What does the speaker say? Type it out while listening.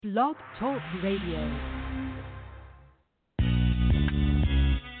Blog Talk Radio.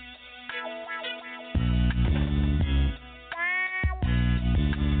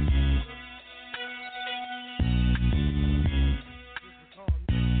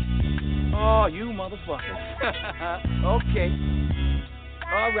 Oh, you motherfucker. Okay.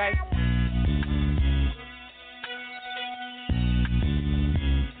 All right.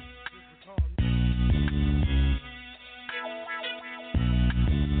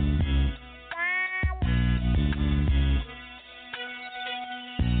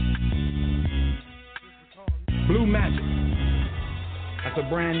 Blue Magic. That's a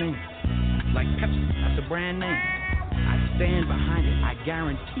brand name. Like Pepsi. That's a brand name. I stand behind it. I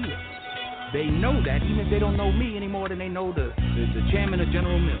guarantee it. They know that even if they don't know me any more than they know the chairman of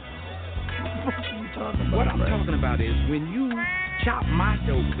General Mills. What are you talking about? What I'm talking about is when you chop my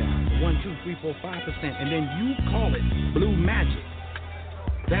dope down to 1, 2, 3, 4, 5%, and then you call it Blue Magic,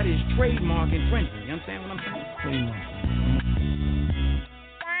 that is trademark infringement. You understand what I'm saying?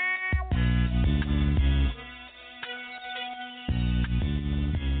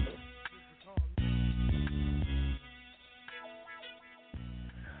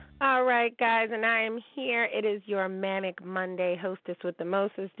 All right, guys, and I am here. It is your Manic Monday hostess with the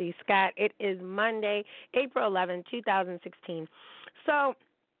Moses D. Scott. It is Monday, April 11, 2016. So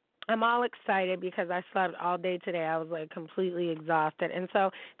I'm all excited because I slept all day today. I was like completely exhausted. And so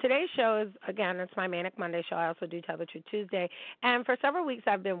today's show is, again, it's my Manic Monday show. I also do Tell the Truth Tuesday. And for several weeks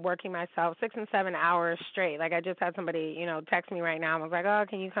I've been working myself 6 and 7 hours straight. Like I just had somebody, text me right now. I was like, oh,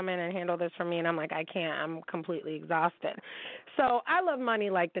 can you come in and handle this for me? And I'm like, I can't. I'm completely exhausted. So I love money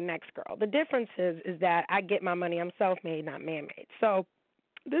like the next girl. The difference is that I get my money. I'm self-made, not man-made. So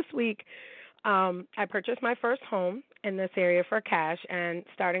this week I purchased my first home in this area for cash and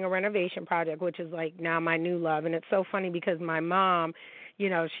starting a renovation project, which is like now my new love. And it's so funny because my mom,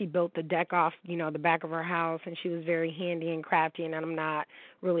 she built the deck off, the back of her house, and she was very handy and crafty, and I'm not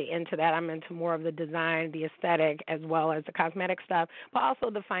really into that. I'm into more of the design, the aesthetic, as well as the cosmetic stuff, but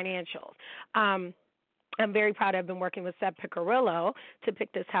also the financials. I'm very proud I've been working with Seth Piccirillo to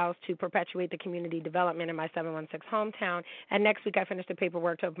pick this house to perpetuate the community development in my 716 hometown. And next week I finish the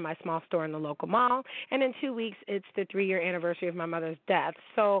paperwork to open my small store in the local mall. And in 2 weeks it's the 3-year anniversary of my mother's death.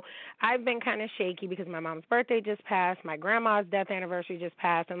 So I've been kind of shaky because my mom's birthday just passed, my grandma's death anniversary just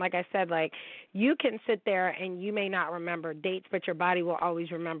passed. And like I said, you can sit there and you may not remember dates, but your body will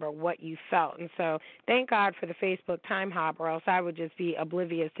always remember what you felt. And so thank God for the Facebook time hop, or else I would just be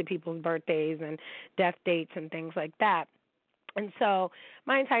oblivious to people's birthdays and death dates and things like that. And so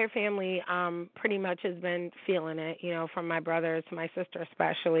my entire family pretty much has been feeling it, from my brothers to my sister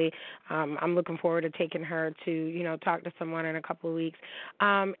especially. I'm looking forward to taking her to, talk to someone in a couple of weeks.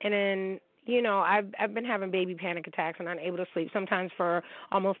 And then I've been having baby panic attacks and unable to sleep sometimes for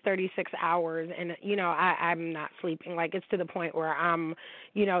almost 36 hours. And, I'm not sleeping. Like, it's to the point where I'm,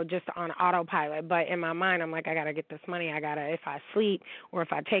 just on autopilot. But in my mind, I'm like, I got to get this money. If I sleep or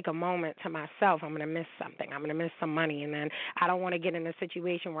if I take a moment to myself, I'm going to miss something. I'm going to miss some money. And then I don't want to get in a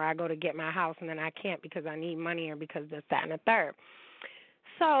situation where I go to get my house and then I can't because I need money or because this, that, and the third.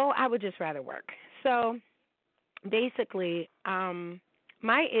 So I would just rather work. So basically,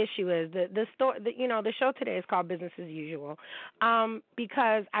 my issue is the show today is called Business as Usual,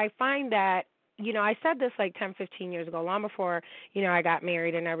 because I find that, I said this like 10, 15 years ago, long before, I got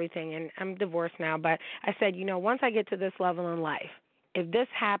married and everything, and I'm divorced now, but I said, once I get to this level in life, if this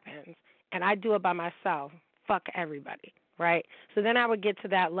happens and I do it by myself, fuck everybody, right? So then I would get to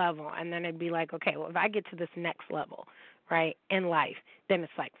that level, and then it'd be like, okay, well, if I get to this next level, right, in life, then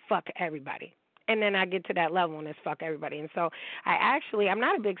it's like, fuck everybody. And then I get to that level and it's fuck everybody. And so I'm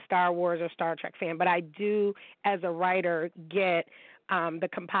not a big Star Wars or Star Trek fan, but I do, as a writer, get the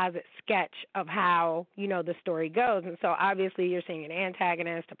composite sketch of how, the story goes. And so obviously you're seeing an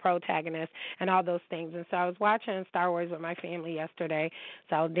antagonist, a protagonist, and all those things. And so I was watching Star Wars with my family yesterday,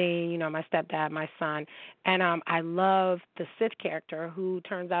 Saldine, my stepdad, my son, and I love the Sith character who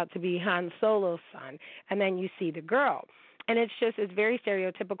turns out to be Han Solo's son. And then you see the girl. And it's very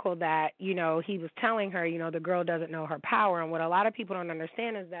stereotypical that, he was telling her, the girl doesn't know her power. And what a lot of people don't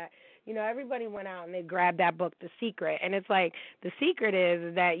understand is that, everybody went out and they grabbed that book, The Secret. And it's like, the secret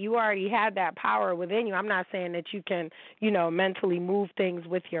is that you already had that power within you. I'm not saying that you can, mentally move things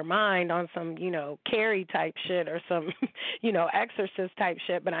with your mind on some, Carrie type shit or some, exorcist type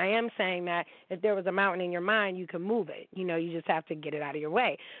shit. But I am saying that if there was a mountain in your mind, you can move it. You just have to get it out of your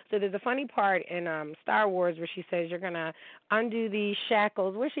way. So there's a funny part in Star Wars where she says you're going to undo these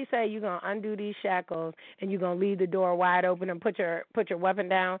shackles. Where she say you're going to undo these shackles and you're going to leave the door wide open and put your weapon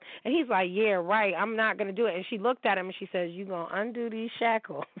down. And And he's like, yeah, right, I'm not going to do it. And she looked at him and she says, you're going to undo these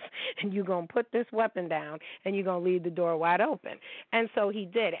shackles and you're going to put this weapon down and you're going to leave the door wide open. And so he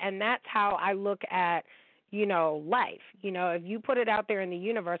did. And that's how I look at, life. If you put it out there in the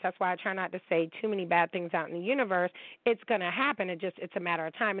universe, that's why I try not to say too many bad things out in the universe. It's going to happen. It's a matter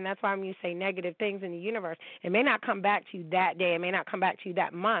of time. And that's why when you say negative things in the universe, it may not come back to you that day. It may not come back to you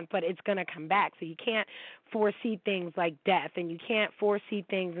that month, but it's going to come back. So you can't foresee things like death, and you can't foresee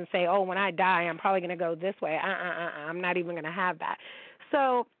things and say, oh, when I die, I'm probably going to go this way. I'm not even going to have that.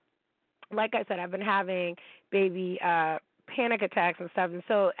 So, like I said, I've been having panic attacks and stuff. And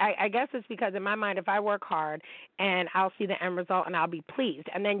so I guess it's because in my mind, if I work hard and I'll see the end result and I'll be pleased,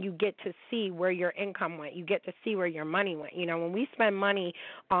 and then you get to see where your income went. You get to see where your money went. When we spend money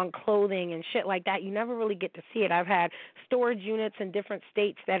on clothing and shit like that, you never really get to see it. I've had storage units in different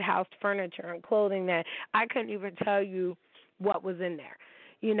states that housed furniture and clothing that I couldn't even tell you what was in there.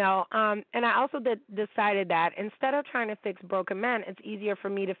 And I also decided that instead of trying to fix broken men, it's easier for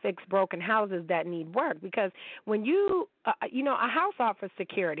me to fix broken houses that need work. Because when a house offers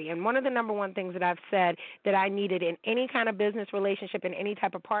security, and one of the number one things that I've said that I needed in any kind of business relationship, in any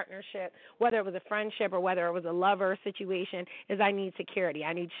type of partnership, whether it was a friendship or whether it was a lover situation, is I need security.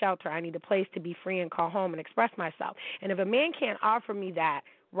 I need shelter. I need a place to be free and call home and express myself. And if a man can't offer me that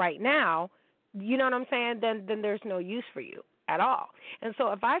right now, you know what I'm saying, then there's no use for you at all. And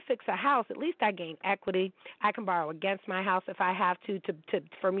so if I fix a house, at least I gain equity. I can borrow against my house if I have to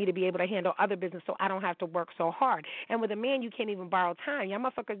for me to be able to handle other business so I don't have to work so hard. And with a man, you can't even borrow time. Y'all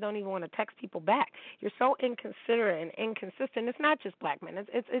motherfuckers don't even want to text people back. You're so inconsiderate and inconsistent. It's not just black men.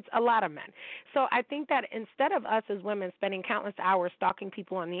 It's a lot of men. So I think that instead of us as women spending countless hours stalking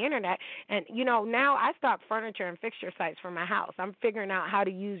people on the internet, and, now I stalk furniture and fixture sites for my house. I'm figuring out how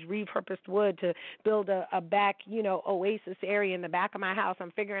to use repurposed wood to build a back, oasis area in the back of my house.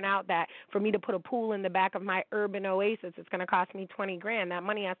 I'm figuring out that for me to put a pool in the back of my urban oasis, it's going to cost me $20,000. That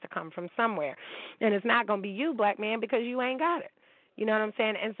money has to come from somewhere. And it's not going to be you, black man, because you ain't got it. You know what I'm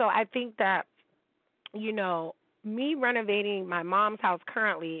saying? And so I think that, me renovating my mom's house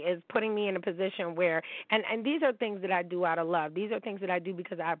currently is putting me in a position where, and these are things that I do out of love. These are things that I do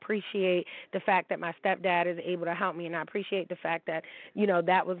because I appreciate the fact that my stepdad is able to help me, and I appreciate the fact that,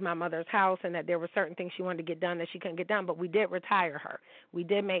 that was my mother's house and that there were certain things she wanted to get done that she couldn't get done, but we did retire her. We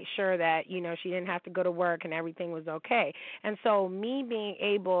did make sure that, she didn't have to go to work and everything was okay. And so me being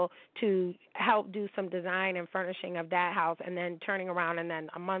able to help do some design and furnishing of that house and then turning around and then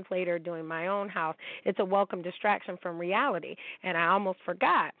a month later doing my own house, it's a welcome distraction from reality. And I almost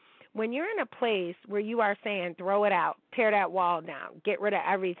forgot. When you're in a place where you are saying, throw it out, tear that wall down, get rid of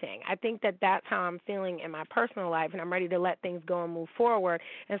everything, I think that that's how I'm feeling in my personal life, and I'm ready to let things go and move forward.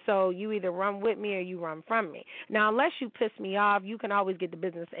 And so you either run with me or you run from me. Now, unless you piss me off, you can always get the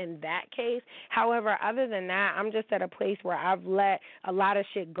business in that case. However, other than that, I'm just at a place where I've let a lot of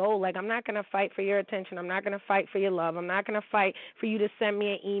shit go. Like, I'm not going to fight for your attention. I'm not going to fight for your love. I'm not going to fight for you to send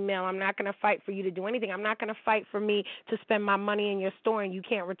me an email. I'm not going to fight for you to do anything. I'm not going to fight for me to spend my money in your store and you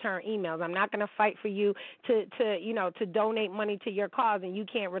can't return emails. I'm not going to fight for you to donate money to your cause and you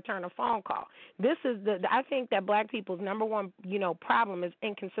can't return a phone call. I think that black people's number one, problem is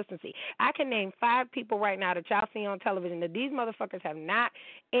inconsistency. I can name 5 people right now that y'all see on television that these motherfuckers have not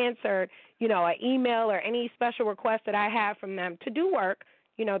answered, an email or any special request that I have from them to do work,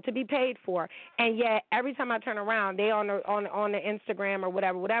 to be paid for. And yet every time I turn around, they on the Instagram or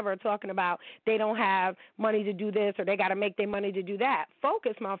whatever, talking about they don't have money to do this or they got to make their money to do that.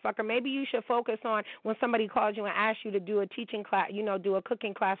 Focus, motherfucker. Maybe you should focus on when somebody calls you and asks you to do a teaching class, do a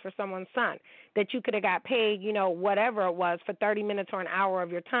cooking class for someone's son, that you could have got paid, whatever it was for 30 minutes or an hour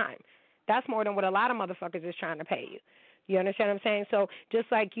of your time. That's more than what a lot of motherfuckers is trying to pay you. You understand what I'm saying? So just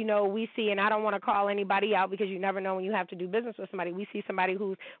like, we see, and I don't want to call anybody out because you never know when you have to do business with somebody. We see somebody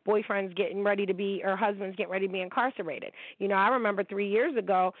whose boyfriend's getting ready to be, or husband's getting ready to be incarcerated. I remember 3 years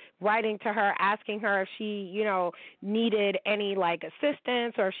ago writing to her, asking her if she, needed any,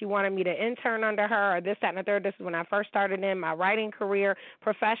 assistance or if she wanted me to intern under her or this, that, and the third. This is when I first started in my writing career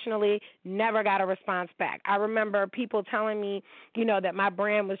professionally. Never got a response back. I remember people telling me, that my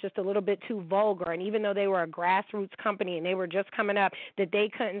brand was just a little bit too vulgar, and even though they were a grassroots company and they were just coming up, that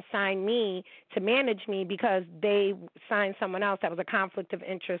they couldn't sign me to manage me because they signed someone else that was a conflict of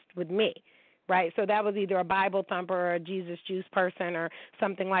interest with me, right? So that was either a Bible thumper or a Jesus juice person or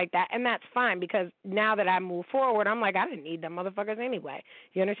something like that, and that's fine because now that I move forward, I'm like, I didn't need them motherfuckers anyway.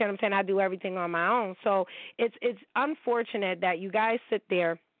 You understand what I'm saying? I do everything on my own. So it's unfortunate that you guys sit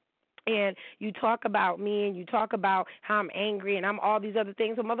there and you talk about me and you talk about how I'm angry and I'm all these other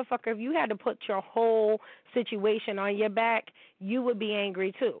things. So, motherfucker, if you had to put your whole situation on your back, you would be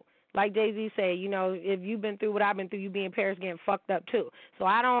angry too. like Jay-Z said, if you've been through what I've been through, you be in Paris getting fucked up too. So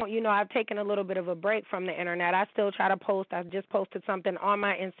I don't, I've taken a little bit of a break from the internet. I still try to post. I just posted something on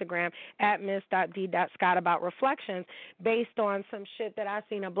my Instagram at miss.d.scott about reflections based on some shit that I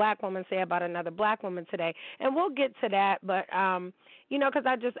seen a black woman say about another black woman today. And we'll get to that, but, because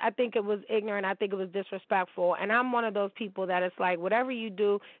I think it was ignorant. I think it was disrespectful. And I'm one of those people that it's like, whatever you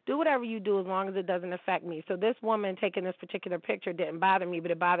do whatever you do as long as it doesn't affect me. So this woman taking this particular picture didn't bother me, but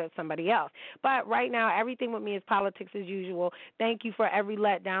it bothered somebody else. But right now, everything with me is politics as usual. Thank you for every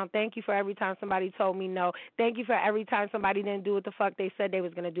letdown. Thank you for every time somebody told me no. Thank you for every time somebody didn't do what the fuck they said they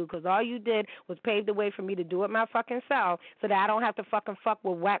was going to do, because all you did was pave the way for me to do it my fucking self so that I don't have to fucking fuck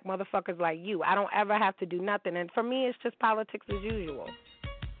with whack motherfuckers like you. I don't ever have to do nothing. And for me, it's just politics as usual.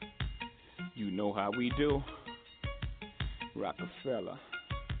 You know how we do. Rockefeller.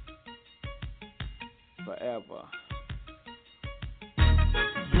 Forever.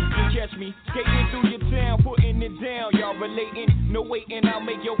 Catch me skating through your town, putting it down. Y'all relating, no waiting. I'll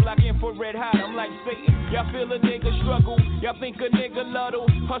make your block infrared hot. I'm like Satan. Y'all feel a nigga struggle. Y'all think a nigga luddle.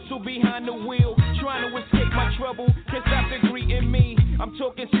 Hustle behind the wheel, trying to escape my trouble. Can't stop the greeting me. I'm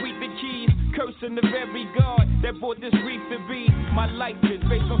talking sweet the keys, cursing the very God that brought this reef to be. My life is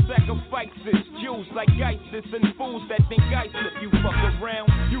based on sacrifices. Jews like ISIS and fools that think I slip. You fuck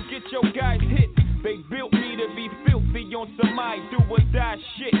around, you get your guys hit. They built me to be filthy on some I do or die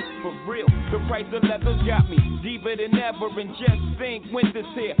shit. For real, the price of leather's got me deeper than ever. And just think, winter's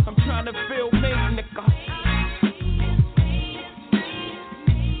here. I'm trying to feel me, nigga.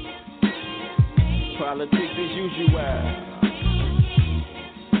 Politics as usual.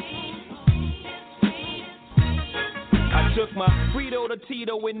 I took my Frito to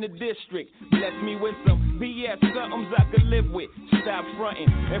Tito in the district. Bless me with some BS, somethings I could live with. Stop fronting,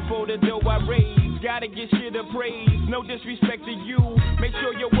 and for the dough I raise, gotta get shit appraised. No disrespect to you, make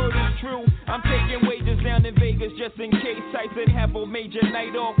sure your word is true. I'm taking wages down in Vegas just in case Tyson have a major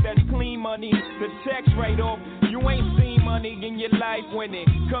night off. That's clean money, the tax write-off. You ain't seen money in your life when it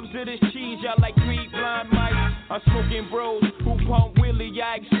comes to this cheese. Y'all like greed, blind mice. I'm smoking bros who pump Willie,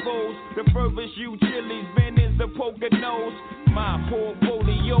 I expose the furthest you chilies. Ben is the poker nose. My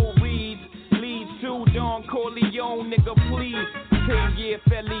portfolio reads, leads to Don Corleone, nigga, please. 10-year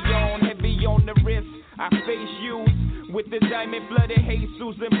felon, heavy on the wrist. I face you with the diamond blooded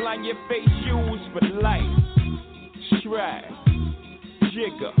Jesus and blind your face shoes for life. Stride,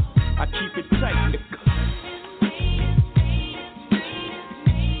 jigger, I keep it tight, nigga.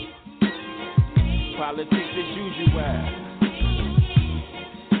 Politics as usual.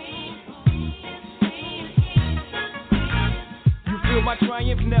 Feel my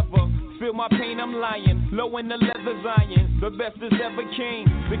triumph, never feel my pain, I'm lying. Low in the leather's iron, the best as ever came.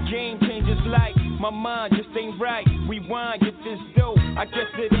 The game changes like my mind just ain't right. Rewind, get this dope, I guess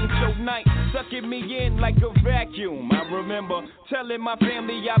it ain't so nice. Sucking me in like a vacuum. I remember telling my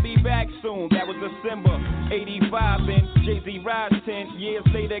family I'll be back soon. That was December 85 and Jay-Z rise 10 years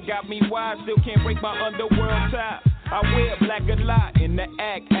later got me wide. Still can't break my underworld top. I wear black a lot, in the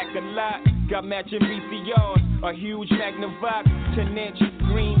act a lot. Got matching VCRs, a huge Magnavox, 10-inch,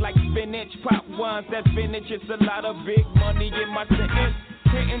 green like spinach. Pop wines, that's vintage, it's a lot of big money in my sentence.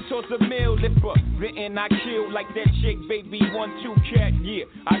 Hitting towards a meal, lipper, written I kill like that chick, baby, 1-2 cat, yeah,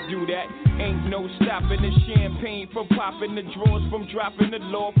 I do that. Ain't no stopping the champagne from popping, the drawers from dropping, the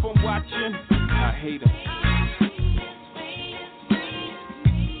law from watching. I hate 'em.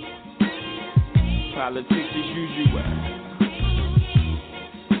 Politics as usual.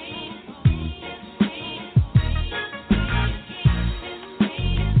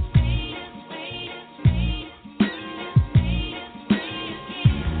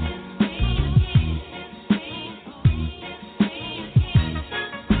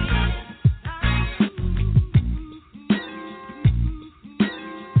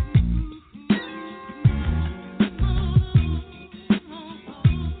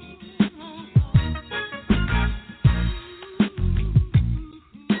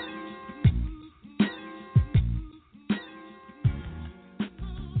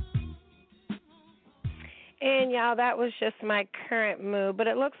 And, y'all, that was just my current mood. But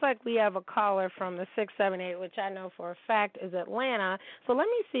it looks like we have a caller from the 678, which I know for a fact is Atlanta. So let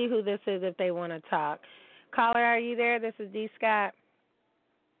me see who this is if they want to talk. Caller, are you there? This is D. Scott.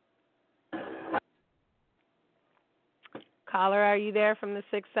 Caller, are you there from the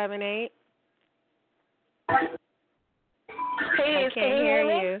 678? Hey, I can't hear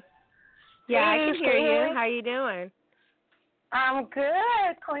you. Yeah, I can hear you. How you doing? I'm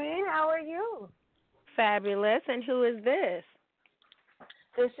good, Queen. How are you? Fabulous. And who is this?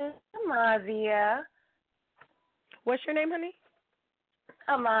 This is Amazia. What's your name, honey?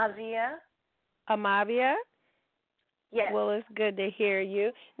 Amavia. Amavia? Yes. Well, it's good to hear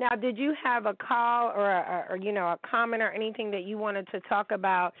you. Now, did you have a call or a comment or anything that you wanted to talk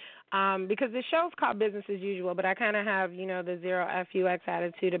about? Because the show's called Business as Usual, but I kind of have, the zero FUX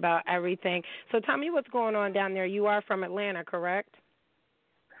attitude about everything. So tell me what's going on down there. You are from Atlanta, correct?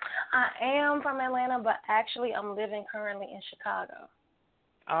 I am from Atlanta, but actually I'm living currently in Chicago.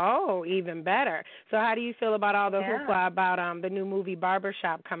 Oh, even better. So how do you feel about all the hoopla about the new movie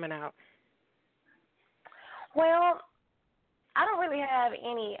Barbershop coming out? Well, I don't really have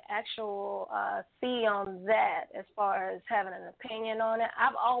any actual see on that as far as having an opinion on it.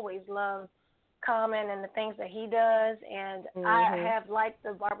 I've always loved Common and the things that he does, and I have liked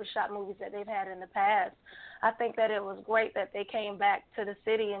the barbershop movies that they've had in the past. I think that it was great that they came back to the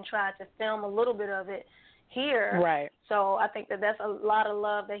city and tried to film a little bit of it here. Right. So I think that that's a lot of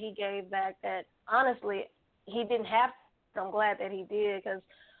love that he gave back that, honestly, he didn't have to. I'm glad that he did, because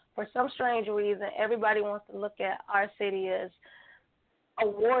for some strange reason, everybody wants to look at our city as a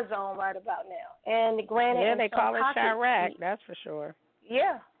war zone right about now. And granted, they call it Chirac, that's for sure.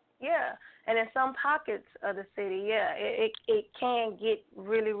 Yeah. And in some pockets of the city, it can get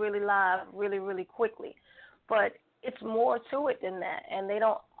really, really live really, really quickly. But it's more to it than that, and they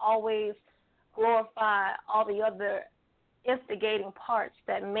don't always glorify all the other instigating parts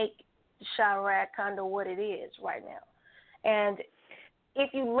that make Chirac kind of what it is right now. And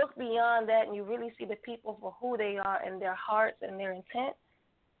if you look beyond that and you really see the people for who they are and their hearts and their intent,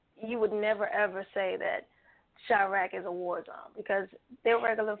 you would never, ever say that Chirac is a war zone, because they're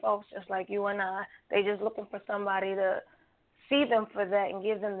regular folks just like you and I. They're just looking for somebody to see them for that and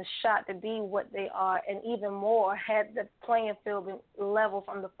give them the shot to be what they are, and even more, had the playing field been level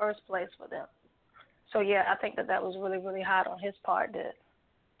from the first place for them. So, I think that was really, really hot on his part to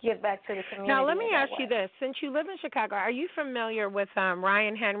give back to the community. Now, let me ask you this. Since you live in Chicago, are you familiar with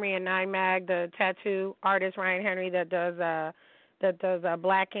Ryan Henry and Nine Mag, the tattoo artist Ryan Henry that does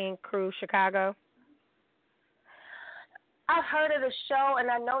Black Ink Crew Chicago? I've heard of the show,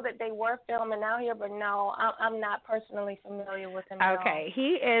 and I know that they were filming out here, but no, I'm not personally familiar with him at Okay. all.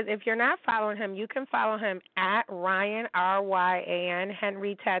 He is, if you're not following him, you can follow him at Ryan, R-Y-A-N,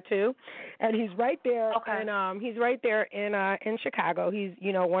 Henry Tattoo, and he's right there. Okay. And he's right there in Chicago. He's,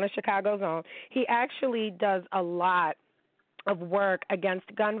 one of Chicago's own. He actually does a lot of work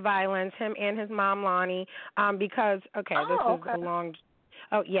against gun violence, him and his mom, Lonnie, because, this is a long,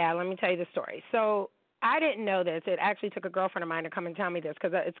 let me tell you the story. So, I didn't know this. It actually took a girlfriend of mine to come and tell me this,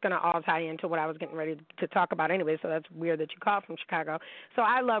 because it's going to all tie into what I was getting ready to talk about anyway, so that's weird that you called from Chicago. So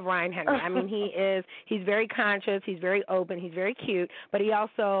I love Ryan Henry. I mean, he's very conscious, he's very open, he's very cute, but he's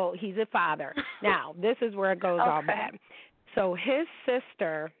a father. Now, this is where it goes all bad. So his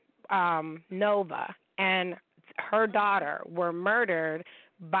sister, Nova, and her daughter were murdered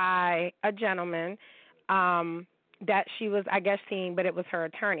by a gentleman that she was, I guess, seeing, but it was her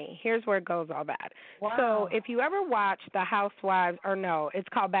attorney. Here's where it goes all bad. Wow. So if you ever watch The Housewives, or no, it's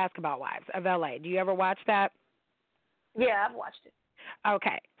called Basketball Wives of L.A. Do you ever watch that? Yeah, I've watched it.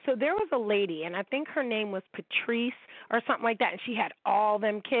 Okay. So there was a lady, and I think her name was Patrice or something like that, and she had all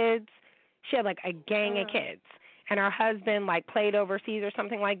them kids. She had, like, a gang of kids, and her husband, like, played overseas or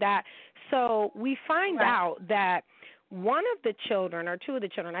something like that. So we find out that one of the children, or two of the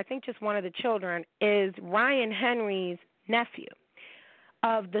children, I think just one of the children, is Ryan Henry's nephew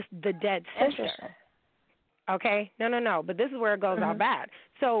of the dead sister. Okay? No. But this is where it goes all bad.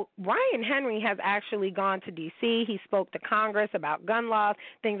 So Ryan Henry has actually gone to D.C. He spoke to Congress about gun laws,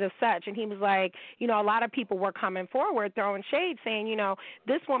 things of such, and he was like, a lot of people were coming forward throwing shade saying,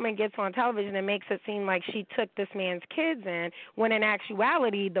 this woman gets on television and makes it seem like she took this man's kids in, when in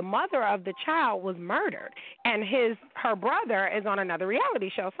actuality the mother of the child was murdered, and her brother is on another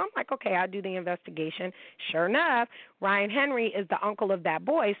reality show. So I'm like, okay, I'll do the investigation. Sure enough, Ryan Henry is the uncle of that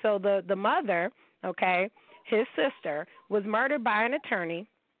boy. So the mother, okay, his sister, was murdered by an attorney,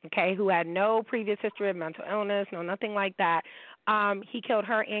 okay, who had no previous history of mental illness, nothing like that. He killed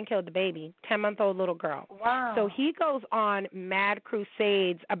her and killed the baby, 10-month-old little girl. Wow. So he goes on mad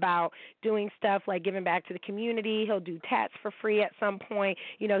crusades about doing stuff like giving back to the community. He'll do tats for free at some point.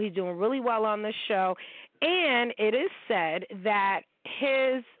 He's doing really well on this show. And it is said that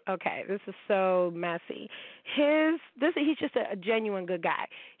this is so messy. He's just a genuine good guy.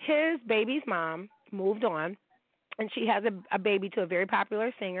 His baby's mom moved on, and she has a baby to a very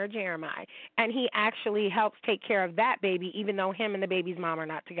popular singer, Jeremiah, and he actually helps take care of that baby, even though him and the baby's mom are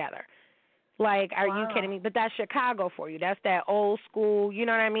not together. Like, are you kidding me? But that's Chicago for you. That's that old school, you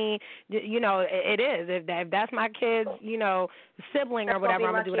know what I mean? It is. If that's my kid's, sibling or whatever,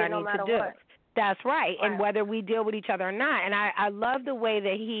 I'm going to do what I need to do. That's right, and whether we deal with each other or not. And I love the way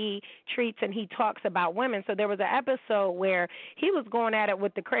that he treats and he talks about women. So there was an episode where he was going at it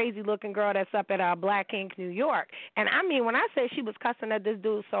with the crazy-looking girl that's up at Black Ink, New York. And, I mean, when I say she was cussing at this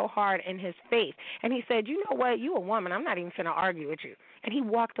dude so hard in his face, and he said, you know what, you a woman. I'm not even finna argue with you. And he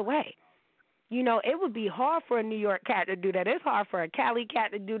walked away. You know, it would be hard for a New York cat to do that. It's hard for a Cali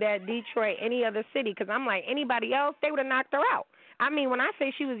cat to do that, Detroit, any other city, because I'm like, anybody else, they would have knocked her out. I mean, when I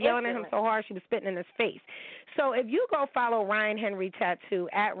say she was yelling at him so hard, she was spitting in his face. So if you go follow Ryan Henry Tattoo,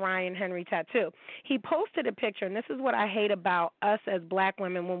 at Ryan Henry Tattoo, he posted a picture, and this is what I hate about us as black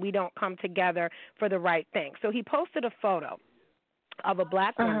women when we don't come together for the right thing. So he posted a photo of a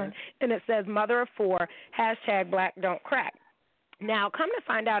black woman, and it says, mother of four, hashtag black don't crack. Now, come to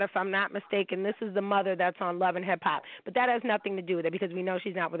find out, if I'm not mistaken, this is the mother that's on Love and Hip Hop, but that has nothing to do with it because we know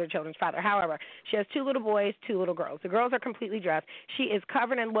she's not with her children's father. However, she has 2 little boys, 2 little girls. The girls are completely dressed. She is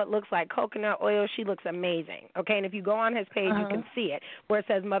covered in what looks like coconut oil. She looks amazing, okay? And if you go on his page, you can see it where it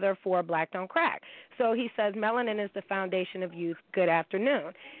says mother of four, black don't crack. So he says, melanin is the foundation of youth. Good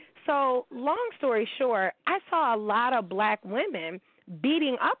afternoon. So long story short, I saw a lot of black women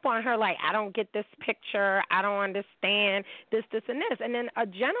beating up on her like, I don't get this picture, I don't understand this, and this. And then a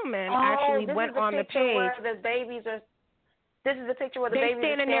gentleman actually went on the page. Where the babies are, this is the picture where the babies are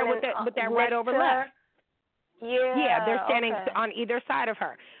standing there with that right over left. Yeah, they're standing on either side of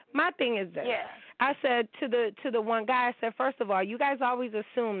her. My thing is this. Yeah. I said to the one guy, I said, first of all, you guys always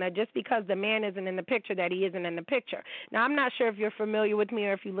assume that just because the man isn't in the picture that he isn't in the picture. Now, I'm not sure if you're familiar with me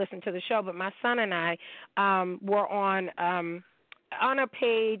or if you listen to the show, but my son and I were on a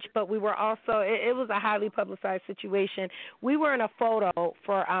page, but we were also, it was a highly publicized situation. We were in a photo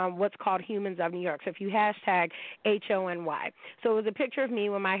for what's called Humans of New York. So if you hashtag HONY. So it was a picture of me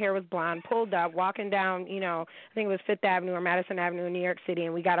when my hair was blonde, pulled up, walking down, I think it was Fifth Avenue or Madison Avenue in New York City,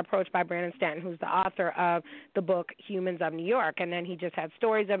 and we got approached by Brandon Stanton, who's the author of the book Humans of New York. And then he just had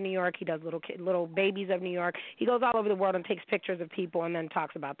stories of New York. He does little babies of New York. He goes all over the world and takes pictures of people and then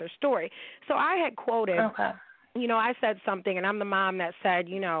talks about their story. So I had quoted... I said something, and I'm the mom that said,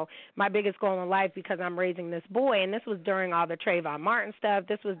 my biggest goal in life because I'm raising this boy, and this was during all the Trayvon Martin stuff.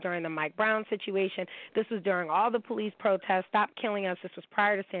 This was during the Mike Brown situation. This was during all the police protests, Stop Killing Us. This was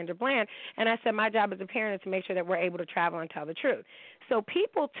prior to Sandra Bland. And I said my job as a parent is to make sure that we're able to travel and tell the truth. So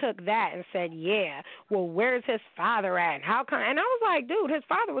people took that and said, yeah, well, where's his father at? And how come? And I was like, dude, his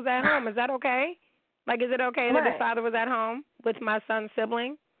father was at home. Is that okay? Like, is it okay that his father was at home with my son's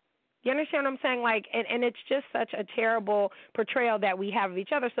sibling? You understand what I'm saying? Like, and it's just such a terrible portrayal that we have of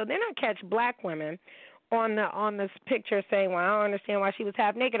each other. So then I catch black women on this picture saying, well, I don't understand why she was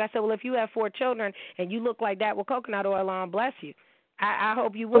half naked. I said, well, if you have 4 children and you look like that with coconut oil on, bless you. I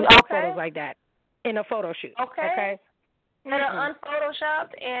hope you will take photos like that in a photo shoot. Okay? And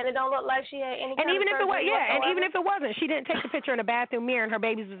unphotoshopped, and it don't look like she had any. And even if it was, and even if it wasn't, she didn't take the picture in the bathroom mirror, and her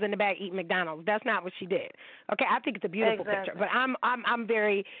babies was in the back eating McDonald's. That's not what she did. Okay, I think it's a beautiful picture, but I'm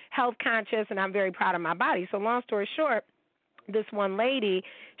very health conscious, and I'm very proud of my body. So long story short, this one lady,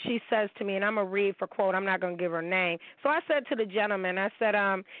 she says to me, and I'm going to read for quote, I'm not going to give her name. So I said to the gentleman, I said,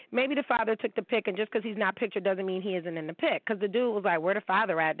 maybe the father took the pic, and just because he's not pictured doesn't mean he isn't in the pic. Because the dude was like, where the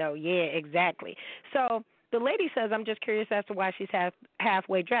father at, though? Yeah, exactly. So the lady says, I'm just curious as to why she's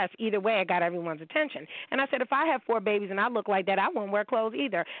halfway dressed. Either way, I got everyone's attention. And I said, if I have 4 babies and I look like that, I won't wear clothes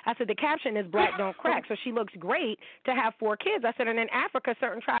either. I said, the caption is black don't crack. So she looks great to have 4 kids. I said, and in Africa,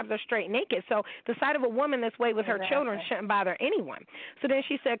 certain tribes are straight naked. So the sight of a woman this way with her children shouldn't bother anyone. So then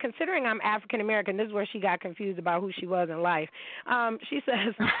she said, considering I'm African-American, this is where she got confused about who she was in life. She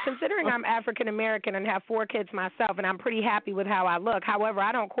says, considering I'm African-American and have 4 kids myself, and I'm pretty happy with how I look. However,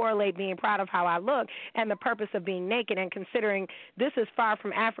 I don't correlate being proud of how I look and the purpose of being naked, and considering this is far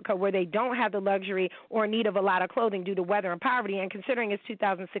from Africa where they don't have the luxury or need of a lot of clothing due to weather and poverty, and considering it's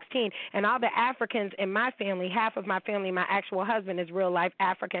 2016 and all the Africans in my family, half of my family, my actual husband is real life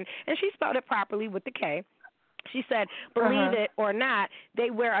African, and she spelled it properly with the K. She said, believe it or not, they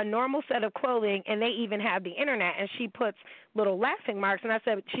wear a normal set of clothing, and they even have the internet, and she puts little laughing marks,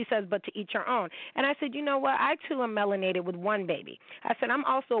 and she says, but to each your own. And I said, you know what, I too am melanated with 1 baby. I said, I'm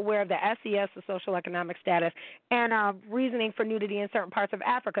also aware of the SES, the social economic status, and reasoning for nudity in certain parts of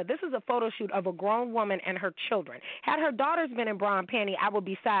Africa. This is a photo shoot of a grown woman and her children. Had her daughters been in bra and panty, I would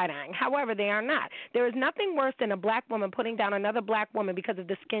be side-eyeing. However, they are not. There is nothing worse than a black woman putting down another black woman because of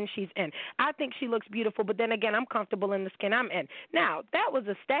the skin she's in. I think she looks beautiful, but then again, I'm comfortable in the skin I'm in. Now, that was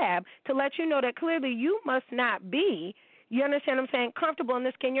a stab to let you know that clearly you must not be, you understand what I'm saying, comfortable in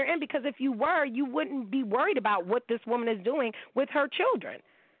the skin you're in, because if you were, you wouldn't be worried about what this woman is doing with her children.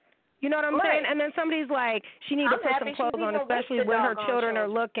 You know what I'm saying? And then somebody's like, she needs to put some clothes on, especially when her children are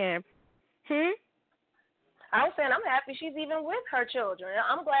looking. I was saying I'm happy she's even with her children.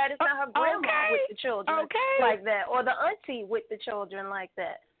 I'm glad it's not her grandma with the children like that, or the auntie with the children like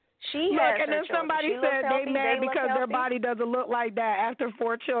that. She has and then children. Somebody said they mad because their body doesn't look like that. After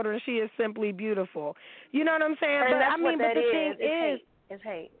 4 children, she is simply beautiful. You know what I'm saying? And but that's I mean, what that but the thing is, it's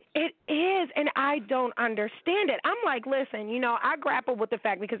hate. It is, and I don't understand it. I'm like, listen, I grapple with the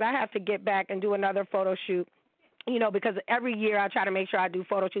fact because I have to get back and do another photo shoot. Because every year I try to make sure I do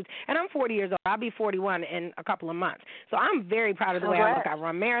photo shoots. And I'm 40 years old. I'll be 41 in a couple of months. So I'm very proud of the way I look. I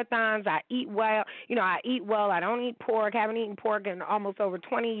run marathons. I eat well. I eat well. I don't eat pork. Haven't eaten pork in almost over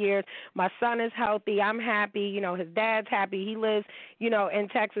 20 years. My son is healthy. I'm happy. His dad's happy. He lives, in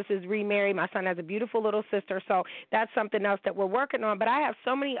Texas, is remarried. My son has a beautiful little sister. So that's something else that we're working on. But I have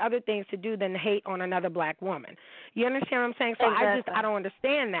so many other things to do than hate on another black woman. You understand what I'm saying? So exactly. I don't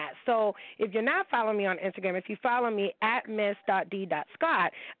understand that. So if you're not following me on Instagram, if you follow me at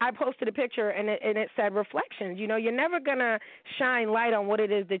miss.d.scott, I posted a picture and it said reflections. You're never going to shine light on what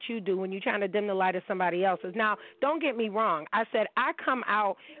it is that you do when you're trying to dim the light of somebody else's. Now, don't get me wrong. I said I come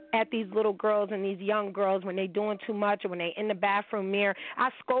out at these little girls and these young girls when they're doing too much or when they're in the bathroom mirror. I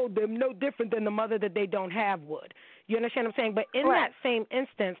scold them no different than the mother that they don't have would. You understand what I'm saying? But in that same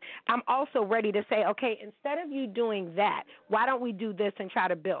instance, I'm also ready to say, okay, instead of you doing that, why don't we do this and try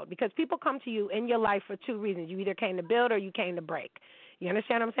to build? Because people come to you in your life for 2 reasons. You either came to build or you came to break. You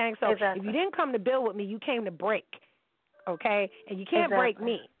understand what I'm saying? So if you didn't come to build with me, you came to break, okay? And you can't break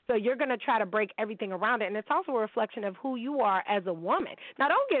me. So you're going to try to break everything around it, and it's also a reflection of who you are as a woman. Now,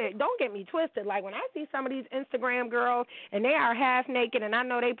 don't get me twisted. Like when I see some of these Instagram girls, and they are half naked, and I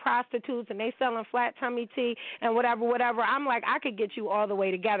know they prostitutes, and they selling flat tummy tea and whatever, I'm like, I could get you all the way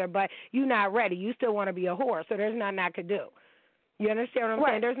together, but you're not ready. You still want to be a whore, so there's nothing I could do. You understand what I'm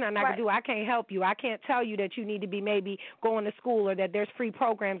saying? There's nothing I can do. I can't help you. I can't tell you that you need to be maybe going to school or that there's free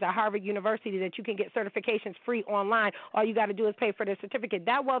programs at Harvard University that you can get certifications free online. All you got to do is pay for the certificate.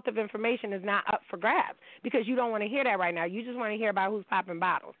 That wealth of information is not up for grabs because you don't want to hear that right now. You just want to hear about who's popping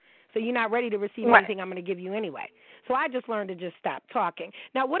bottles. So you're not ready to receive anything I'm going to give you anyway. So I just learned to just stop talking.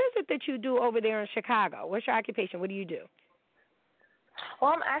 Now, what is it that you do over there in Chicago? What's your occupation? What do you do?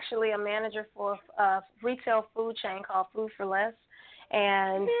 Well, I'm actually a manager for a retail food chain called Food for Less.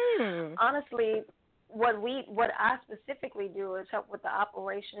 And honestly, what I specifically do is help with the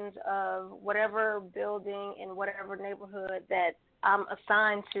operations of whatever building in whatever neighborhood that I'm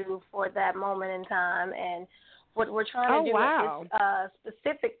assigned to for that moment in time. And what we're trying to do at this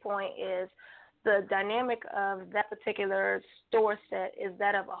specific point is the dynamic of that particular store set is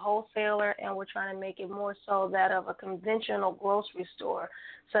that of a wholesaler, and we're trying to make it more so that of a conventional grocery store,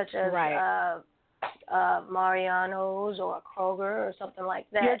 such as Mariano's or a Kroger or something like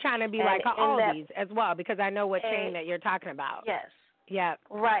that. You're trying to be like Aldi's as well, because I know what chain that you're talking about. Yes. Yeah.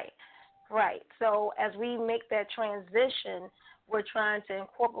 Right. So as we make that transition, we're trying to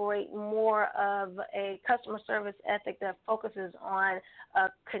incorporate more of a customer service ethic that focuses on a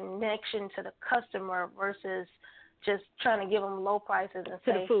connection to the customer versus just trying to give them low prices and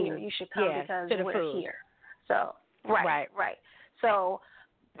say, here, you should come because we're here. So, right. So,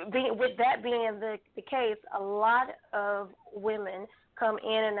 with that being the case, a lot of women come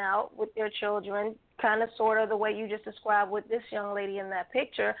in and out with their children, kind of sort of the way you just described with this young lady in that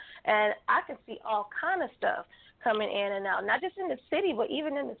picture, and I can see all kind of stuff coming in and out, not just in the city, but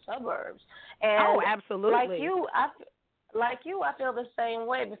even in the suburbs. And absolutely. Like you, I feel the same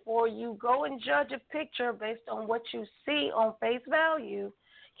way. Before you go and judge a picture based on what you see on face value,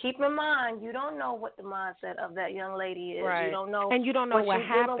 keep in mind, you don't know what the mindset of that young lady is. Right. You don't know, and you don't know what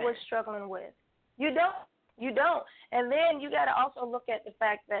she's dealing with, struggling with. You don't. And then you got to also look at the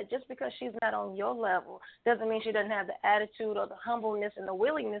fact that just because she's not on your level doesn't mean she doesn't have the attitude or the humbleness and the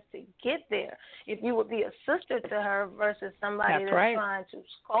willingness to get there. If you would be a sister to her versus somebody that's trying to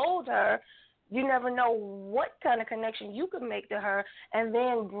scold her, you never know what kind of connection you could make to her and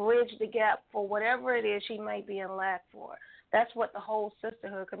then bridge the gap for whatever it is she might be in lack for. That's what the whole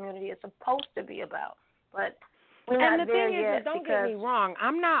sisterhood community is supposed to be about. But we're and not the there thing yet is, don't get me wrong,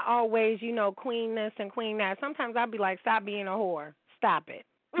 I'm not always, queen this and queen that. Sometimes I'll be like, stop being a whore. Stop it.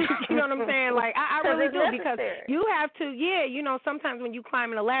 You know what I'm saying? Like, I really do, because you have to, sometimes when you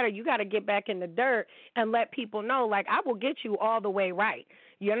climb in a ladder, you got to get back in the dirt and let people know, like, I will get you all the way right.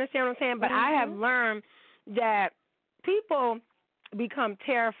 You understand what I'm saying? But I have learned that people become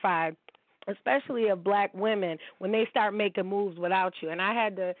terrified, especially of black women, when they start making moves without you. And I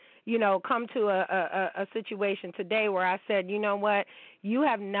had to come to a situation today where I said, you know what, you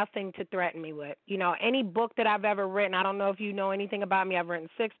have nothing to threaten me with. Any book that I've ever written, I don't know if you know anything about me. I've written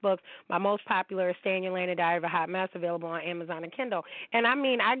 6 books. My most popular is Stay in Your Lane, A Diary of a Hot Mess, available on Amazon and Kindle. And I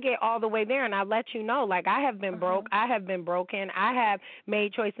mean, I get all the way there, and I let you know, like, I have been broke. I have been broken. I have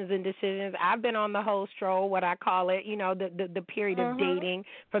made choices and decisions. I've been on the whole stroll, what I call it, the period of dating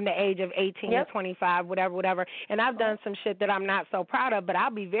from the age of 18 to 25, whatever. And I've done some shit that I'm not so proud of, but I'll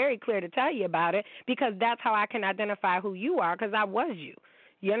be very clear to tell you about it, because that's how I can identify who you are, because I was you.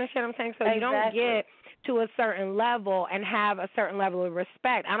 You understand what I'm saying? So you don't get to a certain level and have a certain level of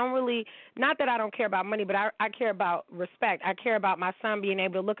respect. I don't really, not that I don't care about money, but I care about respect. I care about my son being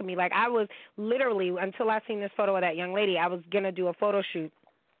able to look at me. Like, I was literally, until I seen this photo of that young lady, I was going to do a photo shoot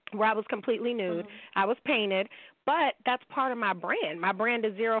where I was completely nude. I was painted, but that's part of my brand. My brand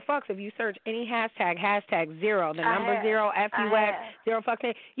is Zero Fucks. If you search any hashtag zero, the number zero, FUX, Zero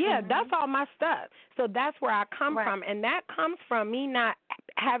Fucks. Yeah, that's all my stuff. So that's where I come from, and that comes from me not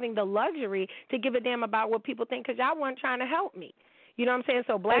having the luxury to give a damn about what people think, because y'all weren't trying to help me. You know what I'm saying?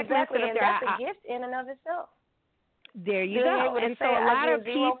 So black men sit up and there. That's a gift in and of itself. There you go. And so a lot of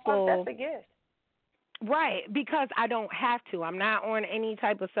people. That's a gift. Right, because I don't have to. I'm not on any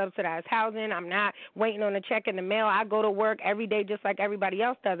type of subsidized housing. I'm not waiting on a check in the mail. I go to work every day just like everybody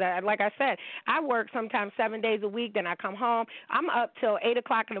else does. Like I said, I work sometimes 7 days a week, then I come home. I'm up till 8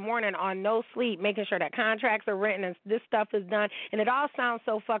 o'clock in the morning on no sleep, making sure that contracts are written and this stuff is done. And it all sounds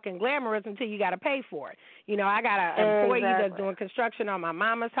so fucking glamorous until you got to pay for it. I got an employee that's doing construction on my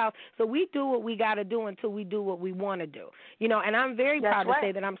mama's house. So we do what we got to do until we do what we want to do. And I'm very proud to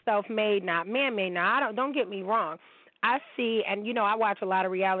say that I'm self-made, not man-made. Now, don't get me wrong. I see, and, I watch a lot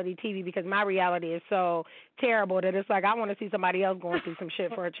of reality TV because my reality is so terrible that it's like I want to see somebody else going through some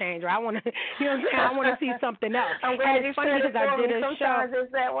shit for a change, or I want to, I want to see something else. I'm glad it's funny because I did a show. Sometimes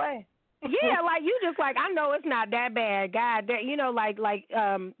it's that way. Yeah, like you just like, I know it's not that bad. God, the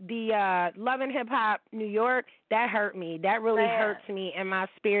Love and Hip Hop New York, that hurt me. That really hurts me in my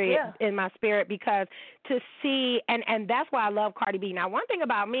spirit. In my spirit, because to see, and that's why I love Cardi B. Now, one thing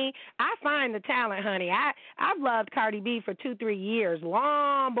about me, I find the talent, honey. I've loved Cardi B for 2-3 years,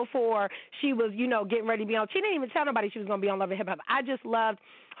 long before she was, getting ready to be on. She didn't even tell nobody she was going to be on Love and Hip Hop. I just loved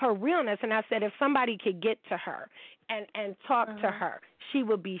her realness, and I said if somebody could get to her and talk to her, she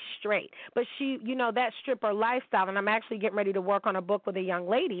would be straight. But she, that stripper lifestyle, and I'm actually getting ready to work on a book with a young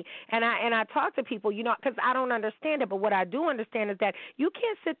lady, and I talk to people, because I don't understand it, but what I do understand is that you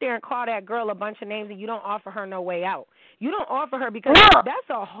can't sit there and call that girl a bunch of names and you don't offer her no way out. You don't offer her, because that's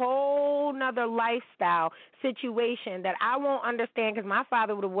a whole nother lifestyle situation that I won't understand, because my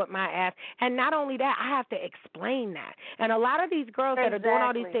father would have whipped my ass. And not only that, I have to explain that. And a lot of these girls that are doing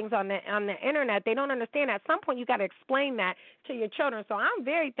all these things on the internet, they don't understand. At some point, you got to explain that to your children. So I'm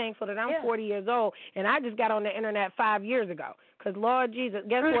very thankful that I'm 40 years old, and I just got on the internet 5 years ago. Because, Lord Jesus,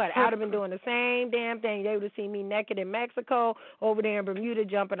 guess what? I would have been doing the same damn thing. They would have seen me naked in Mexico, over there in Bermuda,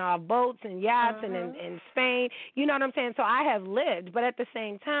 jumping off boats and yachts, and in Spain. You know what I'm saying? So I have lived. But at the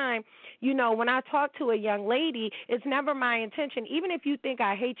same time, when I talk to a young lady, it's never my intention. Even if you think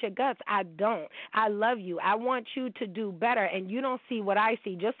I hate your guts, I don't. I love you. I want you to do better, and you don't see what I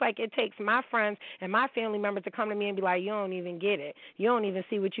see. Just like it takes my friends and my family members to come to me and be like, you don't even get it. You don't even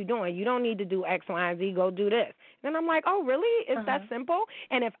see what you're doing. You don't need to do X, Y, and Z. Go do this. And I'm like, oh, really? It's that simple?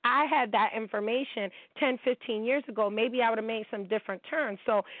 And if I had that information 10, 15 years ago, maybe I would have made some different turns.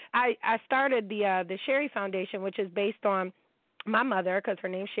 So I started the Sherry Foundation, which is based on my mother, because her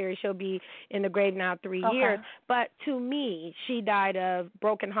name's Sherry. She'll be in the grave now 3 years. But to me, she died of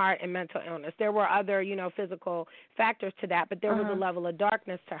broken heart and mental illness. There were other, physical factors to that, but there was a level of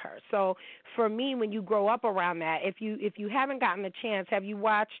darkness to her. So for me, when you grow up around that, if you haven't gotten the chance, have you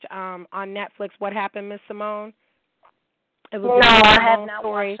watched on Netflix What Happened, Miss Simone? It was I have not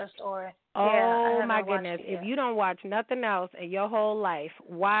watched the story. Oh, my goodness. If you don't watch nothing else in your whole life,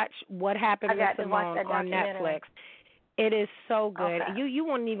 watch What Happened to Simone on Netflix. It is so good. You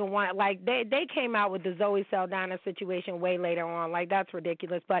wouldn't even want, like, they came out with the Zoe Saldana situation way later on. Like, that's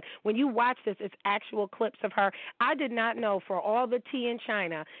ridiculous. But when you watch this, it's actual clips of her. I did not know, for all the tea in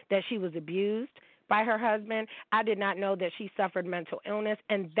China, that she was abused by her husband. I did not know that she suffered mental illness,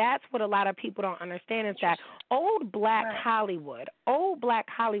 and that's what a lot of people don't understand, is that old black Hollywood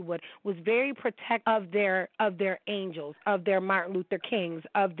was very protective of their angels, of their Martin Luther Kings,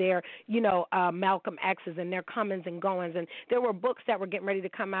 of their Malcolm X's and their comings and goings. And there were books that were getting ready to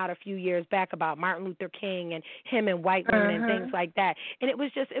come out a few years back about Martin Luther King and him and white women and things like that. And it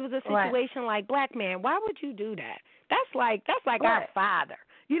was a situation like, black man, why would you do that? That's like our father.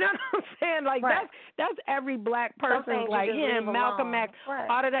 You know what I'm saying? Like that's every black person, like him, Malcolm X,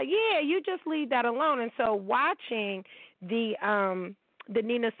 all of that. Yeah, you just leave that alone. And so watching the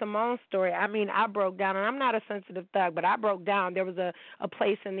Nina Simone story, I mean, I broke down, and I'm not a sensitive thug, but I broke down. There was a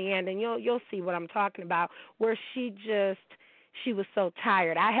place in the end, and you'll see what I'm talking about, where she was so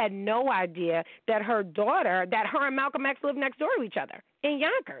tired. I had no idea that her and Malcolm X lived next door to each other in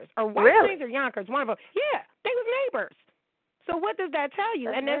Yonkers, or White Plains or Yonkers, one of them. Yeah, they was neighbors. So what does that tell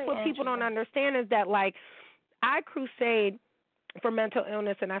you? And that's what people don't understand is that, like, I crusade for mental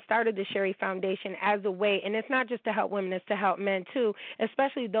illness, and I started the Sherry Foundation as a way, and it's not just to help women, it's to help men too,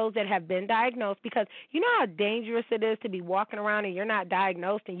 especially those that have been diagnosed, because you know how dangerous it is to be walking around and you're not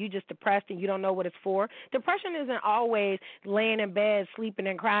diagnosed and you're just depressed and you don't know what it's for. Depression isn't always laying in bed, sleeping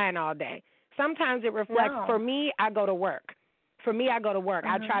and crying all day. Sometimes it reflects, for me, I go to work.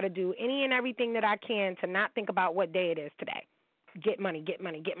 I try to do any and everything that I can to not think about what day it is today. Get money.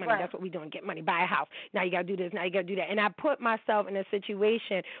 Right. That's what we're doing. Get money, buy a house. Now you got to do this, now you got to do that. And I put myself in a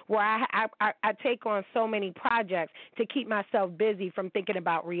situation where I take on so many projects to keep myself busy from thinking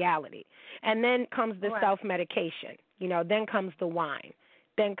about reality. And then comes the self-medication. You know, then comes the wine.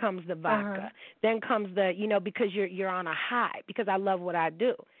 Then comes the vodka. Then comes the, because you're on a high, because I love what I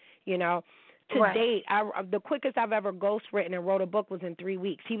do, To date, the quickest I've ever ghostwritten and wrote a book was in 3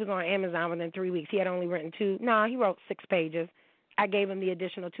 weeks. He was on Amazon within 3 weeks. He had only written he wrote 6 pages. I gave him the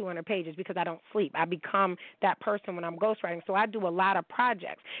additional 200 pages because I don't sleep. I become that person when I'm ghostwriting. So I do a lot of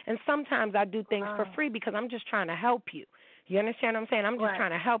projects. And sometimes I do things for free because I'm just trying to help you. You understand what I'm saying? I'm just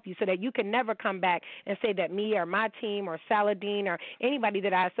trying to help you so that you can never come back and say that me or my team or Saladin or anybody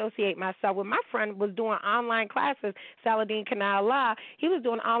that I associate myself with. My friend was doing online classes, Saladin Kanala. He was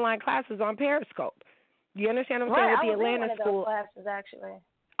doing online classes on Periscope. You understand what I'm saying? With the Atlanta school. I was in one of those classes, actually.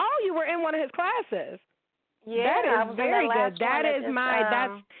 Oh, you were in one of his classes? Yeah, that is very good. That is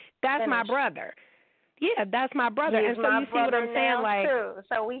that's my brother. Yeah, that's my brother. And so you see what I'm saying, like too.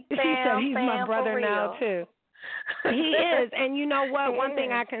 So we he said he's my brother now too. He is, and you know what? One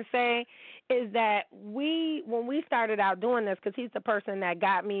thing I can say is that when we started out doing this, because he's the person that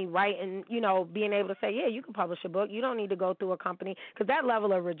got me writing, being able to say, yeah, you can publish a book. You don't need to go through a company, because that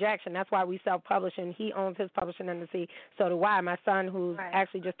level of rejection, that's why we self-publish, and he owns his publishing entity, so do I. My son, who's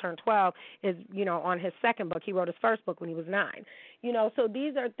actually just turned 12, is, on his second book. He wrote his first book when he was 9. So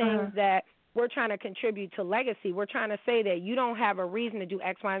these are things that we're trying to contribute to legacy. We're trying to say that you don't have a reason to do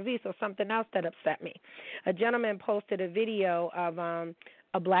X, Y, and Z. So something else that upset me. A gentleman posted a video of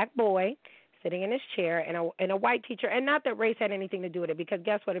a black boy sitting in his chair and a white teacher, and not that race had anything to do with it, because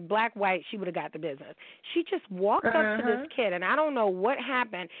guess what? If black, white, she would have got the business. She just walked up to this kid, and I don't know what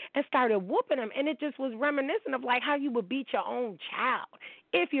happened, and started whooping him, and it just was reminiscent of like how you would beat your own child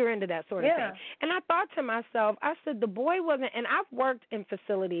if you're into that sort of thing. And I thought to myself, I said, the boy wasn't, and I've worked in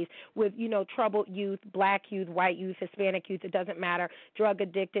facilities with, troubled youth, black youth, white youth, Hispanic youth, it doesn't matter, drug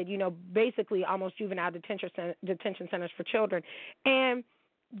addicted, basically almost juvenile detention centers for children. And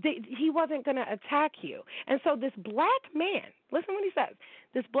he wasn't going to attack you. And so this black man, listen what he says.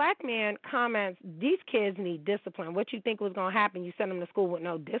 This black man comments, these kids need discipline. What you think was going to happen, you send them to school with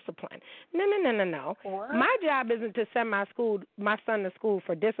no discipline. No. What? My job isn't to send my son to school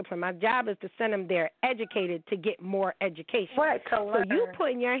for discipline. My job is to send him there educated to get more education. Right, so you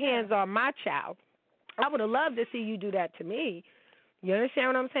putting your hands on my child, I would have loved to see you do that to me. You understand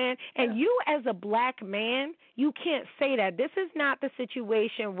what I'm saying? And you as a black man, you can't say that. This is not the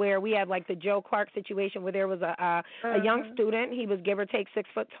situation where we had like the Joe Clark situation where there was a young student. He was give or take 6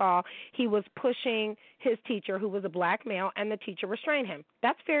 foot tall. He was pushing his teacher, who was a black male, and the teacher restrained him.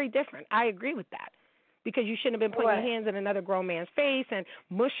 That's very different. I agree with that. Because you shouldn't have been putting your hands in another grown man's face and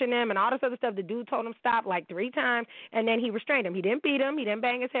mushing him and all this other stuff. The dude told him stop like 3 times, and then he restrained him. He didn't beat him. He didn't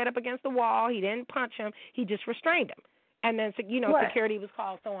bang his head up against the wall. He didn't punch him. He just restrained him. And then, security was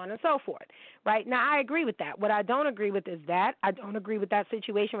called, so on and so forth, right? Now, I agree with that. What I don't agree with is that. I don't agree with that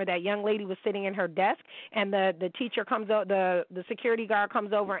situation where that young lady was sitting in her desk and the teacher comes over, the security guard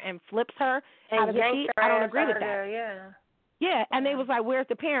comes over and flips her out of the seat. I don't agree with that. Yeah, and they was like, where's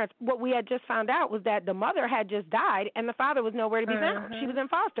the parents? What we had just found out was that the mother had just died and the father was nowhere to be found. She was in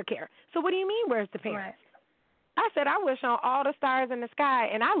foster care. So what do you mean, where's the parents? Right. I said, I wish on all the stars in the sky,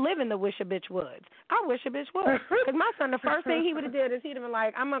 and I live in the wish a bitch woods. I wish a bitch would. Because my son, the first thing he would have did is he'd have been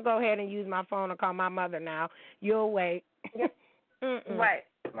like, I'm going to go ahead and use my phone and call my mother now. You'll wait. Right.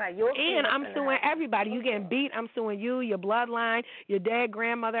 And I'm suing everybody. You getting beat, I'm suing you, your bloodline, your dad,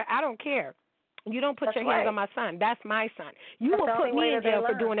 grandmother. I don't care. You don't put your hands on my son. That's my son. You will put me in jail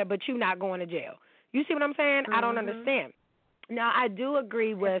for doing it, but you not going to jail. You see what I'm saying? I don't understand. Now, I do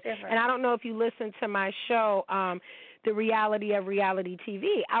agree with, and I don't know if you listened to my show, the reality of reality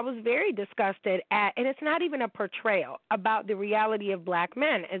TV. I was very disgusted at, and it's not even a portrayal about the reality of black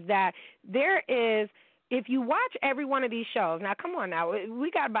men, is that there is, if you watch every one of these shows, now come on now, we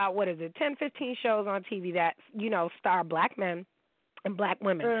got about, 10, 15 shows on TV that, star black men and black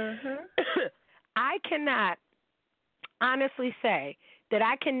women. Mm-hmm. I cannot honestly say that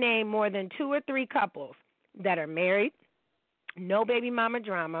I can name more than 2 or 3 couples that are married, no baby mama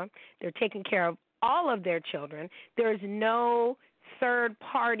drama, they're taking care of all of their children, there's no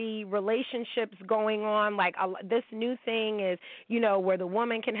third-party relationships going on. Like this new thing is, where the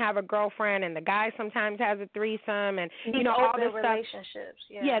woman can have a girlfriend and the guy sometimes has a threesome, and all this stuff. Relationships.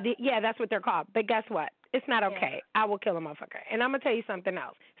 Yeah, that's what they're called. But guess what? It's not okay. Yeah. I will kill a motherfucker. And I'm going to tell you something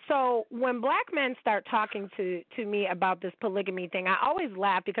else. So when black men start talking to me about this polygamy thing, I always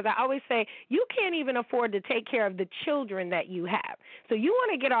laugh because I always say, you can't even afford to take care of the children that you have. So you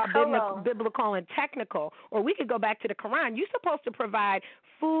want to get all biblical and technical, or we could go back to the Quran. You're supposed to provide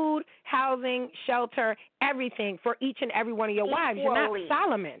food, housing, shelter, everything for each and every one of your wives. You're not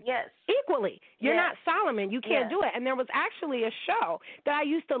Solomon. Yes. Equally. You're not Solomon. You can't do it. And there was actually a show that I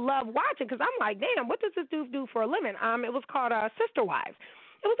used to love watching because I'm like, damn, what does this dude do for a living? It was called Sister Wives.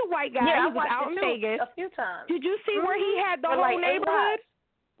 It was a white guy. Yeah, he was out in Vegas. A few times. Did you see where he had the whole neighborhood?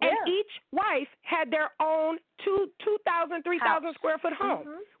 And each wife had their own 2,000, 3,000 square foot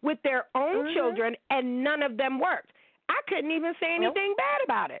home with their own children, and none of them worked. I couldn't even say anything bad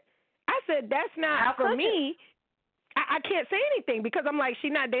about it. I said, that's not for me. I can't say anything because I'm like,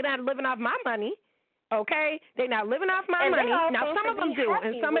 they're not living off my money. Okay? They're not living off my money. Now, some of them do,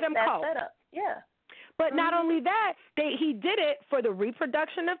 and some of them cope. Yeah. But not only that, he did it for the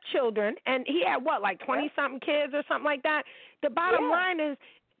reproduction of children, and he had, 20-something kids or something like that. The bottom line is,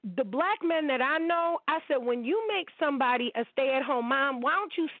 the black men that I know, I said, when you make somebody a stay-at-home mom, why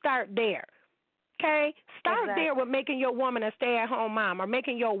don't you start there? Okay? Start there with making your woman a stay-at-home mom or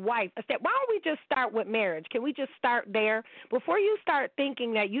making your wife a stay. Why don't we just start with marriage? Can we just start there? Before you start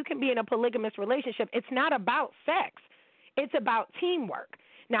thinking that you can be in a polygamous relationship, it's not about sex. It's about teamwork.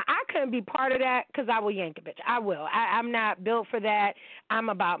 Now, I couldn't be part of that because I will yank a bitch. I will. I'm not built for that. I'm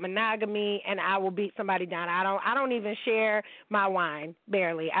about monogamy, and I will beat somebody down. I don't even share my wine,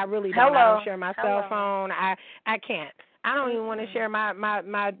 barely. I really don't. I don't share my cell phone. I can't. I don't even want to share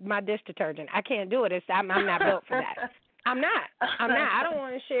my dish detergent. I can't do it. I'm not built for that. I'm not. I don't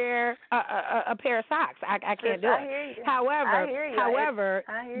want to share a pair of socks. I can't do it. However,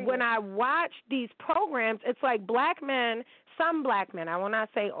 when I watch these programs, it's like some black men, I will not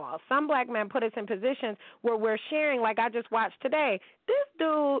say all, some black men put us in positions where we're sharing, like I just watched today. This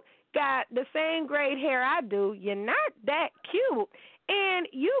dude got the same great hair I do. You're not that cute. And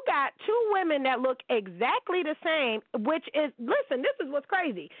you got 2 women that look exactly the same, which is, listen, this is what's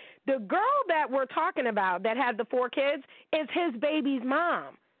crazy. The girl that we're talking about that had the 4 kids is his baby's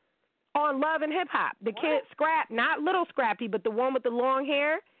mom on Love and Hip Hop. The kid, not little Scrappy, but the one with the long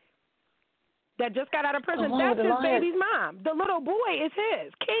hair that just got out of prison, that's his baby's mom. The little boy is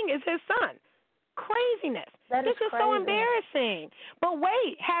his. King is his son. Craziness. This is so embarrassing. But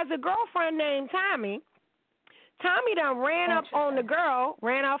wait, has a girlfriend named Tommy. Tommy done ran up on the girl,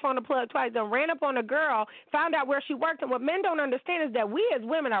 ran off on the plug twice, done ran up on the girl, found out where she worked. And what men don't understand is that we as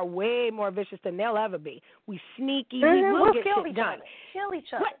women are way more vicious than they'll ever be. We sneaky. We'll get shit done. Kill each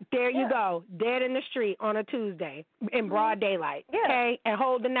other. There you go. Dead in the street on a Tuesday in broad daylight. Okay? And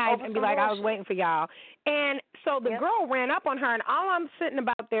hold the knife and be like, I was waiting for y'all. And so the girl ran up on her, and all I'm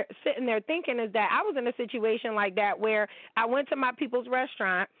sitting there thinking is that I was in a situation like that where I went to my people's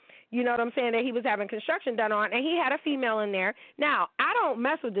restaurant. You know what I'm saying, that he was having construction done on, and he had a female in there. Now, I don't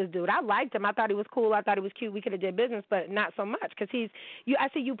mess with this dude. I liked him. I thought he was cool. I thought he was cute. We could have did business, but not so much because I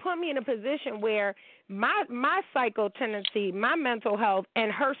said, you put me in a position where my psycho tendency, my mental health,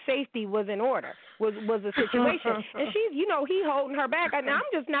 and her safety was in order, was a situation. And she's, he holding her back. And I'm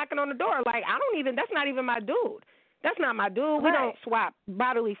just knocking on the door like, that's not even my dude. That's not my dude. We don't swap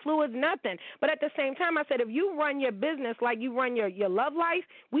bodily fluids, nothing. But at the same time, I said, if you run your business like you run your love life,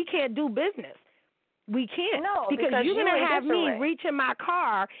 we can't do business. We can't. No, because you're going to have me reach in my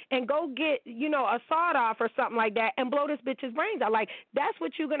car and go get, a sawed-off or something like that and blow this bitch's brains out. Like, that's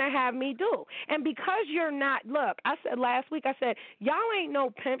what you're going to have me do. And because you're not, look, I said last week, y'all ain't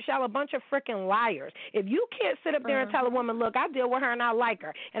no pimps. Y'all a bunch of freaking liars. If you can't sit up there and tell a woman, look, I deal with her and I like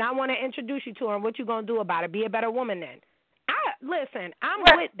her, and I want to introduce you to her, and what you going to do about it? Be a better woman then. Listen, I'm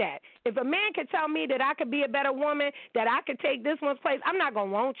with that. If a man could tell me that I could be a better woman, that I could take this one's place, I'm not going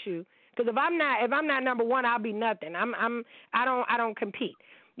to want you. Because if I'm not number one, I'll be nothing. I don't compete.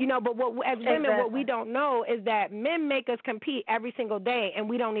 But as women, what we don't know is that men make us compete every single day, and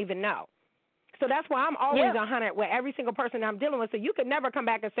we don't even know. So that's why I'm always 100 with every single person I'm dealing with. So you could never come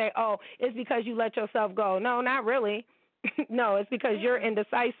back and say, oh, it's because you let yourself go. No, not really. No, it's because you're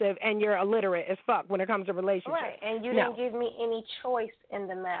indecisive and you're illiterate as fuck when it comes to relationships. Right, and you didn't give me any choice in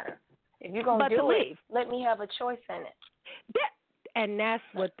the matter. If you're going to do it, let me have a choice in it. And that's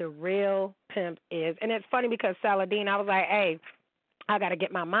what the real pimp is. And it's funny because Saladin, I was like, hey, I got to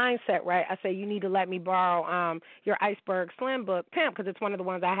get my mindset right. I say, you need to let me borrow your Iceberg Slim book, Pimp, because it's one of the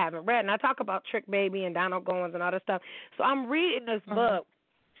ones I haven't read. And I talk about Trick Baby and Donald Goins and all this stuff. So I'm reading this book,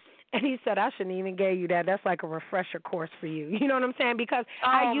 and he said, I shouldn't even give you that. That's like a refresher course for you. You know what I'm saying? Because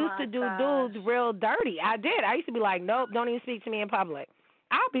I used to do dudes real dirty. I did. I used to be like, nope, don't even speak to me in public.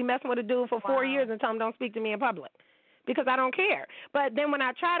 I'll be messing with a dude for 4 years and tell him don't speak to me in public, because I don't care. But then when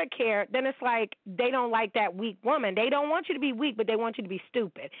I try to care, then it's like they don't like that weak woman. They don't want you to be weak, but they want you to be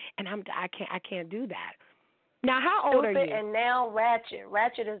stupid. And I can't do that. Now, how old are you? And now ratchet.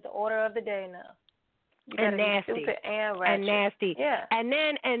 Ratchet is the order of the day now. You and nasty. Stupid and ratchet. And nasty. Yeah. And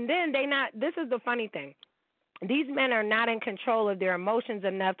then they not. This is the funny thing. These men are not in control of their emotions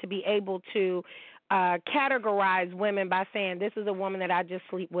enough to be able to categorize women by saying, this is a woman that I just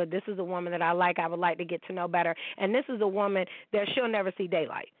sleep with, this is a woman that I would like to get to know better, and this is a woman that she'll never see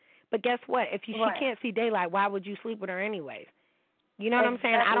daylight. But guess what? If she can't see daylight, why would you sleep with her anyways? You know what I'm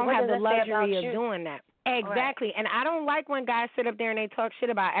saying? I don't have the luxury of doing that. Exactly. Right. And I don't like when guys sit up there and they talk shit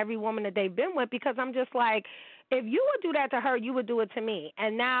about every woman that they've been with, because I'm just like, if you would do that to her, you would do it to me.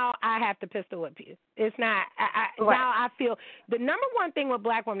 And now I have to pistol whip you. It's not, now I feel the number one thing with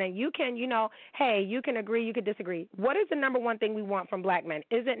black women, you can, hey, you can agree, you can disagree. What is the number one thing we want from black men?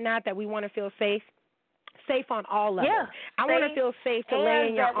 Is it not that we want to feel safe? Safe on all levels. Yeah, I want to feel safe to lay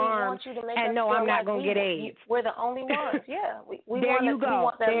in your arms and know I'm not going to get AIDS. We're the only ones. Yeah. We there want you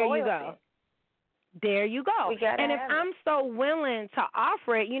go. There loyalty. you go. There you go. And if I'm so willing to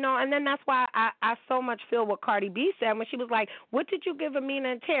offer it, and then that's why I so much feel what Cardi B said when she was like, what did you give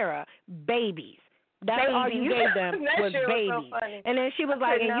Amina and Tara? Babies. That's all you gave them was babies. So and then she was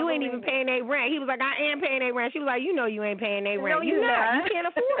like, and you ain't even paying their rent. He was like, I am paying their rent. She was like, you ain't paying their rent. You're not. You can't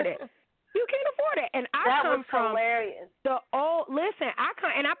afford it. You can't afford it. And I come from the old, listen,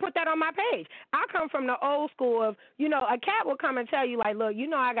 I put that on my page. I come from the old school of, a cat will come and tell you, like, look,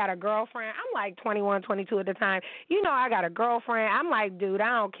 I got a girlfriend. I'm like 21, 22 at the time. I got a girlfriend. I'm like, dude,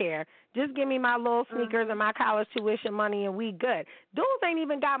 I don't care. Just give me my little sneakers and my college tuition money and we good. Dudes ain't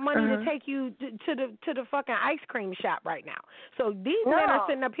even got money to take you to the fucking ice cream shop right now. So these men are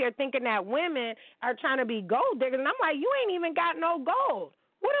sitting up here thinking that women are trying to be gold diggers. And I'm like, you ain't even got no gold.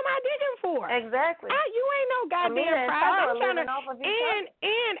 What am I digging for? Exactly. You ain't no goddamn prize.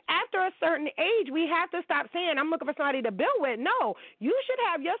 And after a certain age, we have to stop saying, I'm looking for somebody to build with. No, you should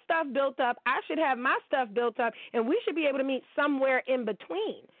have your stuff built up. I should have my stuff built up, and we should be able to meet somewhere in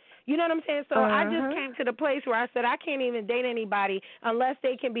between. You know what I'm saying? So I just came to the place where I said I can't even date anybody unless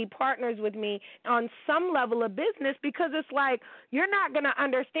they can be partners with me on some level of business, because it's like you're not going to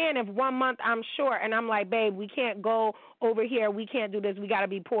understand if 1 month I'm short and I'm like, babe, we can't go over here. We can't do this. We got to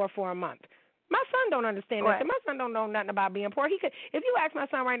be poor for a month. My son don't understand that. So my son don't know nothing about being poor. He could, if you ask my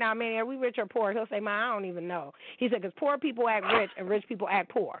son right now, man, are we rich or poor? He'll say, Ma, I don't even know. He said, because poor people act rich and rich people act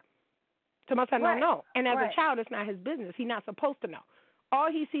poor. So my son don't know. And as a child, it's not his business. He's not supposed to know. All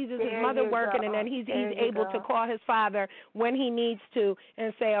he sees is his mother working, and then he's able to call his father when he needs to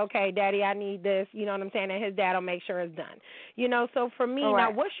and say, okay, Daddy, I need this, you know what I'm saying, and his dad will make sure it's done. So for me, now,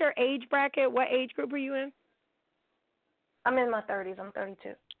 what's your age bracket? What age group are you in? I'm in my 30s. I'm 32.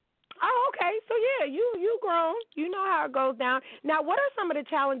 Oh, okay. So, yeah, you grown. You know how it goes down. Now, what are some of the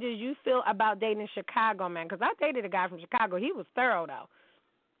challenges you feel about dating Chicago, man? Because I dated a guy from Chicago. He was thorough, though.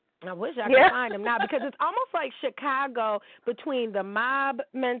 I wish I could find him now, because it's almost like Chicago, between the mob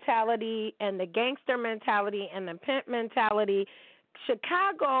mentality and the gangster mentality and the pimp mentality.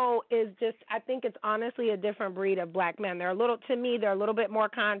 Chicago is just, I think it's honestly a different breed of black men. They're a little bit more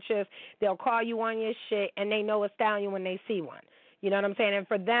conscious. They'll call you on your shit, and they know a stallion when they see one. You know what I'm saying? And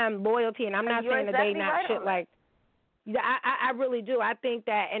for them, loyalty, and I'm not saying that they not shit like, I really do. I think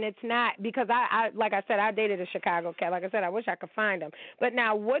that, and it's not, because I like I said, I dated a Chicago cat. Like I said, I wish I could find him. But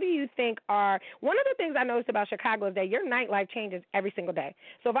now, what do you think are, one of the things I noticed about Chicago is that your nightlife changes every single day.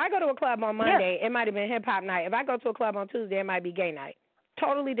 So if I go to a club on Monday, it might have been hip-hop night. If I go to a club on Tuesday, it might be gay night.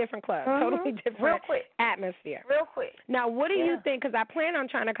 Totally different club, totally different atmosphere. Real quick. Now, what do you think? Because I plan on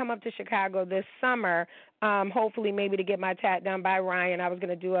trying to come up to Chicago this summer, hopefully maybe to get my tat done by Ryan. I was going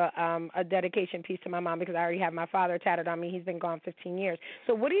to do a dedication piece to my mom, because I already have my father tatted on me. He's been gone 15 years.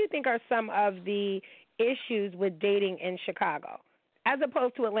 So what do you think are some of the issues with dating in Chicago, as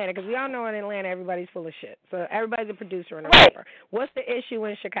opposed to Atlanta? Because we all know in Atlanta everybody's full of shit. So everybody's a producer and a rapper. What's the issue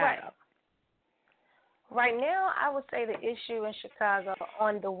in Chicago? Right now, I would say the issue in Chicago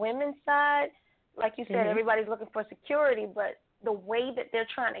on the women's side, like you said, everybody's looking for security, but the way that they're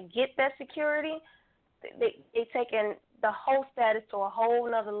trying to get that security, they taking the whole status to a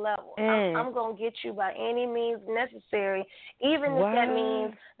whole nother level. I'm going to get you by any means necessary, even if that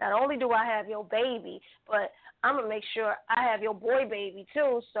means not only do I have your baby, but I'm going to make sure I have your boy baby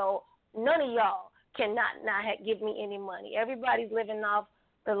too, so none of y'all cannot not give me any money. Everybody's living off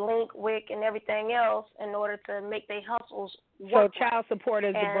the link, wick, and everything else in order to make their hustles work. So child support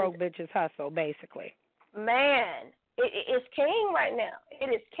is the broke bitch's hustle, basically. Man, it's king right now.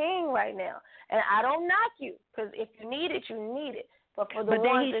 It is king right now. And I don't knock you, because if you need it, you need it. But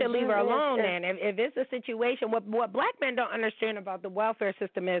then he should leave her alone then. If it's a situation, what black men don't understand about the welfare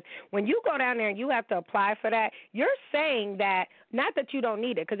system is when you go down there and you have to apply for that, you're saying that, not that you don't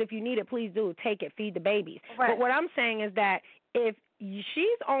need it, because if you need it, please do, take it, feed the babies. Right. But what I'm saying is that if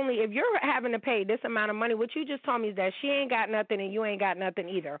you're having to pay this amount of money, what you just told me is that she ain't got nothing and you ain't got nothing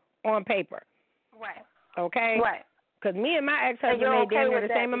either on paper. Right. Okay? Right. Because me and my ex-husband made damn near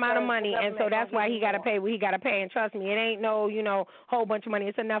the same amount of money, and so that's why he got to pay what he got to pay. And trust me, it ain't no, whole bunch of money.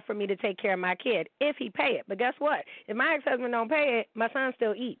 It's enough for me to take care of my kid if he pay it. But guess what? If my ex-husband don't pay it, my son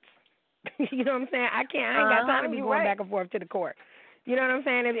still eats. You know what I'm saying? I ain't got time to be going back and forth to the court. You know what I'm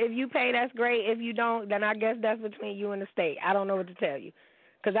saying? If you pay, that's great. If you don't, then I guess that's between you and the state. I don't know what to tell you,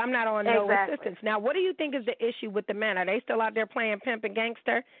 because I'm not on no assistance. Now, what do you think is the issue with the men? Are they still out there playing pimp and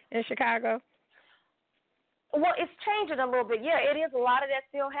gangster in Chicago? Well, it's changing a little bit. Yeah, it is a lot of that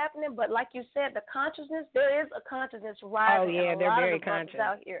still happening, but like you said, the consciousness, there is a consciousness rising. Oh, yeah, they're very conscious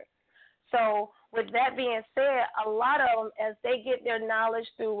out here. So with that being said, a lot of them, as they get their knowledge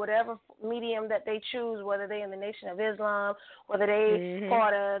through whatever medium that they choose, whether they're in the Nation of Islam, whether they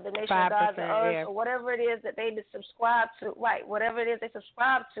part of the Nation of God's and Earth, or whatever it is that they subscribe to, right, whatever it is they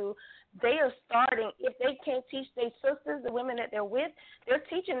subscribe to, they are starting, if they can't teach their sisters, the women that they're with, they're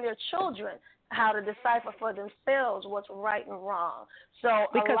teaching their children how to decipher for themselves what's right and wrong. So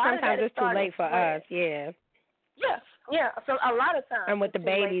because a lot sometimes of that it's too late for us, Yeah, so a lot of times. And with the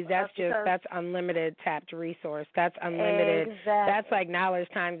babies, that's unlimited tapped resource. That's unlimited. Exactly. That's like knowledge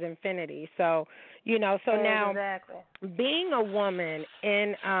times infinity. So, now being a woman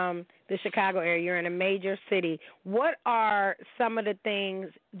in the Chicago area, you're in a major city, what are some of the things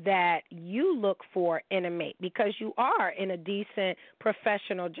that you look for in a mate? Because you are in a decent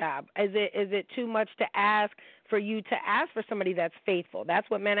professional job. Is it too much to ask for you to ask for somebody that's faithful? That's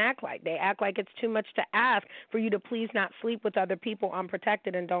what men act like. They act like it's too much to ask for you to please not sleep with other people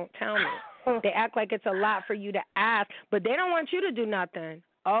unprotected and don't tell me. They act like it's a lot for you to ask, but they don't want you to do nothing.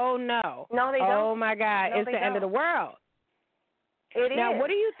 Oh, no. No, they don't. Oh, my God. No, it's the end of the world. It now, is. What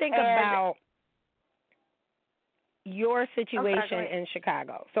do you think about your situation in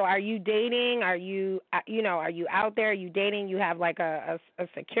Chicago? So are you dating? Are you out there? Are you dating? You have like a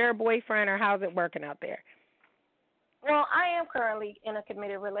secure boyfriend, or how's it working out there? Well, I am currently in a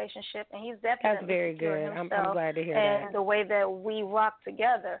committed relationship, and he's definitely That's very good. I'm glad to hear and that. And the way that we rock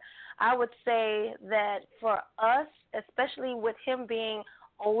together, I would say that for us, especially with him being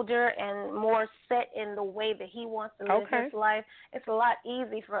older and more set in the way that he wants to live his life, it's a lot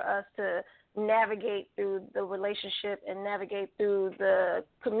easier for us to navigate through the relationship and navigate through the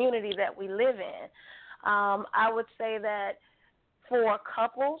community that we live in. I would say that for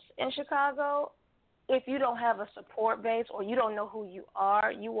couples in Chicago, if you don't have a support base or you don't know who you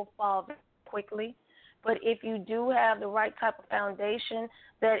are, you will fall very quickly. But if you do have the right type of foundation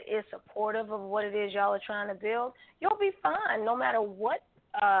that is supportive of what it is y'all are trying to build, you'll be fine no matter what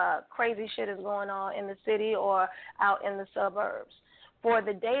crazy shit is going on in the city or out in the suburbs. For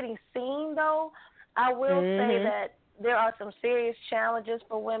the dating scene, though, I will say that there are some serious challenges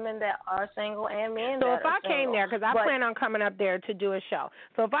for women that are single and men that are single. So if I came there, because I plan on coming up there to do a show.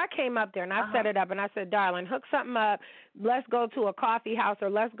 So if I came up there and I set it up and I said, darling, hook something up, let's go to a coffee house or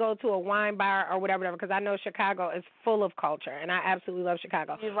let's go to a wine bar or whatever, because I know Chicago is full of culture and I absolutely love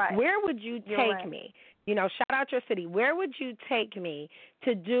Chicago. You're right. Where would you take me? Shout out your city. Where would you take me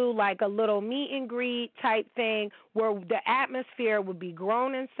to do like a little meet and greet type thing where the atmosphere would be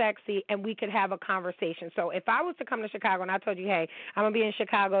grown and sexy and we could have a conversation? So if I was to come to Chicago and I told you, hey, I'm going to be in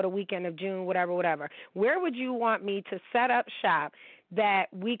Chicago the weekend of June, whatever, where would you want me to set up shop that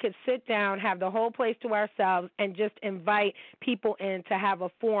we could sit down, have the whole place to ourselves, and just invite people in to have a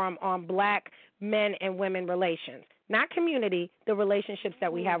forum on black men and women relations? Not community, the relationships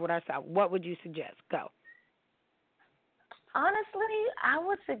that we have with ourselves. What would you suggest? Go. Honestly, I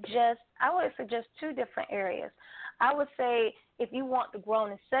would suggest two different areas. I would say if you want the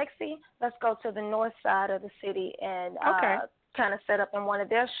grown and sexy, let's go to the north side of the city and kind of set up in one of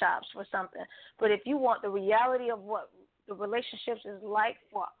their shops for something. But if you want the reality of what the relationships is like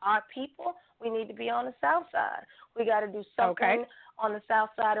for our people, we need to be on the South Side. We got to do something on the South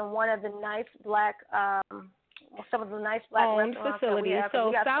Side in one of the nice black, some of the nice black owned restaurants facilities. that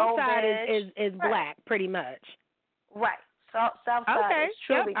we have. So South Side is black, pretty much. Right. South Side is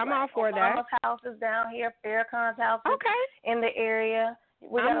truly black. I'm all for that. Obama's house is down here, Farrakhan's house is in the area.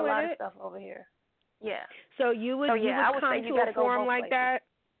 We got a lot of stuff over here. Yeah. So you would come to a forum like that?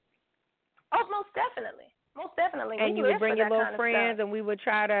 Oh, most definitely. Most definitely. And you would bring your little friends, and you would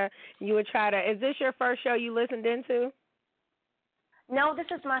try to. Is this your first show you listened into? No, this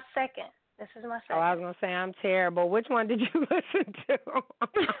is my second. Oh, I was gonna say I'm terrible. Which one did you listen to?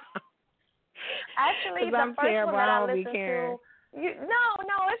 Actually, the first one that I listened to.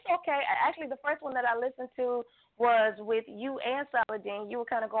 No, it's okay. Actually, the first one that I listened to was with you and Saladin. You were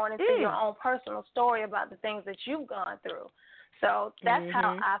kind of going into your own personal story about the things that you've gone through. So that's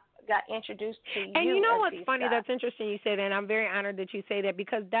how I got introduced to you. And you know what's funny? That's interesting you say that, and I'm very honored that you say that,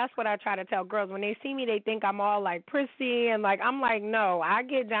 because that's what I try to tell girls. When they see me, they think I'm all like prissy, and like I'm like, no, I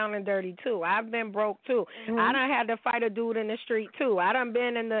get down and dirty too. I've been broke too. I done had to fight a dude in the street too. I done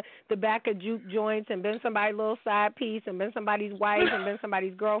been in the back of juke joints and been somebody's little side piece and been somebody's wife and been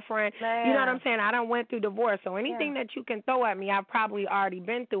somebody's girlfriend. Man. You know what I'm saying? I done went through divorce. So anything that you can throw at me, I've probably already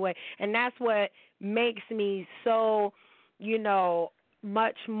been through it, and that's what makes me so,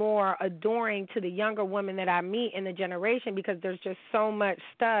 much more adoring to the younger women that I meet in the generation, because there's just so much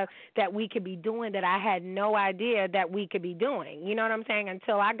stuff that we could be doing that I had no idea that we could be doing. You know what I'm saying?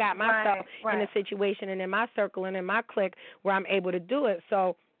 Until I got myself in a situation and in my circle and in my clique where I'm able to do it.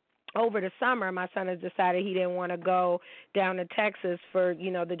 So over the summer, my son has decided he didn't want to go down to Texas for,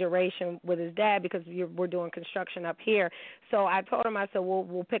 the duration with his dad, because we're doing construction up here. So I told him, I said,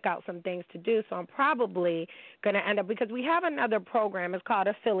 we'll pick out some things to do. So I'm probably going to end up, because we have another program. It's called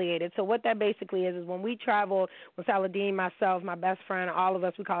Affiliated. So what that basically is when we traveled with Saladin, myself, my best friend, all of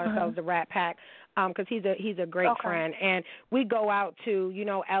us, we call ourselves the Rat Pack, because he's a great friend. And we go out to,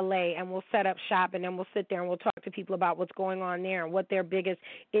 L.A., and we'll set up shop, and then we'll sit there and we'll talk to people about what's going on there and what their biggest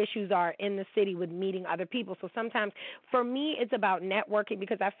issues are in the city with meeting other people. So sometimes for me it's about networking,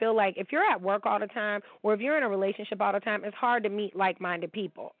 because I feel like if you're at work all the time or if you're in a relationship all the time, it's hard to meet like-minded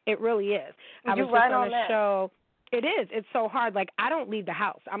people. It really is. I was just on a show. It is. It's so hard. Like, I don't leave the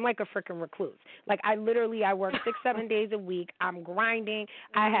house. I'm like a freaking recluse. Like, I work 6-7 days a week. I'm grinding.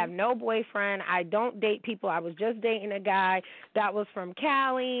 I have no boyfriend. I don't date people. I was just dating a guy that was from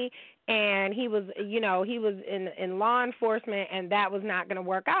Cali, and he was, he was in law enforcement, and that was not going to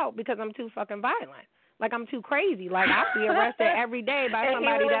work out because I'm too fucking violent. Like, I'm too crazy. Like, I'll be arrested every day by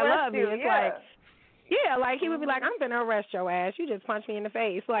somebody that loves me. It's like, yeah, like he would be like, I'm going to arrest your ass. You just punched me in the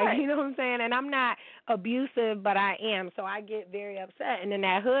face. Like, you know what I'm saying? And I'm not abusive, but I am. So I get very upset. And then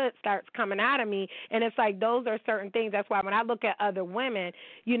that hood starts coming out of me. And it's like those are certain things. That's why when I look at other women,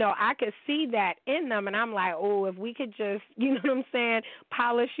 I could see that in them. And I'm like, oh, if we could just, you know what I'm saying,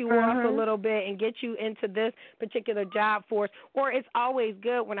 polish you off a little bit and get you into this particular job force. Or it's always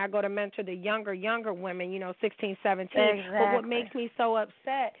good when I go to mentor the younger women, 16, 17. Exactly. But what makes me so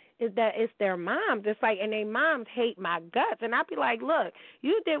upset is that it's their moms. It's like, and their moms hate my guts. And I'd be like, look,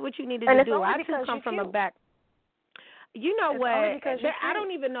 you did what you needed to do. I too come from a back. You know what? I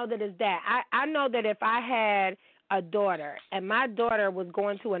don't even know that it's that. I know that if I had a daughter and my daughter was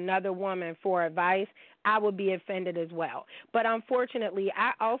going to another woman for advice, I would be offended as well. But unfortunately,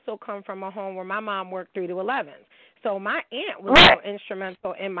 I also come from a home where my mom worked 3 to 11s. So my aunt was so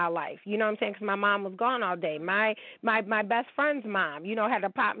instrumental in my life. You know what I'm saying? Because my mom was gone all day. My best friend's mom, had to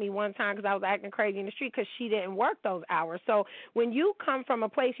pop me one time because I was acting crazy in the street because she didn't work those hours. So when you come from a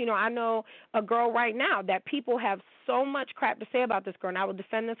place, I know a girl right now that people have so much crap to say about this girl, and I will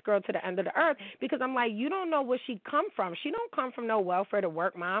defend this girl to the end of the earth because I'm like, you don't know where she come from. She don't come from no welfare to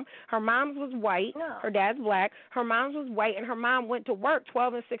work mom. Her mom's was white. No. Her dad's black. Her mom's was white, and her mom went to work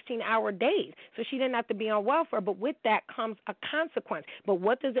 12 and 16-hour days. So she didn't have to be on welfare, but with that comes a consequence. But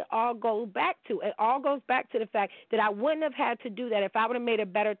what does it all go back to? It all goes back to the fact that I wouldn't have had to do that if I would have made a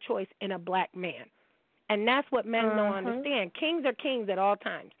better choice in a black man. And that's what men don't understand. Kings are kings at all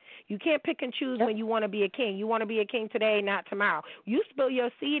times. You can't pick and choose when you want to be a king. You want to be a king today, not tomorrow. You spill your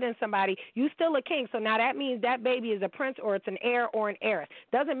seed in somebody, you still a king. So now that means that baby is a prince or it's an heir or an heiress.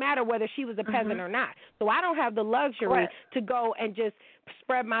 Doesn't matter whether she was a peasant or not. So I don't have the luxury to go and just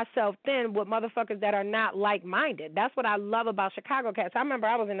spread myself thin with motherfuckers that are not like-minded. That's what I love about Chicago cats. I remember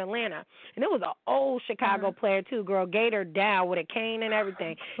I was in Atlanta, and it was an old Chicago player, too, girl, Gator down with a cane and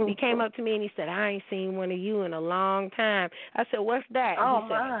everything. He came up to me, and he said, I ain't seen one of you in a long time. I said, what's that? And he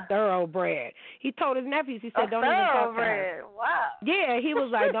said, thoroughbred. He told his nephews, he said, don't even talk to her. Wow. Yeah, he was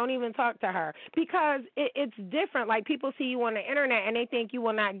like, don't even talk to her. Because it's different. Like, people see you on the internet and they think you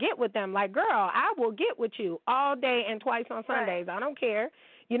will not get with them. Like, girl, I will get with you all day and twice on Sundays. Right. I don't care.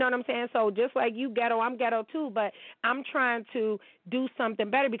 You know what I'm saying? So just like you ghetto, I'm ghetto too, but I'm trying to do something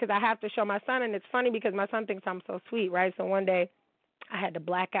better because I have to show my son. And it's funny because my son thinks I'm so sweet, right? So one day I had to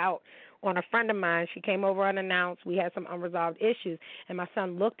black out on a friend of mine. She came over unannounced. We had some unresolved issues. And my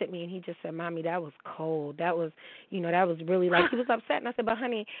son looked at me and he just said, Mommy, that was cold. That was, that was really like, he was upset. And I said, but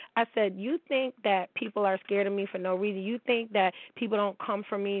honey, I said, you think that people are scared of me for no reason? You think that people don't come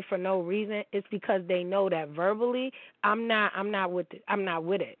for me for no reason? It's because they know that verbally I'm not with it.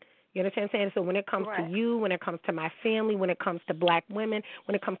 You understand what I'm saying? So when it comes to you, when it comes to my family, when it comes to black women,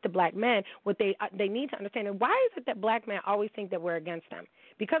 when it comes to black men, what they need to understand is, why is it that black men always think that we're against them?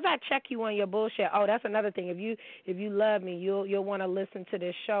 Because I check you on your bullshit. Oh, that's another thing. If you love me, you'll want to listen to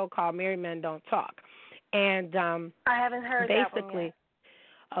this show called Married Men Don't Talk. And I haven't heard that one yet.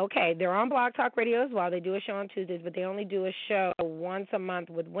 Okay, they're on Blog Talk Radio as well. They do a show on Tuesdays, but they only do a show once a month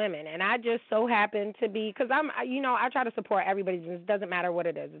with women. And I just so happen to be, because I try to support everybody's, it doesn't matter what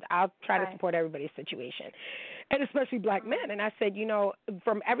it is. I'll try to support everybody's situation, and especially black men. And I said,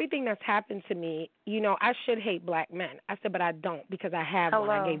 from everything that's happened to me, I should hate black men. I said, but I don't, because I have one.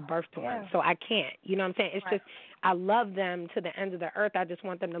 I gave birth to one, so I can't. You know what I'm saying? It's just, I love them to the ends of the earth. I just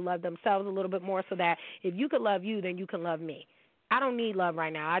want them to love themselves a little bit more, so that if you could love you, then you can love me. I don't need love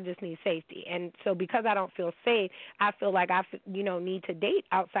right now. I just need safety. And so because I don't feel safe, I feel like I, need to date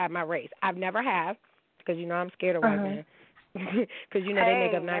outside my race. I've never have, because, I'm scared of white men. Because, they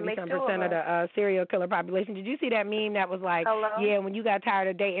make up 90% of the serial killer population. Did you see that meme that was like, yeah, when you got tired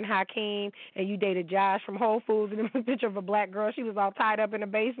of dating Hakeem and you dated Josh from Whole Foods, and there was a picture of a black girl. She was all tied up in the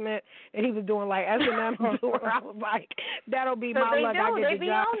basement, and he was doing like S&M to her. I was like, that'll be my luck. I get the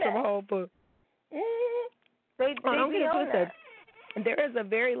Josh from Whole Foods. They don't be get on twisted. that. There is a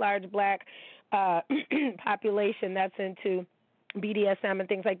very large black population that's into BDSM and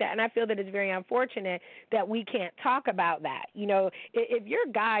things like that, and I feel that it's very unfortunate that we can't talk about that. If your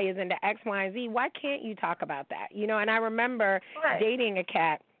guy is into X, Y, and Z, why can't you talk about that? And I remember dating a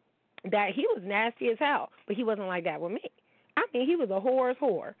cat that he was nasty as hell, but he wasn't like that with me. I mean, he was a whore's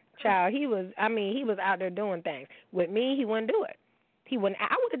whore, child. He was out there doing things. With me, he wouldn't do it. He wouldn't.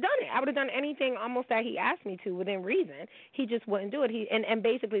 I would have done it. I would have done anything almost that he asked me to within reason. He just wouldn't do it. And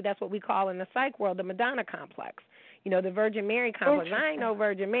basically that's what we call in the psych world the Madonna complex. The Virgin Mary complex. I ain't no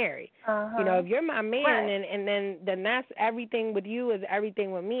Virgin Mary. If you're my man, and then that's everything with you is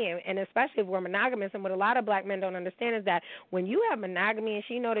everything with me. And especially if we're monogamous. And what a lot of black men don't understand is that when you have monogamy and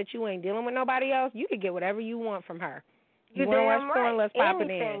she know that you ain't dealing with nobody else, you can get whatever you want from her. You want to watch porn? Let's pop it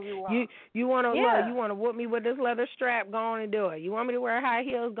in. You want to you want to whoop me with this leather strap? Go on and do it. You want me to wear high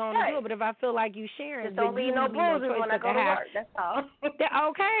heels? Go on and do it. But if I feel like you sharing, just don't leave no bruises when I go to work. That's all.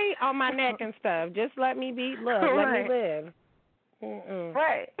 Okay, on my neck and stuff. Just let me be. Look, let me live.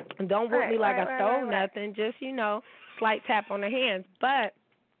 Right. And don't whoop me like I stole nothing. Just slight tap on the hands. But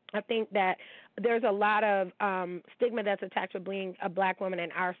I think that there's a lot of stigma that's attached with being a black woman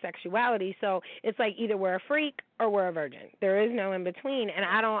and our sexuality. So it's like either we're a freak or we're a virgin. There is no in between, and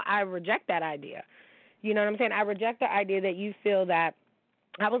I reject that idea. You know what I'm saying? I reject the idea that you feel that.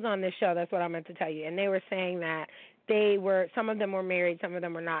 I was on this show, that's what I meant to tell you, and they were saying that some of them were married, some of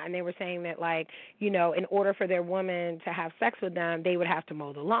them were not, and they were saying that, like, in order for their woman to have sex with them, they would have to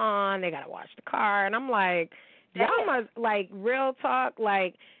mow the lawn, they got to wash the car, and I'm like, y'all must, like, real talk,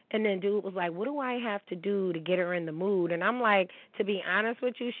 like. And then dude was like, what do I have to do to get her in the mood? And I'm like, to be honest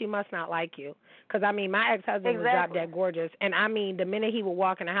with you, she must not like you. Because, my ex-husband was drop dead gorgeous. And, the minute he would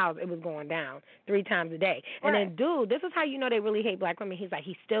walk in the house, it was going down 3 times a day. And then, dude, this is how you know they really hate black women. He's like,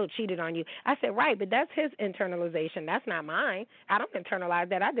 he still cheated on you. I said, right, but that's his internalization. That's not mine. I don't internalize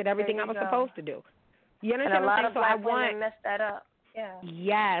that. I did everything I was supposed to do. You understand what I'm saying? And a lot of black women mess that up. Yeah.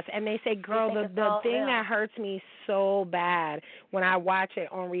 Yes, and they say, girl, the thing that hurts me so bad when I watch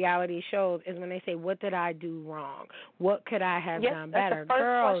it on reality shows is when they say, what did I do wrong? What could I have done better?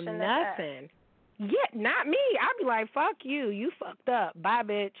 Girl, nothing. Yeah, not me. I'd be like, fuck you. You fucked up. Bye,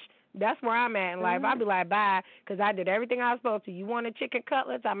 bitch. That's where I'm at in life. I'll be like, bye, because I did everything I was supposed to. You wanted chicken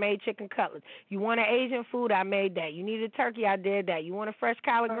cutlets? I made chicken cutlets. You wanted Asian food? I made that. You needed turkey? I did that. You wanted fresh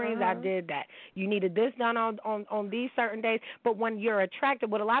collard greens? I did that. You needed this done on these certain days. But when you're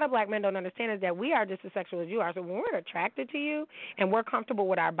attracted, what a lot of black men don't understand is that we are just as sexual as you are. So when we're attracted to you and we're comfortable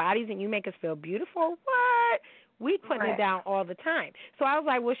with our bodies and you make us feel beautiful, what? We putting it down all the time. So I was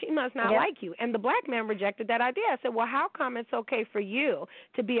like, well, she must not like you. And the black man rejected that idea. I said, well, how come it's okay for you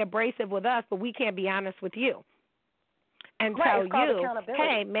to be abrasive with us, but we can't be honest with you? and right, tell you, accountability.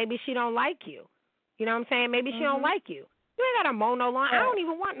 hey, maybe she don't like you. You know what I'm saying? Maybe she don't like you. You ain't got to mow no lawn. Right. I don't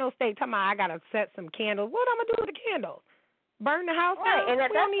even want no steak. Talking about I got to set some candles. What am I going to do with the candles? Burn the house Right, down? and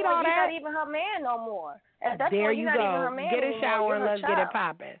at We that don't need point, all you're that. not even her man no more. At that There point, you you're not even go. her man Get a anymore. shower You're and her let's child. get it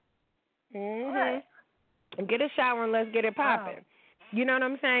popping. Right. Get a shower and let's get it popping. You know what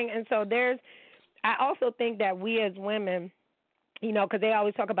I'm saying? And so I also think that we as women, you know, because they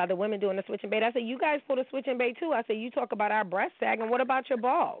always talk about the women doing the switch and bait. I said, you guys pull the switch and bait too. I said, you talk about our breast sag, and what about your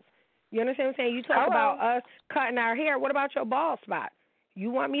balls? You understand what I'm saying? You talk about us cutting our hair. What about your bald spot? You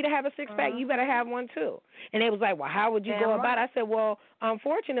want me to have a six-pack, you better have one too. And they was like, well, how would you go about it? I said, well,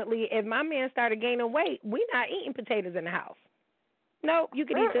 unfortunately, if my man started gaining weight, we not eating potatoes in the house. No, you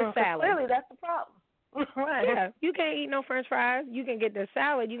can eat this salad. Clearly, that's the problem. Right. Yeah, you can't eat no French fries. You can get the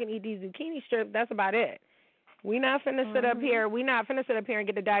salad. You can eat these zucchini strips. That's about it. We not finna sit up here. We not finna sit up here and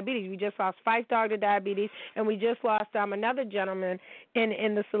get the diabetes. We just lost Spice Dog to diabetes, and we just lost another gentleman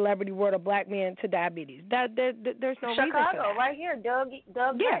in the celebrity world, a black man, to diabetes. There's no reason for that. Chicago, right here, Doug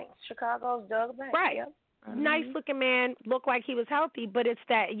Banks. Chicago's Doug Banks. Right. Yep. Nice looking man, looked like he was healthy, but it's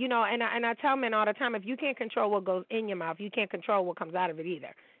that, you know, and I tell men all the time, if you can't control what goes in your mouth, you can't control what comes out of it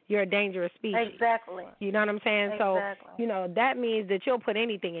either. You're a dangerous species. Exactly. You know what I'm saying? Exactly. So, you know, that means that you'll put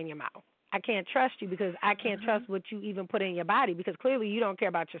anything in your mouth. I can't trust you because I can't trust what you even put in your body because clearly you don't care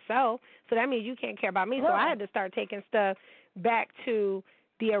about yourself. So that means you can't care about me. No. So I had to start taking stuff back to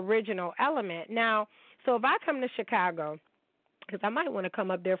the original element. Now, so if I come to Chicago, because I might want to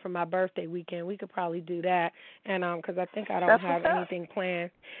come up there for my birthday weekend. We could probably do that, and because I think I don't have anything planned.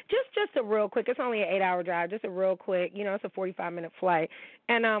 Just a real quick. It's only an 8-hour drive. Just a real quick. You know, it's a 45-minute flight,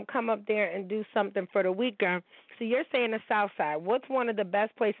 and come up there and do something for the weekend. So you're saying the South Side. What's one of the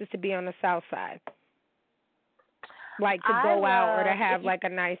best places to be on the South Side? Like to go out or to have like a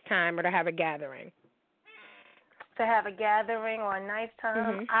nice time or to have a gathering. To have a gathering or a nice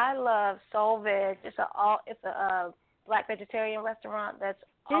time. I love Soul Veg. It's a Black vegetarian restaurant that's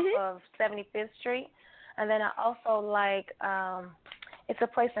off of 75th Street. And then I also like, it's a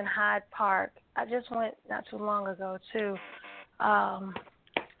place in Hyde Park. I just went not too long ago, too.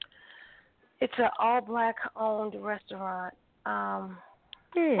 It's an all-Black owned restaurant. What's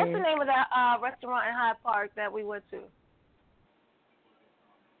the name of that restaurant in Hyde Park that we went to?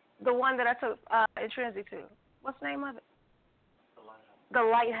 The one that I took Intrinsic to. What's the name of it? The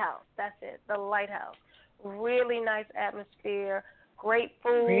Lighthouse. That's it, The Lighthouse. Really nice atmosphere, great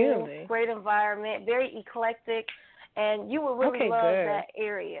food, great environment, very eclectic, and you will really love that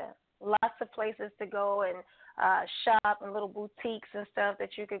area. Lots of places to go and shop and little boutiques and stuff that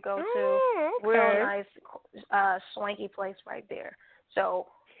you could go to. Real nice, swanky place right there. So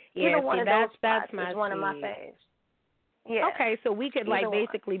either one of those spots is one of my faves. Yeah. Okay, so we could like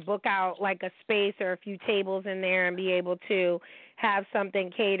basically book out like a space or a few tables in there and be able to have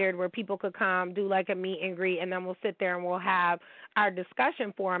something catered where people could come, do like a meet and greet, and then we'll sit there and we'll have our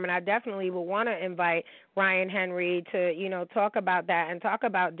discussion forum. And I definitely would want to invite Ryan Henry to, you know, talk about that and talk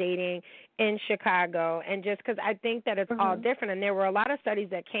about dating in Chicago. And just because I think that it's all different. And there were a lot of studies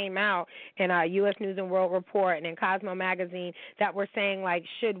that came out in U.S. News and World Report and in Cosmo Magazine that were saying, like,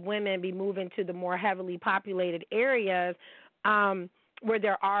 should women be moving to the more heavily populated areas where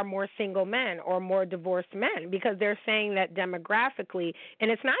there are more single men or more divorced men, because they're saying that demographically, and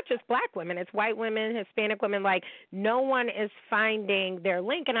it's not just black women, it's white women, Hispanic women, like no one is finding their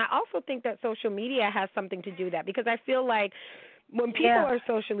link. And I also think that social media has something to do with that, because I feel like when people are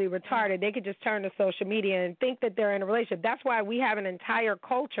socially retarded, they could just turn to social media and think that they're in a relationship. That's why we have an entire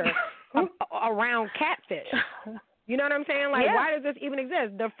culture around catfish. You know what I'm saying? Like, why does this even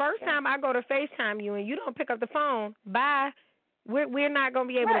exist? The first time I go to FaceTime you and you don't pick up the phone, bye. We're not going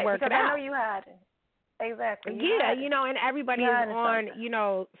to be able to work it out. I know you had it. Exactly. You know, and everybody is on, you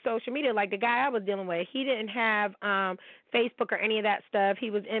know, social media. Like the guy I was dealing with, he didn't have Facebook or any of that stuff. He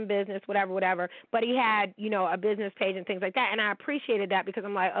was in business, whatever. But he had, you know, a business page and things like that. And I appreciated that, because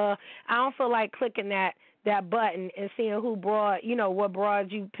I'm like, I don't feel like clicking that button and seeing who broad, you know, what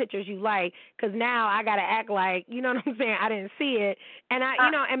broads pictures you like, because now I got to act like, you know what I'm saying, I didn't see it. And I,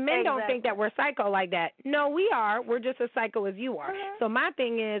 you know, and men don't think that we're psycho like that. No, we are. We're just as psycho as you are. So my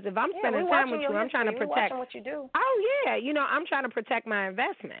thing is, if I'm spending time with you, I'm trying to protect. What you do. Oh yeah, you know, I'm trying to protect my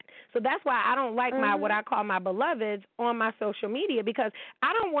investment. So that's why I don't like my what I call my beloveds on my social media, because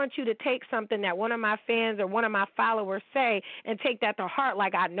I don't want you to take something that one of my fans or one of my followers say and take that to heart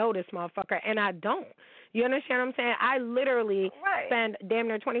like I know this motherfucker, and I don't. You understand what I'm saying? I literally spend damn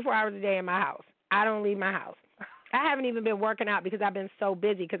near 24 hours a day in my house. I don't leave my house. I haven't even been working out because I've been so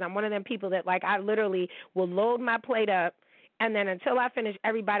busy, because I'm one of them people that, like, I literally will load my plate up, and then until I finish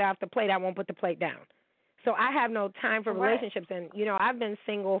everybody off the plate, I won't put the plate down. So I have no time for relationships. And, you know, I've been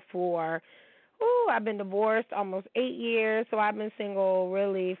single for, I've been divorced almost 8 years. So I've been single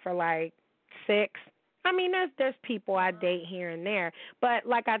really for like 6. I mean, there's people I date here and there. But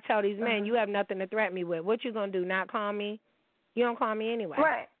like I tell these men, you have nothing to threaten me with. What you going to do, not call me? You don't call me anyway.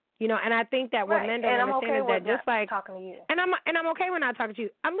 Right. You know, and I think that what men don't understand is that just like talking to you. And I'm okay with not talking to you.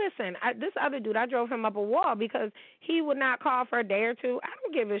 Listen, this other dude, I drove him up a wall because he would not call for a day or two. I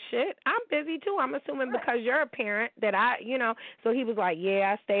don't give a shit. I'm busy too. I'm assuming because you're a parent that so he was like,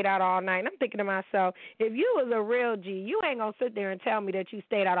 yeah, I stayed out all night. And I'm thinking to myself, if you was a real G, you ain't gonna sit there and tell me that you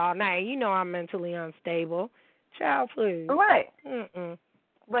stayed out all night. You know I'm mentally unstable. Child, please. Right. Mm-mm.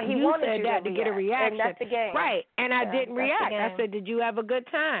 But he you wanted said you that to get a reaction. And that's the game. Right. And I didn't react. I said, did you have a good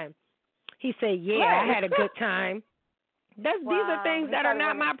time? He said, yeah, I had a good time. These are things that are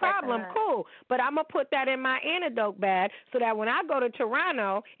not my problem. Cool. But I'm going to put that in my antidote bag so that when I go to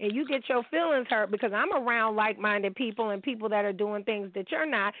Toronto and you get your feelings hurt because I'm around like-minded people and people that are doing things that you're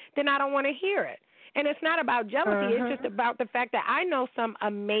not, then I don't want to hear it. And it's not about jealousy. It's just about the fact that I know some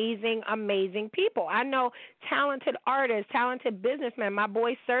amazing, amazing people. I know talented artists, talented businessmen. My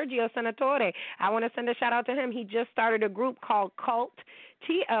boy Sergio Senatore, I want to send a shout-out to him. He just started a group called Cult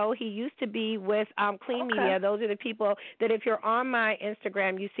T.O. He used to be with Clean Media. Those are the people that if you're on my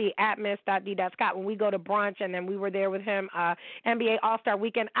Instagram, you see at miss.d.scott. When we go to brunch, and then we were there with him, NBA All-Star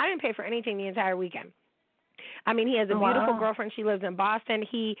Weekend. I didn't pay for anything the entire weekend. I mean, he has a beautiful girlfriend. She lives in Boston.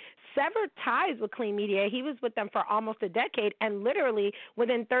 He severed ties with Clean Media. He was with them for almost a decade and literally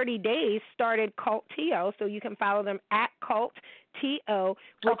within 30 days started Cult T.O. So you can follow them at Cult T.O.,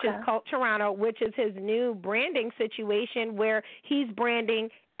 which is Cult Toronto, which is his new branding situation where he's branding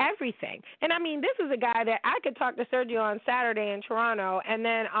everything. And, I mean, this is a guy that I could talk to Sergio on Saturday in Toronto, and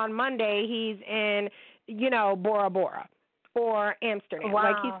then on Monday he's in, Bora Bora or Amsterdam.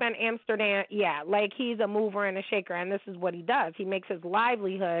 Like, he's been Amsterdam, like he's a mover and a shaker, and this is what he does. He makes his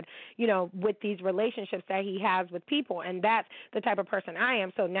livelihood, with these relationships that he has with people, and that's the type of person I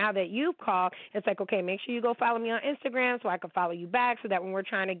am. So now that you've called, it's like, okay, make sure you go follow me on Instagram so I can follow you back so that when we're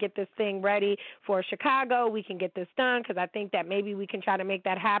trying to get this thing ready for Chicago, we can get this done because I think that maybe we can try to make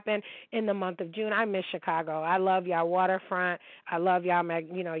that happen in the month of June. I miss Chicago. I love y'all waterfront. I love y'all,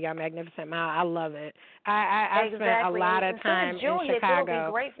 y'all Magnificent Mile. I love it. I spent a lot of time in Chicago. It'll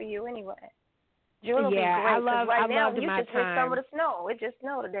be great for you anyway. June will be great. I loved now, you my just time. Some of the snow. It just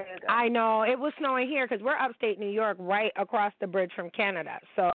snowed a day ago. I know. It was snowing here because we're upstate New York, right across the bridge from Canada.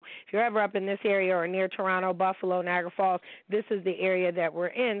 So if you're ever up in this area or near Toronto, Buffalo, Niagara Falls, this is the area that we're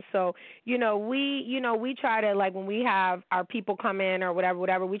in. So, we try to, like, when we have our people come in or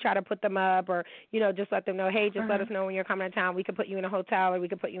whatever, we try to put them up or, just let them know, hey, just let us know when you're coming to town. We could put you in a hotel or we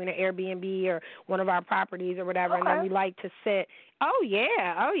could put you in an Airbnb or one of our properties or whatever. And then we like to sit. Oh,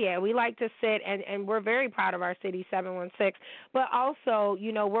 yeah. We like to sit, and we're very proud of our city, 716. But also,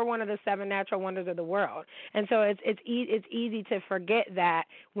 we're one of the 7 natural wonders of the world. And so it's easy to forget that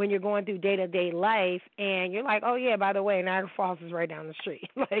when you're going through day-to-day life, and you're like, oh, yeah, by the way, Niagara Falls is right down the street.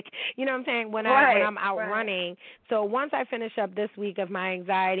 Like, you know what I'm saying? When I'm out running. So once I finish up this week of my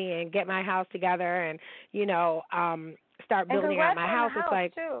anxiety and get my house together and, start building out my house. It's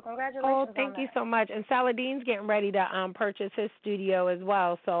like, congratulations. Thank you so much. And Saladine's getting ready to purchase his studio as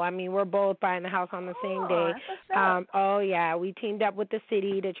well. So I mean, we're both buying the house on the same day. We teamed up with the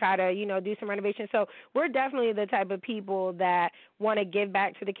city to try to do some renovation. So we're definitely the type of people that want to give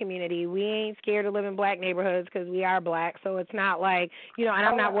back to the community. We ain't scared to live in black neighborhoods because we are black. So it's not like and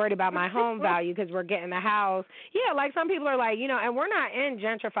I'm not worried about my home value because we're getting the house. Yeah, like some people are like and we're not in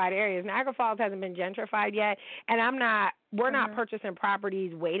gentrified areas. Niagara Falls hasn't been gentrified yet, and we're not purchasing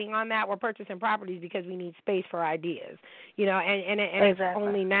properties waiting on that. We're purchasing properties because we need space for ideas, and it's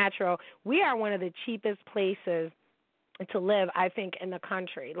only natural. We are one of the cheapest places to live, I think, in the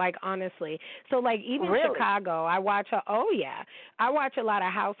country, like, honestly. So, like, even Chicago, I watch a lot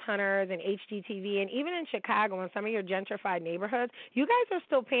of House Hunters and HGTV, and even in Chicago, in some of your gentrified neighborhoods, you guys are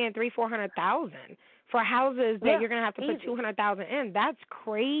still paying $300,000-$400,000 for houses that you're going to have to put $200,000 in. That's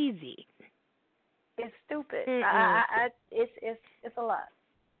crazy. It's stupid. It's a lot.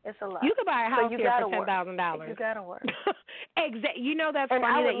 It's a lot. You could buy a house here for $10,000. You gotta work. Exactly. That's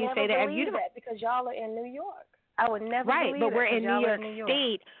funny that you say that. If you do that because y'all are in New York. I would never believe but we're in New York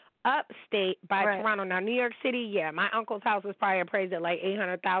State, upstate by Toronto. Now, New York City, my uncle's house was probably appraised at like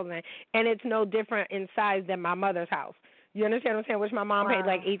 $800,000, and it's no different in size than my mother's house. You understand what I'm saying? Which my mom paid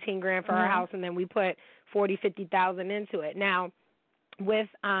like $18,000 for her house, and then we put $40,000-$50,000 into it. Now,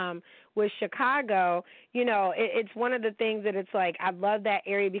 with Chicago, you know, it's one of the things that it's like I love that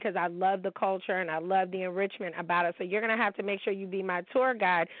area because I love the culture and I love the enrichment about it. So you're going to have to make sure you be my tour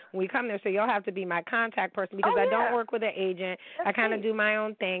guide when we come there. So you'll have to be my contact person because I don't work with an agent. I kind of do my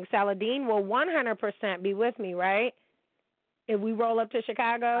own thing. Saladin will 100% be with me, right? If we roll up to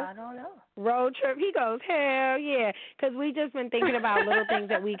Chicago? I don't know. Road trip? He goes, hell yeah. Because we just been thinking about little things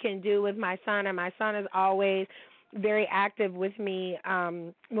that we can do with my son, and my son is always very active with me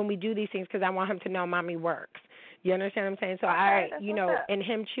when we do these things because I want him to know mommy works. You understand what I'm saying? So in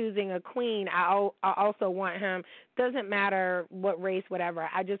him choosing a queen, I also want him, doesn't matter what race, whatever,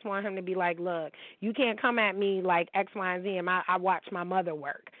 I just want him to be like, look, you can't come at me like X, Y, and Z, and I watch my mother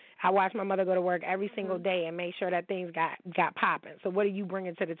work. I watch my mother go to work every single day and make sure that things got popping. So what are you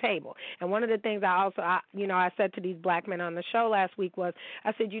bringing to the table? And one of the things I said to these black men on the show last week was,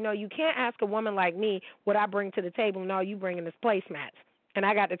 I said, you can't ask a woman like me what I bring to the table. No, you bringing this placemats. And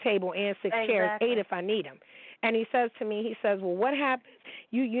I got the table and 6 chairs, 8 if I need them. And he says to me, well, what happens?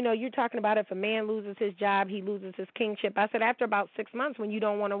 You're talking about if a man loses his job, he loses his kingship. I said, after about 6 months when you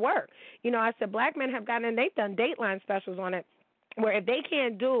don't want to work. I said, black men have gotten, and they've done Dateline specials on it, where if they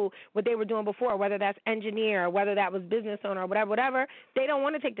can't do what they were doing before, whether that's engineer or whether that was business owner or whatever, they don't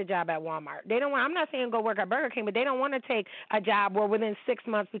want to take the job at Walmart. I'm not saying go work at Burger King, but they don't want to take a job where within 6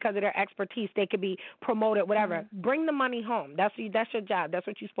 months because of their expertise they could be promoted, whatever. Bring the money home. That's your job. That's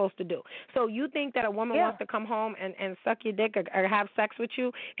what you're supposed to do. So you think that a woman wants to come home and suck your dick or have sex with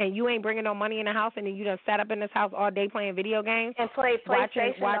you and you ain't bringing no money in the house and then you just sat up in this house all day playing video games? And play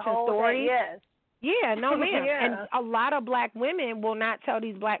PlayStation watching stories? Yes. Yeah, no, ma'am. And a lot of black women will not tell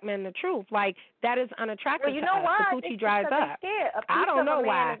these black men the truth. Like, that is unattractive to us. Why? The coochie dries up. I don't know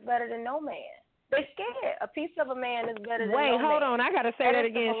why. A piece of a man is better than no man. They're scared. A piece of a man is better than Wait, no man. hold on. I got to say that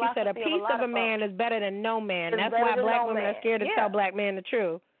again. She said a piece of a man is better than no man. That's why black women are scared to tell black men the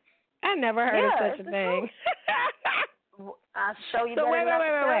truth. I never heard of such a thing. I'll show you that. So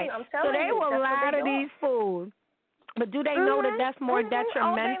wait. I'm telling you. So they will lie to these fools. But do they know that that's more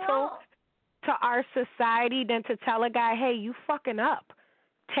detrimental to our society than to tell a guy, hey, you fucking up.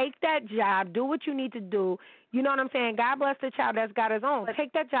 Take that job, do what you need to do. You know what I'm saying? God bless the child that's got his own.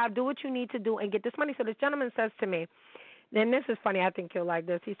 Take that job, do what you need to do, and get this money. So this gentleman says to me, and this is funny, I think you'll like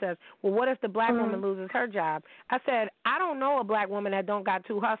this. He says, well, what if the black woman loses her job? I said, I don't know a black woman that don't got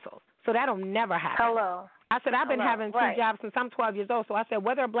 2 hustles. So that'll never happen. Hello. I said, I've been having 2 jobs since I'm 12 years old. So I said,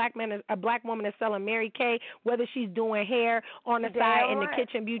 whether a black woman is selling Mary Kay, whether she's doing hair on the side in the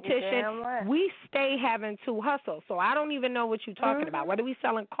kitchen beautician, we stay having 2 hustles. So I don't even know what you're talking about, whether we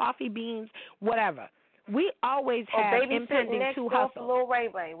selling coffee beans, whatever. We always have impending 2 hustles. For Lil Ray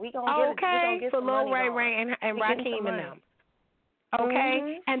Ray. We gonna get for Lil Ray Ray and Rakeem and them.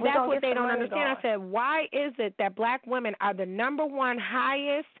 Okay? And that's what they don't understand. I said, why is it that black women are the number one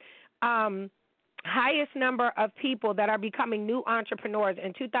highest number of people that are becoming new entrepreneurs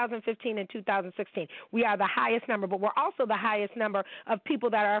in 2015 and 2016. We are the highest number, but we're also the highest number of people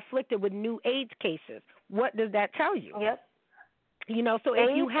that are afflicted with new AIDS cases. What does that tell you? Yep. So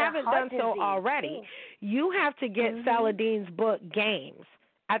if you haven't done so already, you have to get Saladin's book, Games.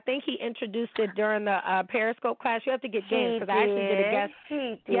 I think he introduced it during the Periscope class. You have to get Games because I actually did a guest.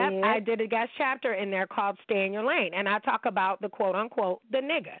 I did a guest chapter in there called Stay in Your Lane, and I talk about the quote-unquote the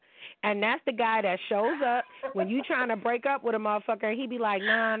nigga. And that's the guy that shows up when you trying to break up with a motherfucker. He be like,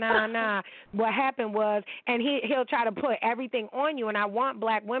 nah. What happened was, and he'll try to put everything on you. And I want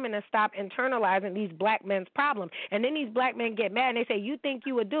black women to stop internalizing these black men's problems. And then these black men get mad and they say, you think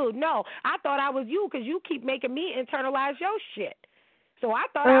you a dude? No, I thought I was you because you keep making me internalize your shit. So I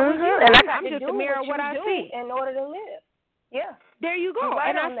thought I was you. And I'm just a mirror of what I see. In order to live. Yeah. There you go. Right,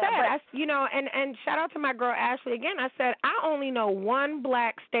 and I said, and shout out to my girl Ashley again. I said, I only know one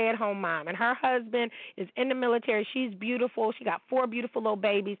black stay-at-home mom, and her husband is in the military. She's beautiful. She got 4 beautiful little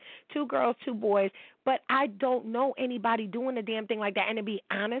babies, 2 girls, 2 boys. But I don't know anybody doing a damn thing like that. And to be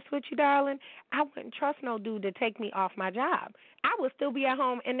honest with you, darling, I wouldn't trust no dude to take me off my job. I would still be at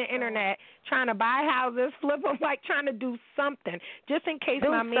home in the internet trying to buy houses, flip them, like trying to do something, just in case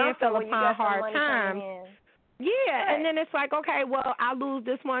my man fell upon hard times. Yeah, and then it's like, okay, well, I lose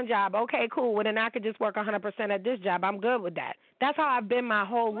this one job. Okay, cool. Well, then I could just work 100% at this job. I'm good with that. That's how I've been my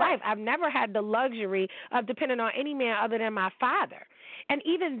whole life. I've never had the luxury of depending on any man other than my father. And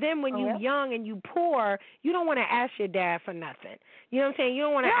even then when you're young and you poor, you don't want to ask your dad for nothing. You know what I'm saying? You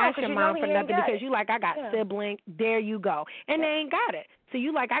don't want to ask your mom for nothing because you like, I got siblings. There you go. And they ain't got it. So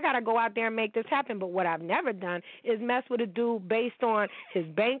you like, I got to go out there and make this happen. But what I've never done is mess with a dude based on his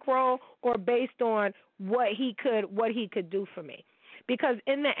bankroll or based on what he could do for me. Because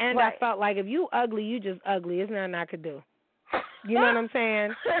in the end, I felt like if you ugly, you just ugly. There's nothing I could do. You know what I'm saying?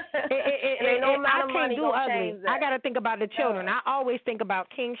 I can't do ugly. I got to think about the children. I always think about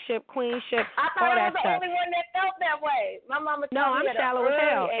kingship, queenship, I thought all I that was stuff. the only one that felt that way. My mama told No, me I'm shallow as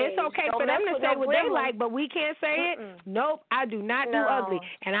hell. age. It's okay Don't for them to mess with say no what they gremlins. like, but we can't say it. Nope, I do not do ugly.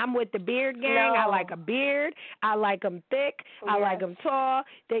 And I'm with the beard gang. No. I like a beard. I like them thick. I like them tall.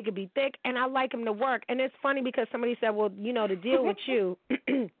 They could be thick, and I like them to work. And it's funny because somebody said, well, you know, to deal with you,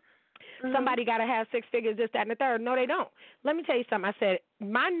 somebody got to have 6 figures, this, that, and the third. No, they don't. Let me tell you something. I said,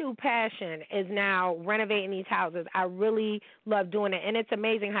 my new passion is now renovating these houses. I really love doing it. And it's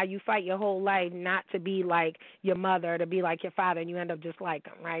amazing how you fight your whole life not to be like your mother, to be like your father, and you end up just like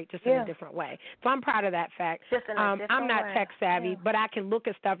them, right? Just in a different way. So I'm proud of that fact. I'm not tech savvy, but I can look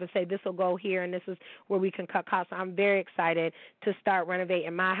at stuff and say, this will go here, and this is where we can cut costs. So I'm very excited to start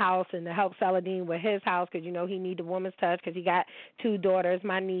renovating my house and to help Saladin with his house because, you know, he need the woman's touch because he got 2 daughters,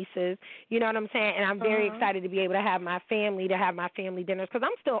 my nieces. You know what I'm saying? And I'm very excited to be able to have my family dinners because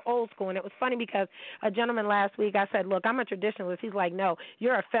I'm still old school. And it was funny because a gentleman last week, I said, look, I'm a traditionalist. He's like, no,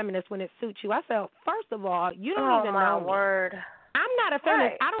 you're a feminist when it suits you. I said, first of all, you don't even know me. Word. I'm not a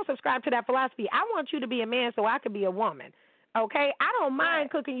feminist. I don't subscribe to that philosophy. I want you to be a man so I could be a woman. Okay? I don't mind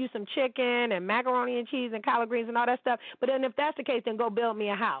cooking you some chicken and macaroni and cheese and collard greens and all that stuff. But then if that's the case, then go build me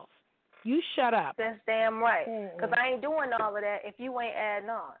a house. You shut up. That's damn right. Because I ain't doing all of that if you ain't adding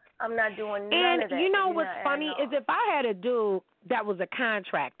on. I'm not doing none of that. And you know what's funny is if I had a dude that was a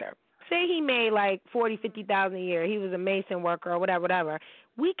contractor, say he made like $40,000-$50,000 a year, he was a mason worker or whatever,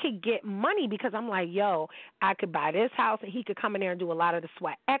 we could get money because I'm like, yo, I could buy this house and he could come in there and do a lot of the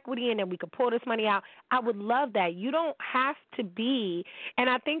sweat equity and then we could pull this money out. I would love that. You don't have to be, and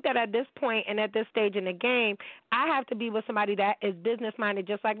I think that at this point and at this stage in the game, I have to be with somebody that is business-minded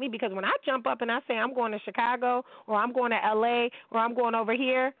just like me because when I jump up and I say I'm going to Chicago or I'm going to L.A. or I'm going over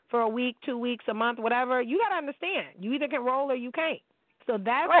here for a week, 2 weeks, a month, whatever, you got to understand. You either can roll or you can't. So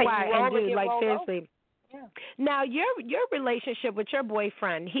that's why, and dude, like seriously. Yeah. Now, your relationship with your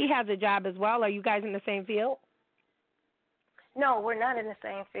boyfriend, he has a job as well. Are you guys in the same field? No, we're not in the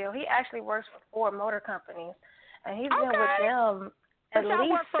same field. He actually works for 4 motor companies, and he's been with them at least 16,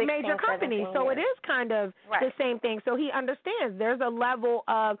 work for major companies, so it is kind of the same thing. So he understands there's a level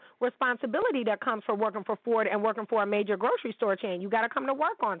of responsibility that comes for working for Ford and working for a major grocery store chain. You got to come to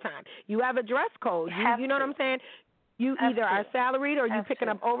work on time. You have a dress code. You know what I'm saying? You either are salaried or you picking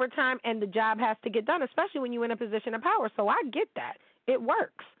up overtime, and the job has to get done, especially when you're in a position of power. So I get that. It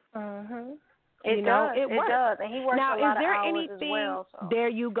works. It does. It does. And he works now, a lot is there of hours anything, as well. So. There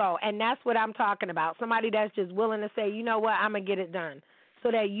you go. And that's what I'm talking about. Somebody that's just willing to say, you know what, I'm going to get it done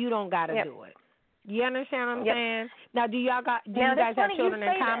so that you don't got to do it. You understand what I'm saying? Now, do you guys have children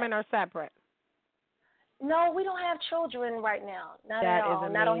in common or separate? No, we don't have children right now. Not at all.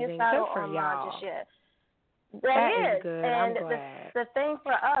 Is not on his side or on mine just yet. That is good. And I'm glad. the thing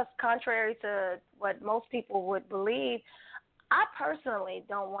for us, contrary to what most people would believe, I personally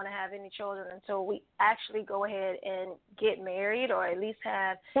don't want to have any children until we actually go ahead and get married or at least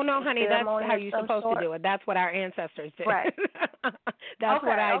have. Well, no, honey, that's how you're supposed to do it. That's what our ancestors did. Right. That's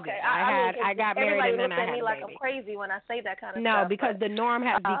what I did. I got married and then I had a baby. Everybody looks at me like I'm crazy when I say that kind of stuff. No, because the norm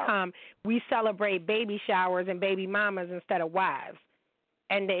has become we celebrate baby showers and baby mamas instead of wives,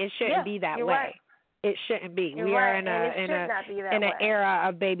 and it shouldn't be that way. Right. It shouldn't be. You're we right. are in an era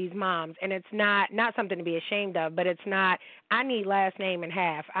of babies' moms, and it's not something to be ashamed of. But it's not. I need last name and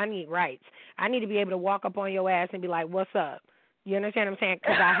half. I need rights. I need to be able to walk up on your ass and be like, "What's up?" You understand what I'm saying?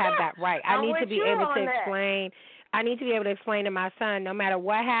 Because I have that right. I need to be able to explain. I need to be able to explain to my son, no matter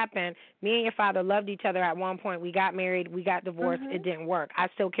what happened, me and your father loved each other at one point. We got married. We got divorced. It didn't work. I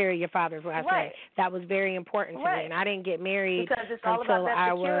still carry your father's last name. That was very important to me. And I didn't get married until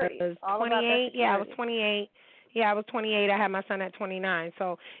I was 28. Yeah, I was 28. I was 28. I had my son at 29.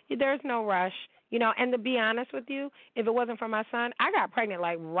 So there's no rush. You know, and to be honest with you, if it wasn't for my son, I got pregnant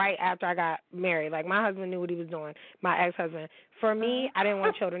like right after I got married. Like my husband knew what he was doing, my ex-husband. For me, I didn't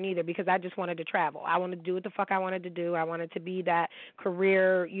want children either because I just wanted to travel. I wanted to do what the fuck I wanted to do. I wanted to be that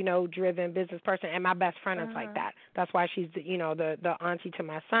career, driven business person. And my best friend is like that. That's why she's, the auntie to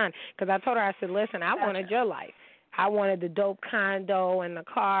my son. Because I told her, I said, listen, I wanted your life. I wanted the dope condo and the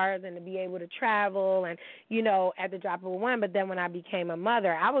cars and to be able to travel and, at the drop of a one. But then when I became a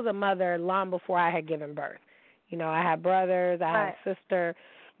mother, I was a mother long before I had given birth. I had brothers, I had a sister,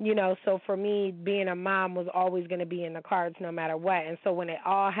 so for me, being a mom was always going to be in the cards no matter what. And so when it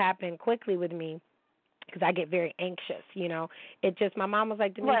all happened quickly with me, because I get very anxious, my mom was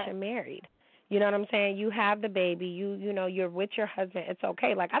like, Denisha, married. You know what I'm saying? You have the baby. You know, you're with your husband. It's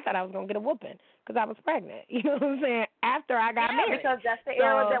okay. Like, I thought I was going to get a whooping because I was pregnant. You know what I'm saying? After I got married. Because that's the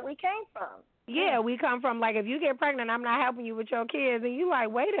era that we came from. Yeah, we come from, like, if you get pregnant, I'm not helping you with your kids. And you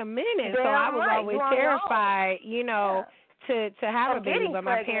like, wait a minute. So I was always terrified, you know, to have a baby. But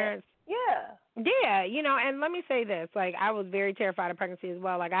my parents. Yeah, you know, and let me say this. Like, I was very terrified of pregnancy as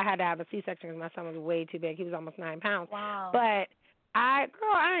well. Like, I had to have a C-section because my son was way too big. He was almost 9 pounds. Wow. But I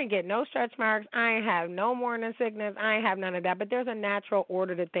ain't get no stretch marks. I ain't have no morning sickness. I ain't have none of that. But there's a natural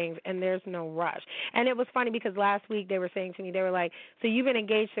order to things, and there's no rush. And it was funny because last week they were saying to me, they were like, so you've been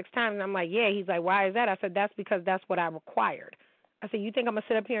engaged 6 times? And I'm like, yeah. He's like, why is that? I said, that's because that's what I required. I said, you think I'm going to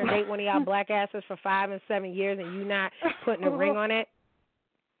sit up here and date one of y'all black asses for 5 and 7 years and you not putting a ring on it?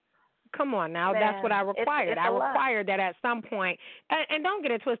 Come on now, Man, that's what I required. I required that at some point, and don't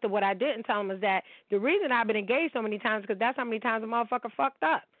get it twisted, what I didn't tell him is that the reason I've been engaged so many times is because that's how many times a motherfucker fucked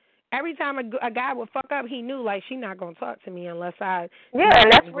up. Every time a guy would fuck up, he knew, like, she not going to talk to me unless I do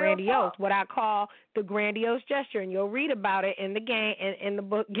something grandiose, what I call the grandiose gesture. And you'll read about it in the game, in the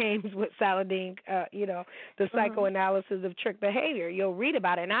book Games with Saladin, you know, the psychoanalysis of trick behavior. You'll read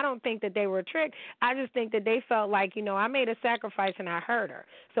about it. And I don't think that they were tricked. I just think that they felt like, you know, I made a sacrifice and I hurt her.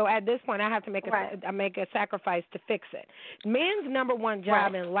 So at this point, I have to make a sacrifice to fix it. Men's number one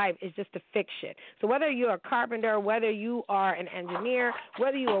job in life is just to fix shit. So whether you're a carpenter, whether you are an engineer,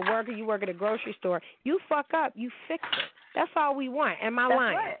 whether you're a worker, you work at a grocery store, you fuck up, you fix it. That's all we want. Am I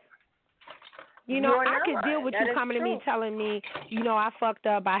lying? Right. You know, I could deal with you coming to me telling me, you know, I fucked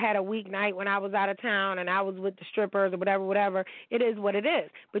up, I had a weeknight when I was out of town and I was with the strippers or whatever. It is what it is.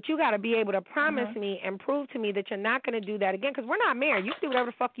 But you got to be able to promise me and prove to me that you're not going to do that again, because we're not married. You can do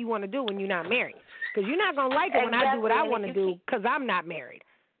whatever the fuck you want to do when you're not married, because you're not going to like it when I do what I want to do because I'm not married.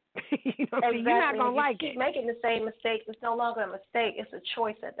 You know, so you're not going to like it. Keep making the same mistake. It's no longer a mistake. It's a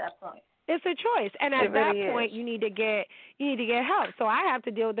choice at that point. It's a choice, and at that point, you need to get help. So I have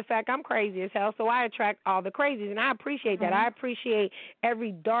to deal with the fact I'm crazy as hell. So I attract all the crazies, and I appreciate that. I appreciate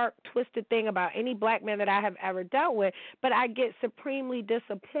every dark, twisted thing about any black man that I have ever dealt with. But I get supremely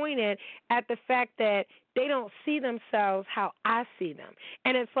disappointed at the fact that they don't see themselves how I see them,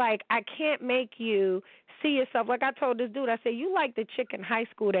 and it's like I can't make you see yourself. Like I told this dude, I said, you like the chick in high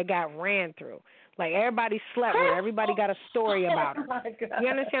school that got ran through. Like, everybody slept with her. Everybody got a story about her. You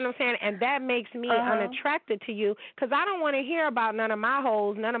understand what I'm saying? And that makes me unattracted to you, because I don't want to hear about none of my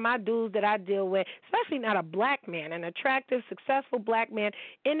hoes, none of my dudes that I deal with, especially not a black man, an attractive, successful black man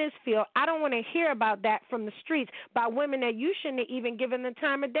in this field. I don't want to hear about that from the streets by women that you shouldn't have even given the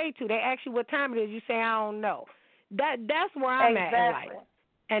time of day to. They ask you what time it is. You say, I don't know. That's where I'm at in life.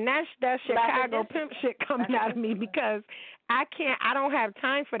 And that's Chicago pimp shit coming out of me, because I don't have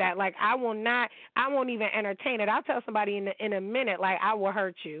time for that. Like, I won't even entertain it. I'll tell somebody in a minute, like, I will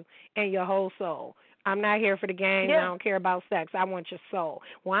hurt you and your whole soul. I'm not here for the games. I don't care about sex. I want your soul.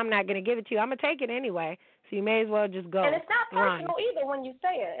 Well, I'm not going to give it to you. I'm going to take it anyway. So you may as well just go. And it's not personal either when you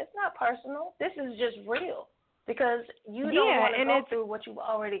say it. It's not personal. This is just real, because you don't want to go through what you've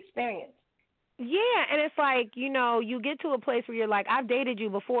already experienced. Yeah, and it's like, you know, you get to a place where you're like, I've dated you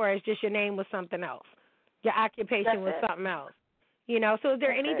before. It's just your name was something else. Your occupation was something else. You know, so is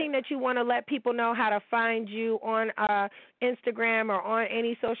there anything that you want to let people know how to find you on Instagram or on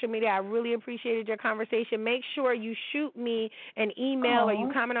any social media? I really appreciated your conversation. Make sure you shoot me an email or you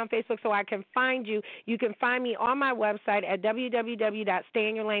comment on Facebook so I can find you. You can find me on my website at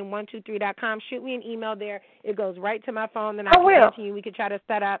www.stayinyourlane123.com. Shoot me an email there. It goes right to my phone. Then I can get to you. We can try to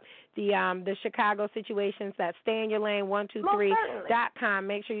set up the Chicago situations. That's stayinyourlane123.com.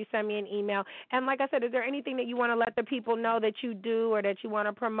 Make sure you send me an email. And like I said, is there anything that you want to let the people know that you do or that you want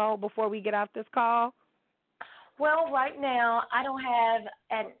to promote before we get off this call? Well, right now, I don't have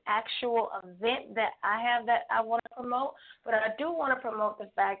an actual event that I want to promote, but I do want to promote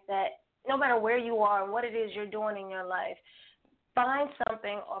the fact that no matter where you are and what it is you're doing in your life, find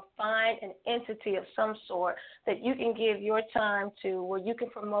something or find an entity of some sort that you can give your time to, where you can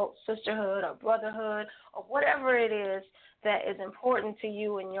promote sisterhood or brotherhood or whatever it is that is important to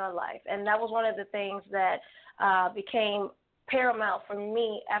you in your life. And that was one of the things that became paramount for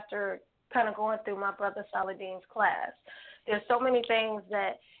me after kind of going through my brother Saladin's class. There's so many things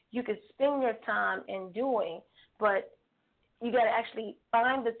that you could spend your time in doing, but you got to actually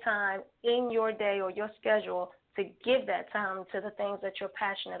find the time in your day or your schedule to give that time to the things that you're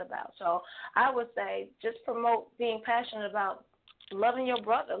passionate about. So I would say just promote being passionate about loving your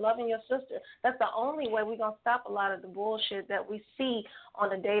brother, loving your sister. That's the only way we're going to stop a lot of the bullshit that we see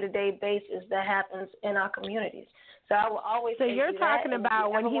on a day-to-day basis that happens in our communities. So I will always So say you're talking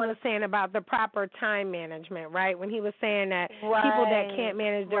about when he was saying about the proper time management, right? When he was saying that right, people that can't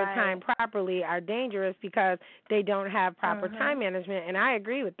manage their right. time properly are dangerous because they don't have proper time management, and I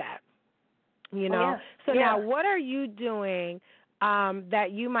agree with that. You know. Yeah. So yeah. now, what are you doing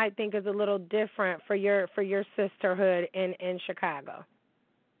that you might think is a little different for your sisterhood in Chicago?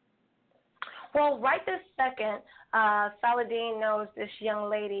 Well, right this second, Saladin knows this young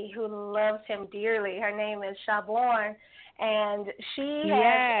lady who loves him dearly. Her name is Shaborn, and she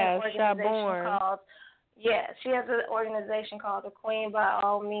has an organization called she has an organization called the Queen by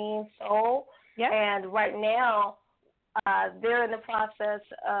All Means Soul. Yep. And right now, they're in the process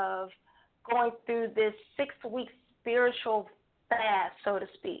of going through this 6-week spiritual fast, so to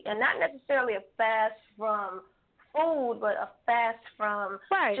speak, and not necessarily a fast from food, but a fast from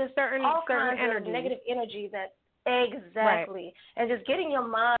just all kinds of negative energy that exactly, and just getting your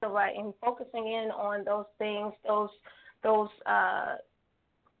mind right and focusing in on those things, those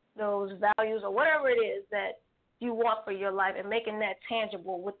values or whatever it is that you want for your life, and making that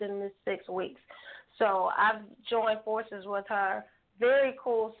tangible within this 6 weeks. So I've joined forces with her. Very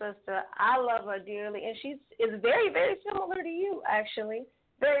cool sister. I love her dearly, and she is very, very similar to you, actually.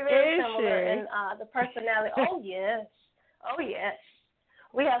 Very, very similar in the personality. Oh, yes. Oh, yes.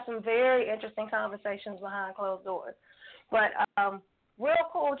 We have some very interesting conversations behind closed doors. But real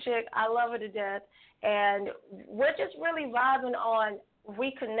cool chick. I love her to death. And we're just really vibing on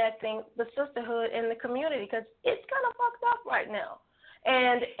reconnecting the sisterhood in the community because it's kind of fucked up right now.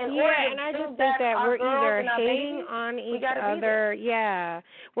 And I just think that we're either hating on each other. Yeah,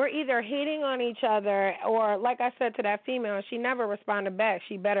 we're either hating on each other, or like I said to that female, she never responded back.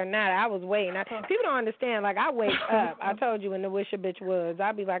 She better not. I was waiting. People don't understand. Like I wake up. I told you in the Wish a Bitch Woods.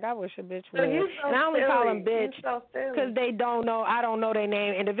 I'd be like, I wish a bitch would. And I only call them bitch because they don't know. I don't know their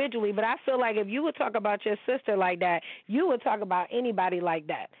name individually, but I feel like if you would talk about your sister like that, you would talk about anybody like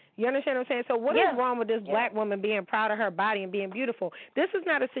that. You understand what I'm saying? So what is wrong with this black woman being proud of her body and being beautiful? This is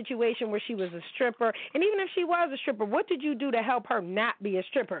not a situation where she was a stripper. And even if she was a stripper, what did you do to help her not be a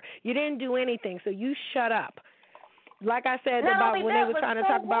stripper? You didn't do anything, so you shut up. Like I said about when they were trying to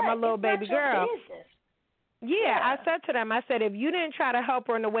talk about my little baby girl. Yeah, I said to them, I said, if you didn't try to help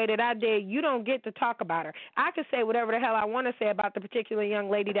her in the way that I did, you don't get to talk about her. I could say whatever the hell I want to say about the particular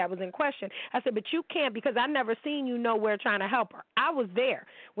young lady that was in question. I said, but you can't because I never seen you nowhere trying to help her. I was there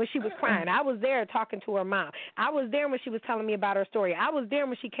when she was crying. I was there talking to her mom. I was there when she was telling me about her story. I was there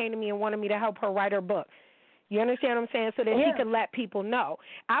when she came to me and wanted me to help her write her book. You understand what I'm saying? So that she could let people know.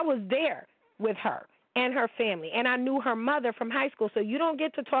 I was there with her and her family, and I knew her mother from high school, so you don't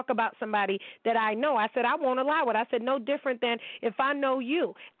get to talk about somebody that I know. I said, I won't allow it. I said, no different than if I know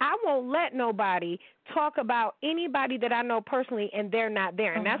you. I won't let nobody talk about anybody that I know personally and they're not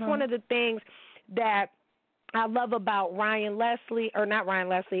there, and that's one of the things that I love about Ryan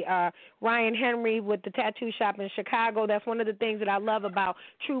Henry with the tattoo shop in Chicago. That's one of the things that I love about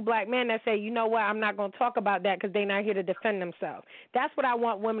true black men that say, you know what, I'm not going to talk about that because they're not here to defend themselves. That's what I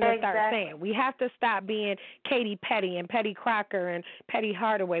want women to start saying. We have to stop being Katy Petty and Petty Crocker and Petty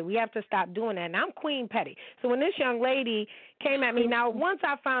Hardaway. We have to stop doing that. And I'm Queen Petty. So when this young lady came at me, now once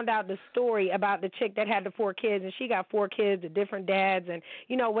I found out the story about the chick that had the 4 kids, and she got 4 kids with different dads and,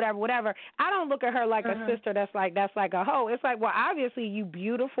 you know, whatever, I don't look at her like a sister that's like a hoe. It's like, well, obviously you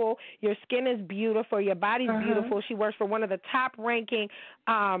beautiful, your skin is beautiful, your body's beautiful. She works for one of the top-ranking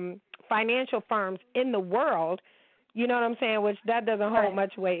financial firms in the world. You know what I'm saying? Which that doesn't hold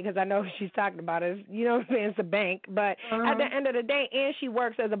much weight because I know what she's talking about. Is you know what I'm saying? It's a bank. But at the end of the day, and she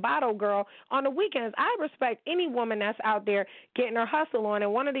works as a bottle girl on the weekends. I respect any woman that's out there getting her hustle on.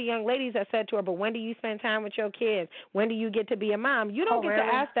 And one of the young ladies that said to her, but when do you spend time with your kids? When do you get to be a mom? You don't get to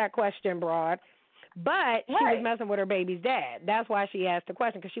ask that question, broad. But she was messing with her baby's dad. That's why she asked the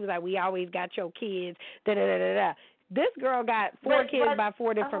question, because she was like, we always got your kids, da-da-da-da-da. This girl got 4 kids by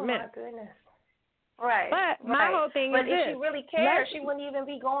 4 different men. Oh, my goodness. Right. But my whole thing is this. But if she really cared, she wouldn't even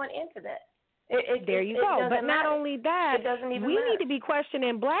be going into that. There you go. But not only that, we need to be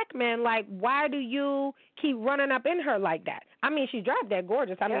questioning black men, like, why do you keep running up in her like that? I mean, she's drop dead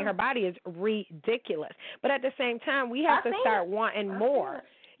gorgeous. I mean, her body is ridiculous. But at the same time, we have to start wanting more.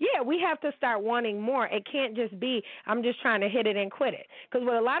 Yeah, we have to start wanting more. It can't just be, I'm just trying to hit it and quit it. Because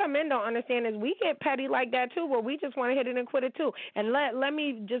what a lot of men don't understand is we get petty like that, too, where we just want to hit it and quit it, too. And let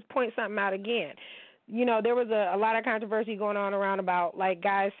me just point something out again. there was a lot of controversy going on around about, like,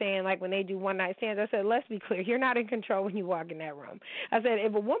 guys saying, like, when they do one-night stands. I said, let's be clear. You're not in control when you walk in that room. I said,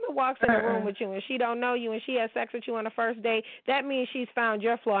 if a woman walks in the room with you and she don't know you and she has sex with you on the first date, that means she's found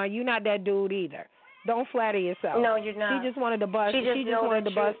your flaw, and you're not that dude either. Don't flatter yourself. No, you're not. She just wanted to bust. She just wanted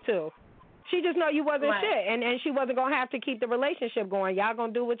to bust, too. She just know you wasn't shit, and she wasn't going to have to keep the relationship going. Y'all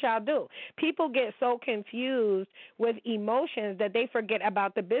going to do what y'all do. People get so confused with emotions that they forget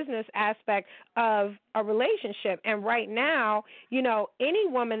about the business aspect of a relationship. And right now, any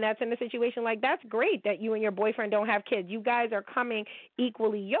woman that's in a situation like that's great that you and your boyfriend don't have kids. You guys are coming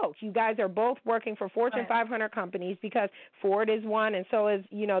equally yoked. You guys are both working for Fortune 500 companies because Ford is one, and so is,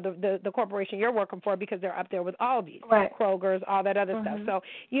 the corporation you're working for because they're up there with Aldi's, Kroger's, all that other stuff. So,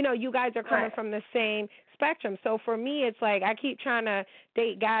 you guys are coming from the same spectrum. So for me, it's like I keep trying to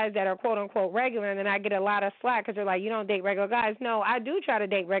date guys that are quote-unquote regular, and then I get a lot of slack because they're like, you don't date regular guys. No, I do try to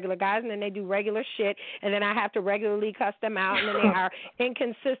date regular guys, and then they do regular shit, and then I have to regularly cuss them out, and then they are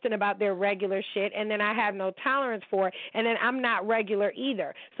inconsistent about their regular shit, and then I have no tolerance for it, and then I'm not regular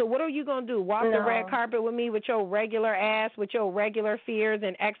either. So what are you going to do, walk the red carpet with me with your regular ass, with your regular fears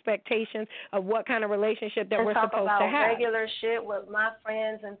and expectations of what kind of relationship that we're supposed to have? Talk about regular shit with my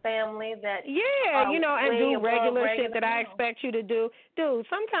friends and family that and do regular shit that I expect you to do. Dude,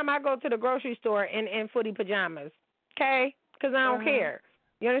 sometimes I go to the grocery store in footy pajamas, okay, because I don't care.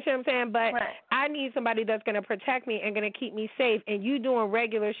 You understand what I'm saying? But I need somebody that's going to protect me and going to keep me safe. And you doing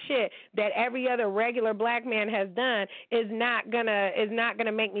regular shit that every other regular black man has done is not gonna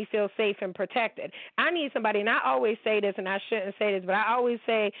make me feel safe and protected. I need somebody, and I always say this, and I shouldn't say this, but I always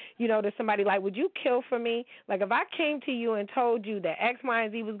say, to somebody like, would you kill for me? Like, if I came to you and told you that X, Y,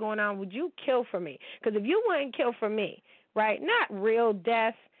 and Z was going on, would you kill for me? Because if you wouldn't kill for me, right, not real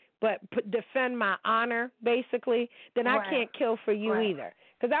death, but defend my honor, basically, then I can't kill for you either.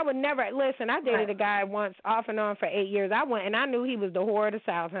 Because I would never, listen, I dated a guy once off and on for 8 years. I went, and I knew he was the whore of the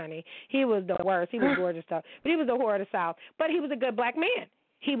South, honey. He was the worst. He was gorgeous stuff. But he was the whore of the South. But he was a good black man.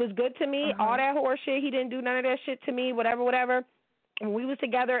 He was good to me, all that whore shit. He didn't do none of that shit to me, whatever. When we was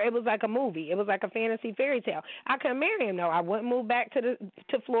together, it was like a movie. It was like a fantasy fairy tale. I couldn't marry him, though. I wouldn't move back to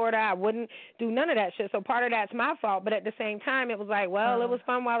Florida. I wouldn't do none of that shit. So part of that's my fault. But at the same time, it was like, well, it was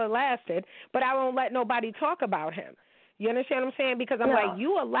fun while it lasted. But I won't let nobody talk about him. You understand what I'm saying? Because I'm like,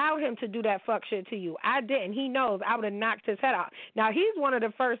 you allowed him to do that fuck shit to you. I didn't. He knows I would have knocked his head off. Now, he's one of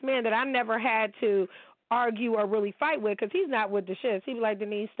the first men that I never had to argue or really fight with because he's not with the shits. He'd be like,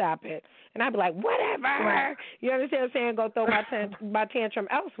 Denise, stop it. And I'd be like, whatever. You understand what I'm saying? Go throw my tantrum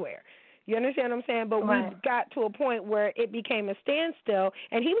elsewhere. You understand what I'm saying? But we got to a point where it became a standstill,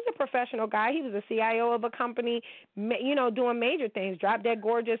 and he was a professional guy. He was a CIO of a company, doing major things, drop dead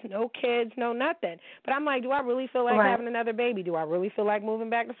gorgeous, no kids, no nothing. But I'm like, do I really feel like having another baby? Do I really feel like moving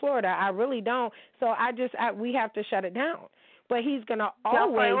back to Florida? I really don't. So we have to shut it down. But he's going to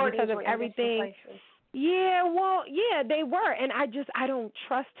always, because of everything. Yeah, they were. And I don't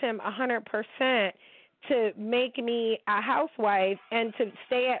trust him 100% to make me a housewife and to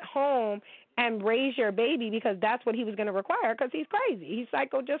stay at home and raise your baby because that's what he was going to require because he's crazy. He's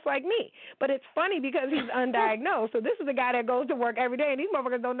psycho just like me. But it's funny because he's undiagnosed. So this is a guy that goes to work every day, and these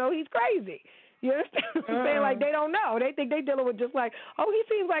motherfuckers don't know he's crazy. You understand what I'm saying? Like, they don't know. They think they dealing with just like, oh, he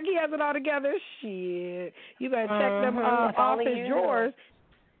seems like he has it all together. Shit. You better check them off his drawers.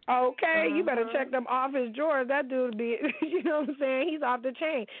 Okay, you better check them off his drawers. That dude be, you know what I'm saying? He's off the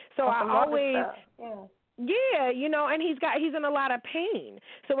chain. So I always, and he's in a lot of pain.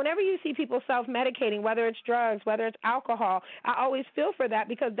 So whenever you see people self-medicating, whether it's drugs, whether it's alcohol, I always feel for that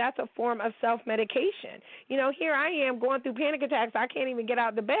because that's a form of self-medication. Here I am going through panic attacks. I can't even get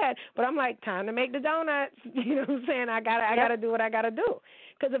out of bed, but I'm like, time to make the donuts. You know what I'm saying? I gotta do what I gotta do.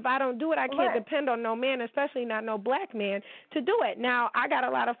 Because if I don't do it, I can't depend on no man, especially not no black man, to do it. Now, I got a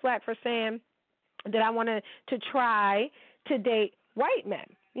lot of flack for saying that I wanted to try to date white men.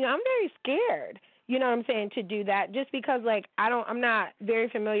 I'm very scared, you know what I'm saying, to do that just because, like, I'm not very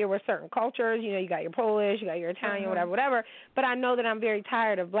familiar with certain cultures. You got your Polish, you got your Italian, whatever. But I know that I'm very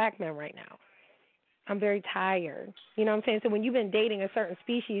tired of black men right now. I'm very tired. You know what I'm saying? So when you've been dating a certain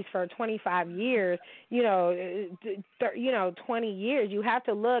species for 25 years, 20 years, you have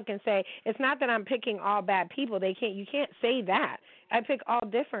to look and say, it's not that I'm picking all bad people. You can't say that. I pick all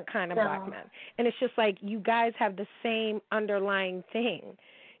different kind of black men. And it's just like you guys have the same underlying thing.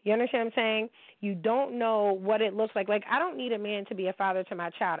 You understand what I'm saying? You don't know what it looks like. Like, I don't need a man to be a father to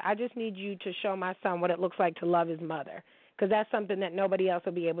my child. I just need you to show my son what it looks like to love his mother because that's something that nobody else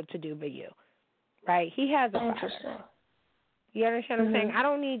will be able to do but you. Right? He has a father. You understand what I'm saying? I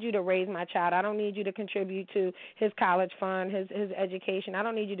don't need you to raise my child. I don't need you to contribute to his college fund, his education. I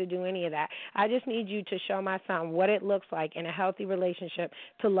don't need you to do any of that. I just need you to show my son what it looks like in a healthy relationship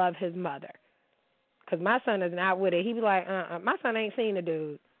to love his mother. Because my son is not with it. He be like, my son ain't seen a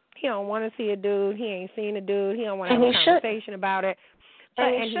dude. He don't want to see a dude. He ain't seen a dude. He don't want to have a conversation about it.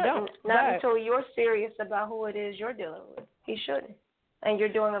 And he don't. Not until you're serious about who it is you're dealing with. He shouldn't. And you're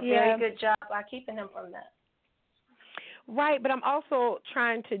doing a very good job by keeping him from that. Right, but I'm also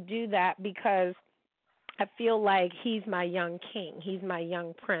trying to do that because I feel like he's my young king. He's my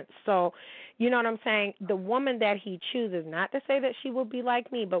young prince. So, you know what I'm saying? The woman that he chooses, not to say that she will be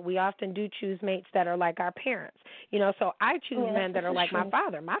like me, but we often do choose mates that are like our parents. You know, so I choose men that are like my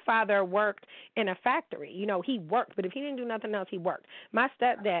father. My father worked in a factory. You know, he worked, but if he didn't do nothing else, he worked. My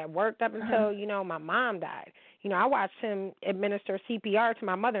stepdad worked up until, you know, my mom died. You know, I watched him administer CPR to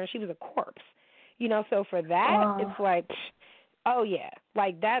my mother, and she was a corpse. You know, so for that, it's like, oh, yeah,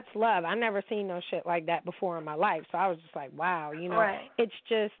 like that's love. I never seen no shit like that before in my life. So I was just like, wow, you know, it's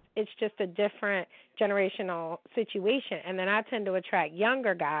just a different generational situation. And then I tend to attract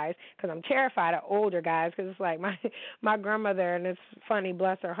younger guys because I'm terrified of older guys because it's like my grandmother, and it's funny,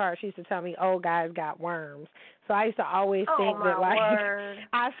 bless her heart, she used to tell me old guys got worms. So I used to always think that, like,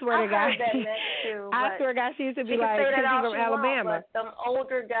 I swear to God, I swear to God, she used to be like, because she's from Alabama. But them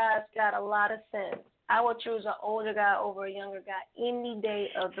older guys got a lot of sense. I would choose an older guy over a younger guy any day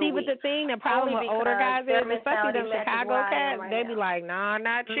of the week. See, but the thing, the problem with older guys is, especially them Chicago cats, they be like, nah,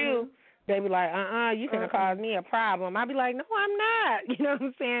 not you. They be like, you gonna cause me a problem. I be like, no, I'm not. You know what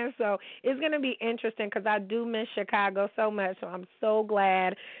I'm saying? So it's gonna be interesting because I do miss Chicago so much. So I'm so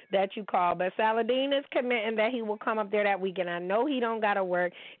glad that you called. But Saladin is committing that he will come up there that weekend. I know he don't gotta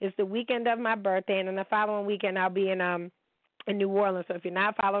work. It's the weekend of my birthday, and then the following weekend I'll be in New Orleans. So if you're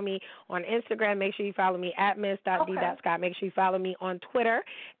not following me on Instagram, make sure you follow me at miss.d.scott. Make sure you follow me on Twitter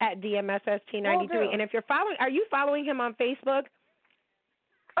at DMSST93. And if you're following, are you following him on Facebook?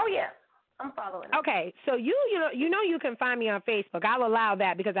 Oh, yeah. I'm following him. Okay, so you know you can find me on Facebook. I'll allow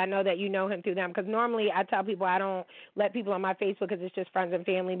that because I know that you know him through them. Because normally I tell people I don't let people on my Facebook because it's just friends and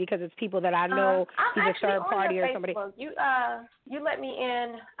family, because it's people that I know he's a third party or somebody. You let me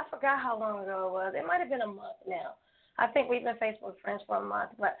in. I forgot how long ago it was. It might have been a month now. I think we've been Facebook friends for a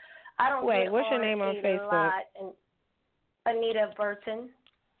month, but I don't. Wait, what's your name on Facebook? Anita Burton.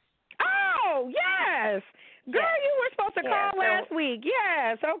 Oh, yes. Girl, you were supposed to call last week.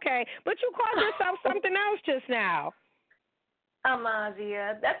 Yes, okay. But you called yourself something else just now.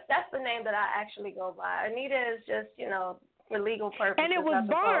 Amazia. That's the name that I actually go by. Anita is just, for legal purposes. And it was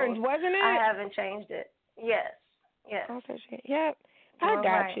Barnes, wasn't it? I haven't changed it. Yes. Okay. Yep. I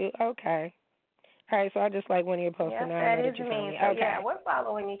got you. Okay. All right, so I just like when you're posting now. That is me. So, yeah, we're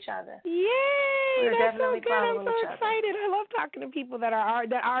following each other. Yay! We're that's definitely so good. I'm following so each other. excited. I love talking to people that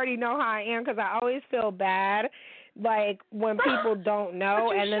already know how I am, because I always feel bad, like when people don't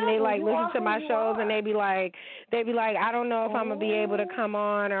know, and then they listen to my shows and they be like, I don't know if I'm gonna be able to come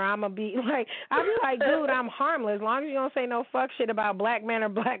on, or I'm gonna be like, I'll be like, dude, I'm harmless. As long as you don't say no fuck shit about black men or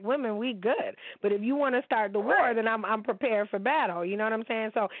black women, we good. But if you want to start the war, then I'm prepared for battle. You know what I'm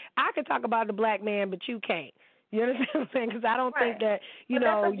saying? So I could talk about the black man, but you can't. You understand what I'm saying? Because I don't think that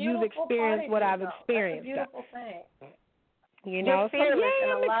you've experienced what I've experienced. That's a beautiful thing. You know, so yeah,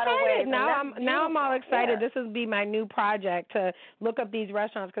 I'm excited. Now I'm all excited. Yeah. This will be my new project, to look up these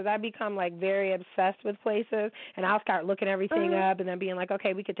restaurants, because I become very obsessed with places, and I'll start looking everything up and then being like,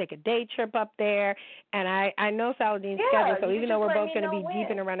 okay, we could take a day trip up there. And I know Saladin's schedule, so even though we're both going to be deep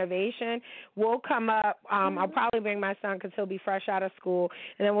into renovation, we'll come up. I'll probably bring my son because he'll be fresh out of school,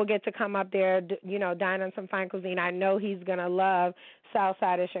 and then we'll get to come up there, dine on some fine cuisine. I know he's going to love South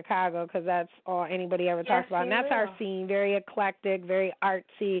Side of Chicago, because that's all anybody ever talks about. And that's our scene, very eclectic, very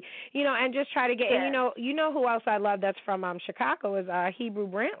artsy, and just try to get, and you know who else I love that's from Chicago is Hebrew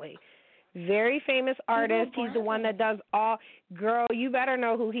Brantley. Very famous artist. He's the one that does all, girl, you better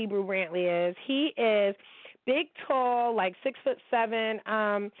know who Hebrew Brantley is. He is big, tall,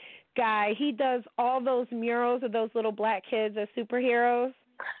 6'7" guy. He does all those murals of those little black kids as superheroes.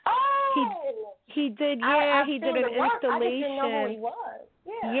 Oh! He did, he did an installation. I didn't know who he was.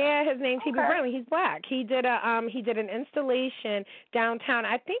 Yeah, his name's Hebrew Brantley. He's black. He did an installation downtown.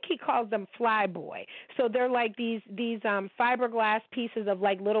 I think he calls them Flyboy. So they're like these fiberglass pieces of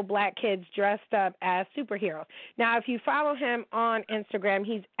little black kids dressed up as superheroes. Now, if you follow him on Instagram,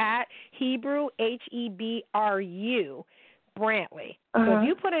 he's at Hebrew, Hebru, Brantley. So if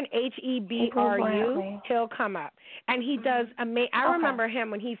you put in HEBRU, he'll come up. And he does I remember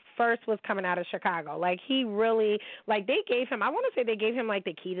him when he first was coming out of Chicago. Like, he really, like, they gave him, I want to say they gave him, like,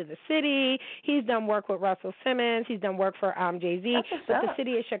 the key to the city. He's done work with Russell Simmons. He's done work for Jay-Z. But the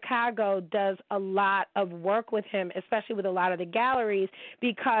city of Chicago does a lot of work with him, especially with a lot of the galleries,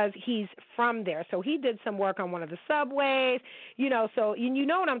 because he's from there. So he did some work on one of the subways, you know, so you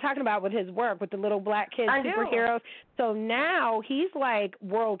know what I'm talking about with his work with the little black kids, superheroes. So now he's like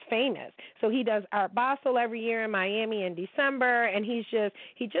world famous. So he does Art Basel every year in Miami in December, and he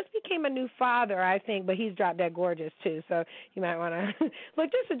just became a new father, I think, but he's drop dead gorgeous too. So you might want to look,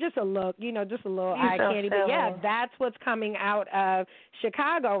 just a look, you know, just a little eye candy. But yeah, that's what's coming out of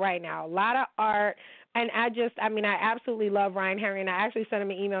Chicago right now. A lot of art. And I absolutely love Ryan Henry, and I actually sent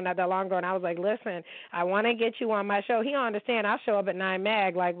him an email not that long ago, and I was like, listen, I want to get you on my show. He don't understand. I'll show up at 9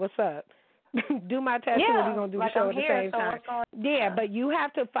 Mag, like, what's up? Do my tattoo, and we're going to do the show at the same time. Yeah, but you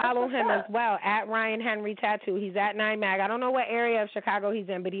have to follow him as well, at Ryan Henry Tattoo. He's at 9 Mag. I don't know what area of Chicago he's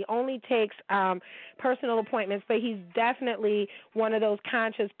in, but he only takes personal appointments, but he's definitely one of those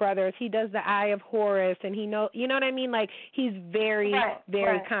conscious brothers. He does the Eye of Horus, and you know what I mean? Like, he's very,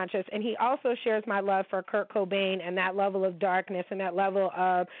 very conscious. And he also shares my love for Kurt Cobain and that level of darkness and that level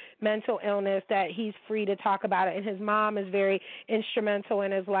of mental illness that he's free to talk about it. And his mom is very instrumental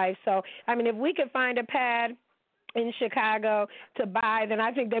in his life. So, if we could find a pad in Chicago to buy, then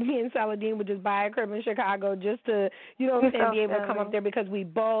I think that me and Saladin would just buy a crib in Chicago just to, you know what I'm saying, be able to come up there because we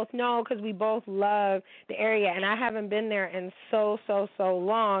both love the area. And I haven't been there in so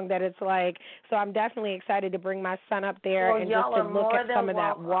long that it's like, so I'm definitely excited to bring my son up there and just to look at some of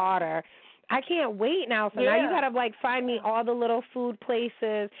that water. I can't wait now. So now you got to, like, find me all the little food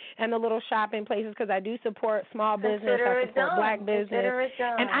places and the little shopping places because I do support small business. I support black business.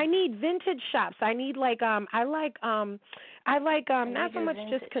 And I need vintage shops. I need, like, I like not so much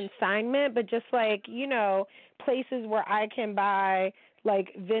just consignment, but just, like, you know, places where I can buy,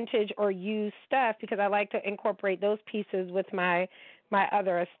 like, vintage or used stuff because I like to incorporate those pieces with my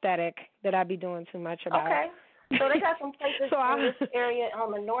other aesthetic that I be doing too much about. Okay. So they got some places in this area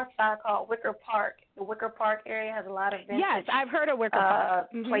on the north side called Wicker Park. The Wicker Park area has a lot of vintage. Yes, I've heard of Wicker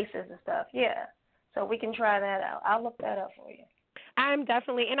Park. Places and stuff. Yeah. So we can try that out. I'll look that up for you. I'm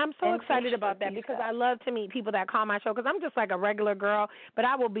definitely, and I'm so excited about that because I love to meet people that call my show because I'm just like a regular girl, but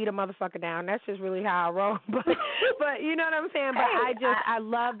I will beat a motherfucker down. That's just really how I roll. But you know what I'm saying? But I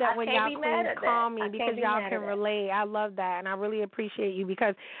love that when y'all queens call me because y'all can relate. I love that, and I really appreciate you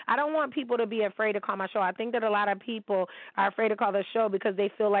because I don't want people to be afraid to call my show. I think that a lot of people are afraid to call the show because they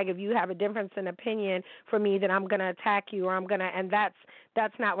feel like if you have a difference in opinion for me, then I'm going to attack you or and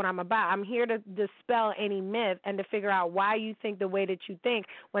that's not what I'm about. I'm here to dispel any myth and to figure out why you think the way that you think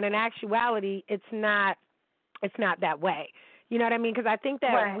when in actuality it's not that way. You know what I mean? Because I think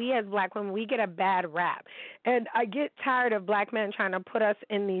that we as black women, we get a bad rap. And I get tired of black men trying to put us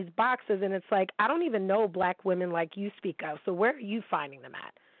in these boxes, and it's like I don't even know black women like you speak of, so where are you finding them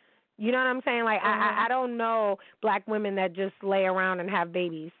at? You know what I'm saying? Like, I don't know black women that just lay around and have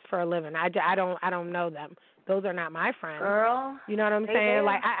babies for a living. I don't know them. Those are not my friends. Girl. You know what I'm saying? There.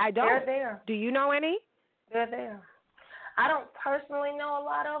 Like, I don't. They're there. Do you know any? They're there. I don't personally know a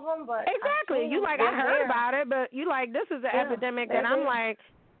lot of them, but exactly. You like, I heard about it, but you like, this is an epidemic that I'm like,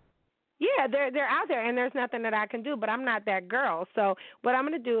 yeah, they're out there, and there's nothing that I can do, but I'm not that girl. So what I'm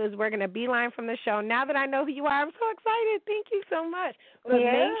going to do is we're going to beeline from the show. Now that I know who you are, I'm so excited. Thank you so much. But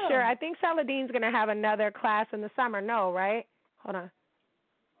make sure, I think Saladin's going to have another class in the summer. No, right? Hold on.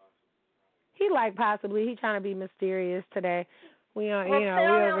 He trying to be mysterious today. We over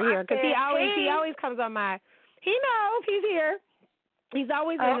here because he always comes on my. He knows he's here. He's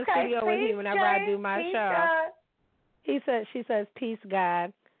always in the studio with me whenever I do my show. God. She says, peace,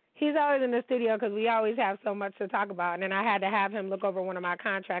 God. He's always in the studio because we always have so much to talk about. And then I had to have him look over one of my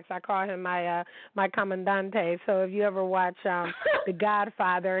contracts. I call him my comandante. So if you ever watch The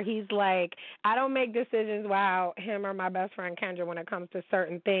Godfather, he's like, I don't make decisions while him or my best friend Kendra when it comes to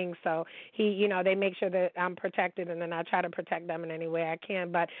certain things. So they make sure that I'm protected, and then I try to protect them in any way I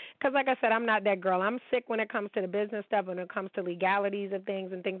can. But because, like I said, I'm not that girl. I'm sick when it comes to the business stuff, when it comes to legalities of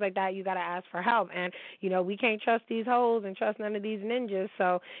things and things like that. You got to ask for help. And, we can't trust these hoes and trust none of these ninjas.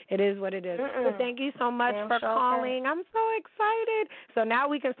 So it is what it is. So thank you so much for calling. I'm so excited. So now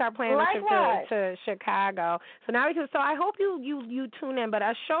we can start planning a trip to Chicago. So now so I hope you tune in. But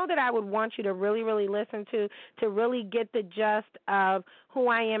a show that I would want you to really, really listen to really get the gist of who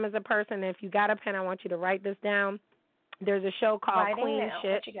I am as a person. If you got a pen, I want you to write this down. There's a show called Queen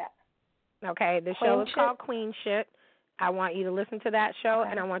Shit. What you got? Okay, the show is called Queen Shit. I want you to listen to that show,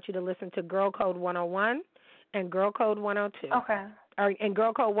 and I want you to listen to Girl Code 101 and Girl Code 102. Okay. and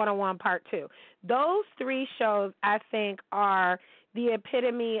Girl Code 101 Part 2. Those 3 shows, I think, are the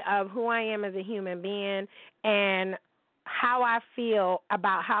epitome of who I am as a human being and how I feel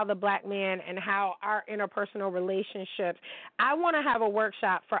about how the black man and how our interpersonal relationships. I want to have a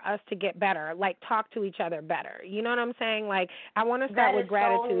workshop for us to get better, like talk to each other better. You know what I'm saying? Like, I want to start with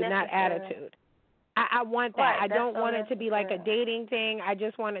gratitude, not attitude. I want that. Right, I don't want it to be like a dating thing. I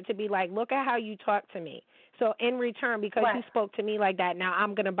just want it to be like, look at how you talk to me. So in return, because you spoke to me like that, now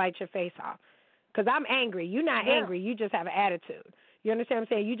I'm going to bite your face off. Because I'm angry. You're not angry. You just have an attitude. You understand what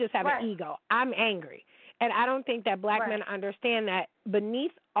I'm saying? You just have an ego. I'm angry. And I don't think that black men understand that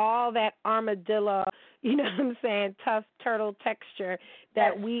beneath all that armadillo, you know what I'm saying, tough turtle texture,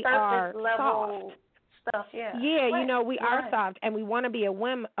 that we are soft. Stuff, you know, we are soft, and we want to be a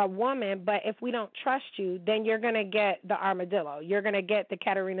woman, but if we don't trust you, then you're going to get the armadillo. You're going to get the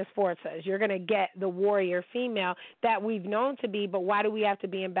Katarina Sforzas. You're going to get the warrior female that we've known to be, but why do we have to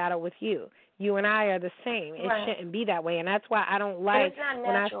be in battle with you? You and I are the same. It shouldn't be that way, and that's why I don't like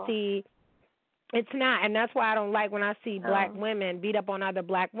when I see – it's not, and that's why I don't like when I see black women beat up on other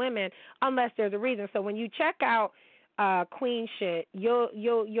black women unless there's a reason. So when you check out Queen shit,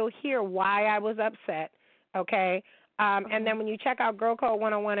 you'll hear why I was upset, okay? And then when you check out Girl Code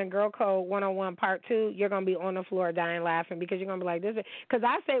 101 and Girl Code 101 Part 2, you're going to be on the floor dying laughing because you're going to be like, this is, because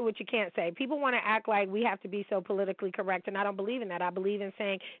I say what you can't say. People want to act like we have to be so politically correct, and I don't believe in that. I believe in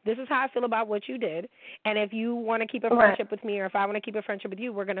saying, this is how I feel about what you did, and if you want to keep a friendship with me or if I want to keep a friendship with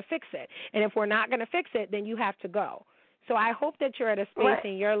you, we're going to fix it. And if we're not going to fix it, then you have to go. So I hope that you're at a space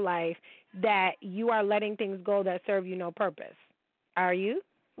in your life that you are letting things go that serve you no purpose. Are you?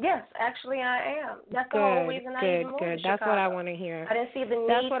 Yes, actually I am. That's the whole reason I even moved to Chicago. That's what I want to hear. I didn't see the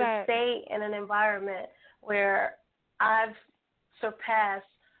need to stay in an environment where I've surpassed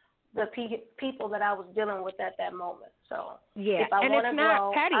the people that I was dealing with at that moment. So if I and want it's to not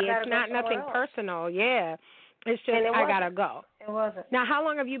grow, petty. It's not nothing personal. Yeah, it's just I gotta go. It wasn't. Now, how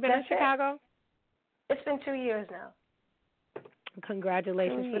long have you been in Chicago? It's been 2 years now.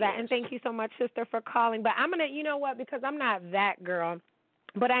 Congratulations for that, and thank you so much, sister, for calling. But I'm gonna, you know what? Because I'm not that girl.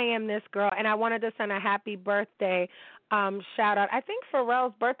 But I am this girl, and I wanted to send a happy birthday shout-out. I think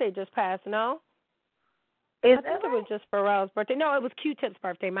Pharrell's birthday just passed, no? I think it was just Pharrell's birthday. No, it was Q-Tip's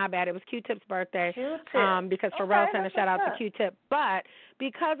birthday. My bad. It was Q-Tip's birthday because Pharrell sent a shout-out to Q-Tip. But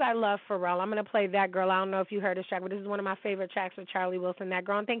because I love Pharrell, I'm going to play That Girl. I don't know if you heard this track, but this is one of my favorite tracks with Charlie Wilson, That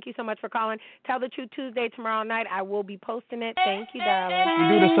Girl. And thank you so much for calling. Tell the Truth Tuesday tomorrow night. I will be posting it. Thank you, darling.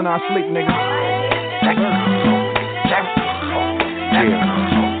 We do this in our sleep, nigga.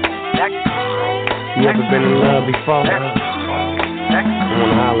 You ever been in love before? I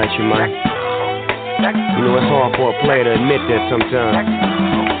wanna holler at you, man. You know it's hard for a player to admit that sometimes,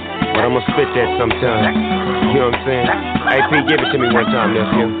 but I'ma spit that sometimes. You know what I'm saying? Hey, P, give it to me one time,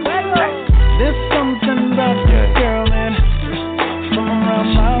 nephew. There's something about this girl, man, from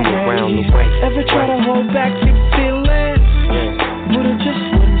around my way. Ever try to hold back your feelings, but I just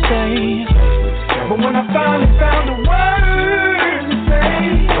wouldn't say. But when I finally found a word to say,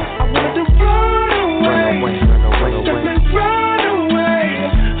 I wanted to run away. Just run away.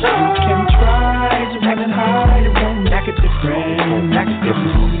 You can try to run and hide, it won't make a difference.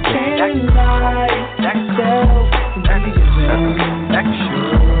 You can't lie yourself into the event.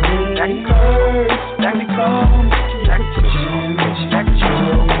 Sure it hurts when it comes to repetition. You're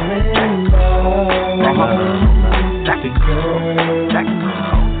in love with the girl.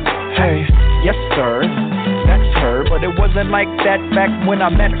 Hey, yes sir, that's her, but it wasn't like that back when I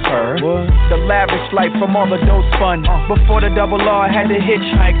met her. What? The lavish life from all the dope fun. Before the double R, I had to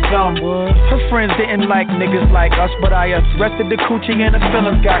hitchhike some. Her friends didn't like niggas like us, but I arrested the coochie and the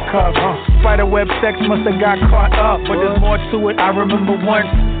feelings got cuffed. Spiderweb sex must have got caught up, but there's more to it. I remember once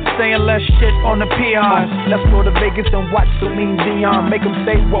saying less shit on the peons. Let's go to Vegas and watch Celine Dion, make them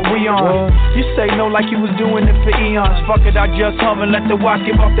say what we on. You say no like you was doing it for eons. Fuck it, I just hum and let the watch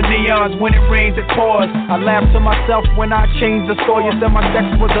give off the neons. When it rains, it pours. I laugh to myself when I change the score. You said my sex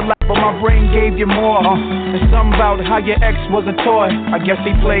was a lot, but my brain gave you more. And something about how your ex was a toy. I guess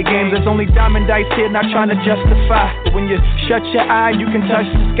he played games. There's only diamond dice here, not trying to justify. But when you shut your eye, you can touch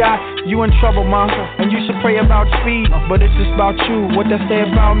the sky. You in trouble, mom, and you should pray about speed. But it's just about you, what they say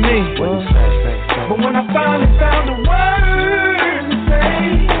about me. But when I finally found a word to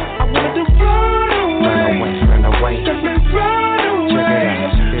say, I wanted to run away. Just run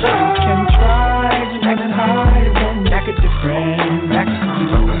away. You can try to run and hide, it won't make a difference.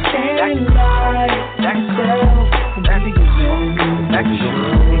 You can't lie yourself into the event.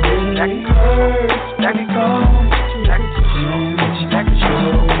 It hurts when it comes to repetition.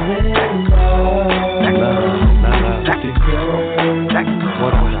 You're in love with the girl.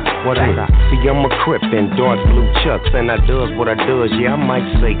 What ain't I? See, I'm a crip in dark blue chucks, and I does what I does, yeah, I might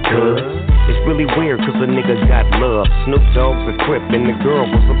say cuz. It's really weird, cause a nigga got love. Snoop Dogg's a crip, and the girl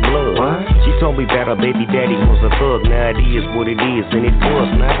was a blood. What? She told me that her baby daddy was a thug. Now it is what it is, and it was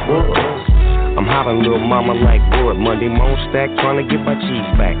not was. I'm hollering little mama like wood. Monday moan stack, trying to get my cheese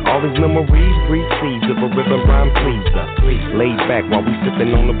back. All these memories breathe seeds of a rhythm rhyme pleaser. Laid back while we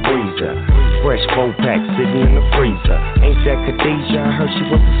sipping on the breezer. Fresh 4-pack sitting in the freezer. Ain't that Khadijah? I heard she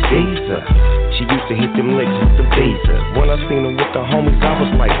was a skeezer. She used to hit them licks with the visa. When I seen her with the homies, I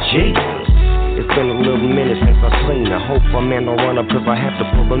was like, Jesus. It's been a little minute since I seen her. Hope my man don't run up cause I have to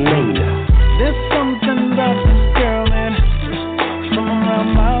pull a Nina. There's something about this girl, man, from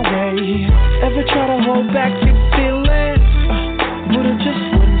around my way. Ever try to hold back your feelings, but it just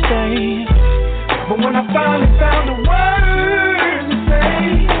wouldn't say. But when I finally found the words to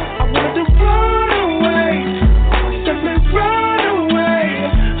say, I wanted to run away, simply run away.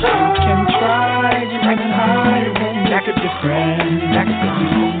 You can try, you can hide, it won't make a difference.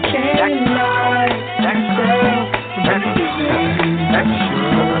 You can't lie, yourself, when you give in.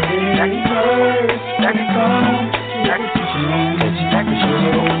 Sure it hurts, when it comes to your decision.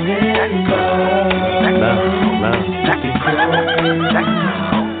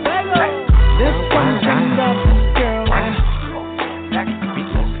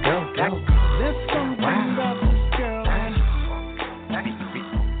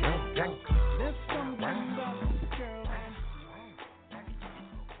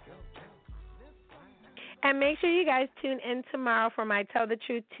 And make sure you guys tune in tomorrow for my Tell the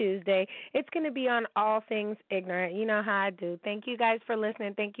Truth Tuesday. It's going to be on all things ignorant. You know how I do. Thank you guys for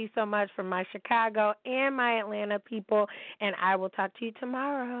listening. Thank you so much for my Chicago and my Atlanta people. And I will talk to you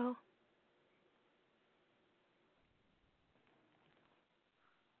tomorrow.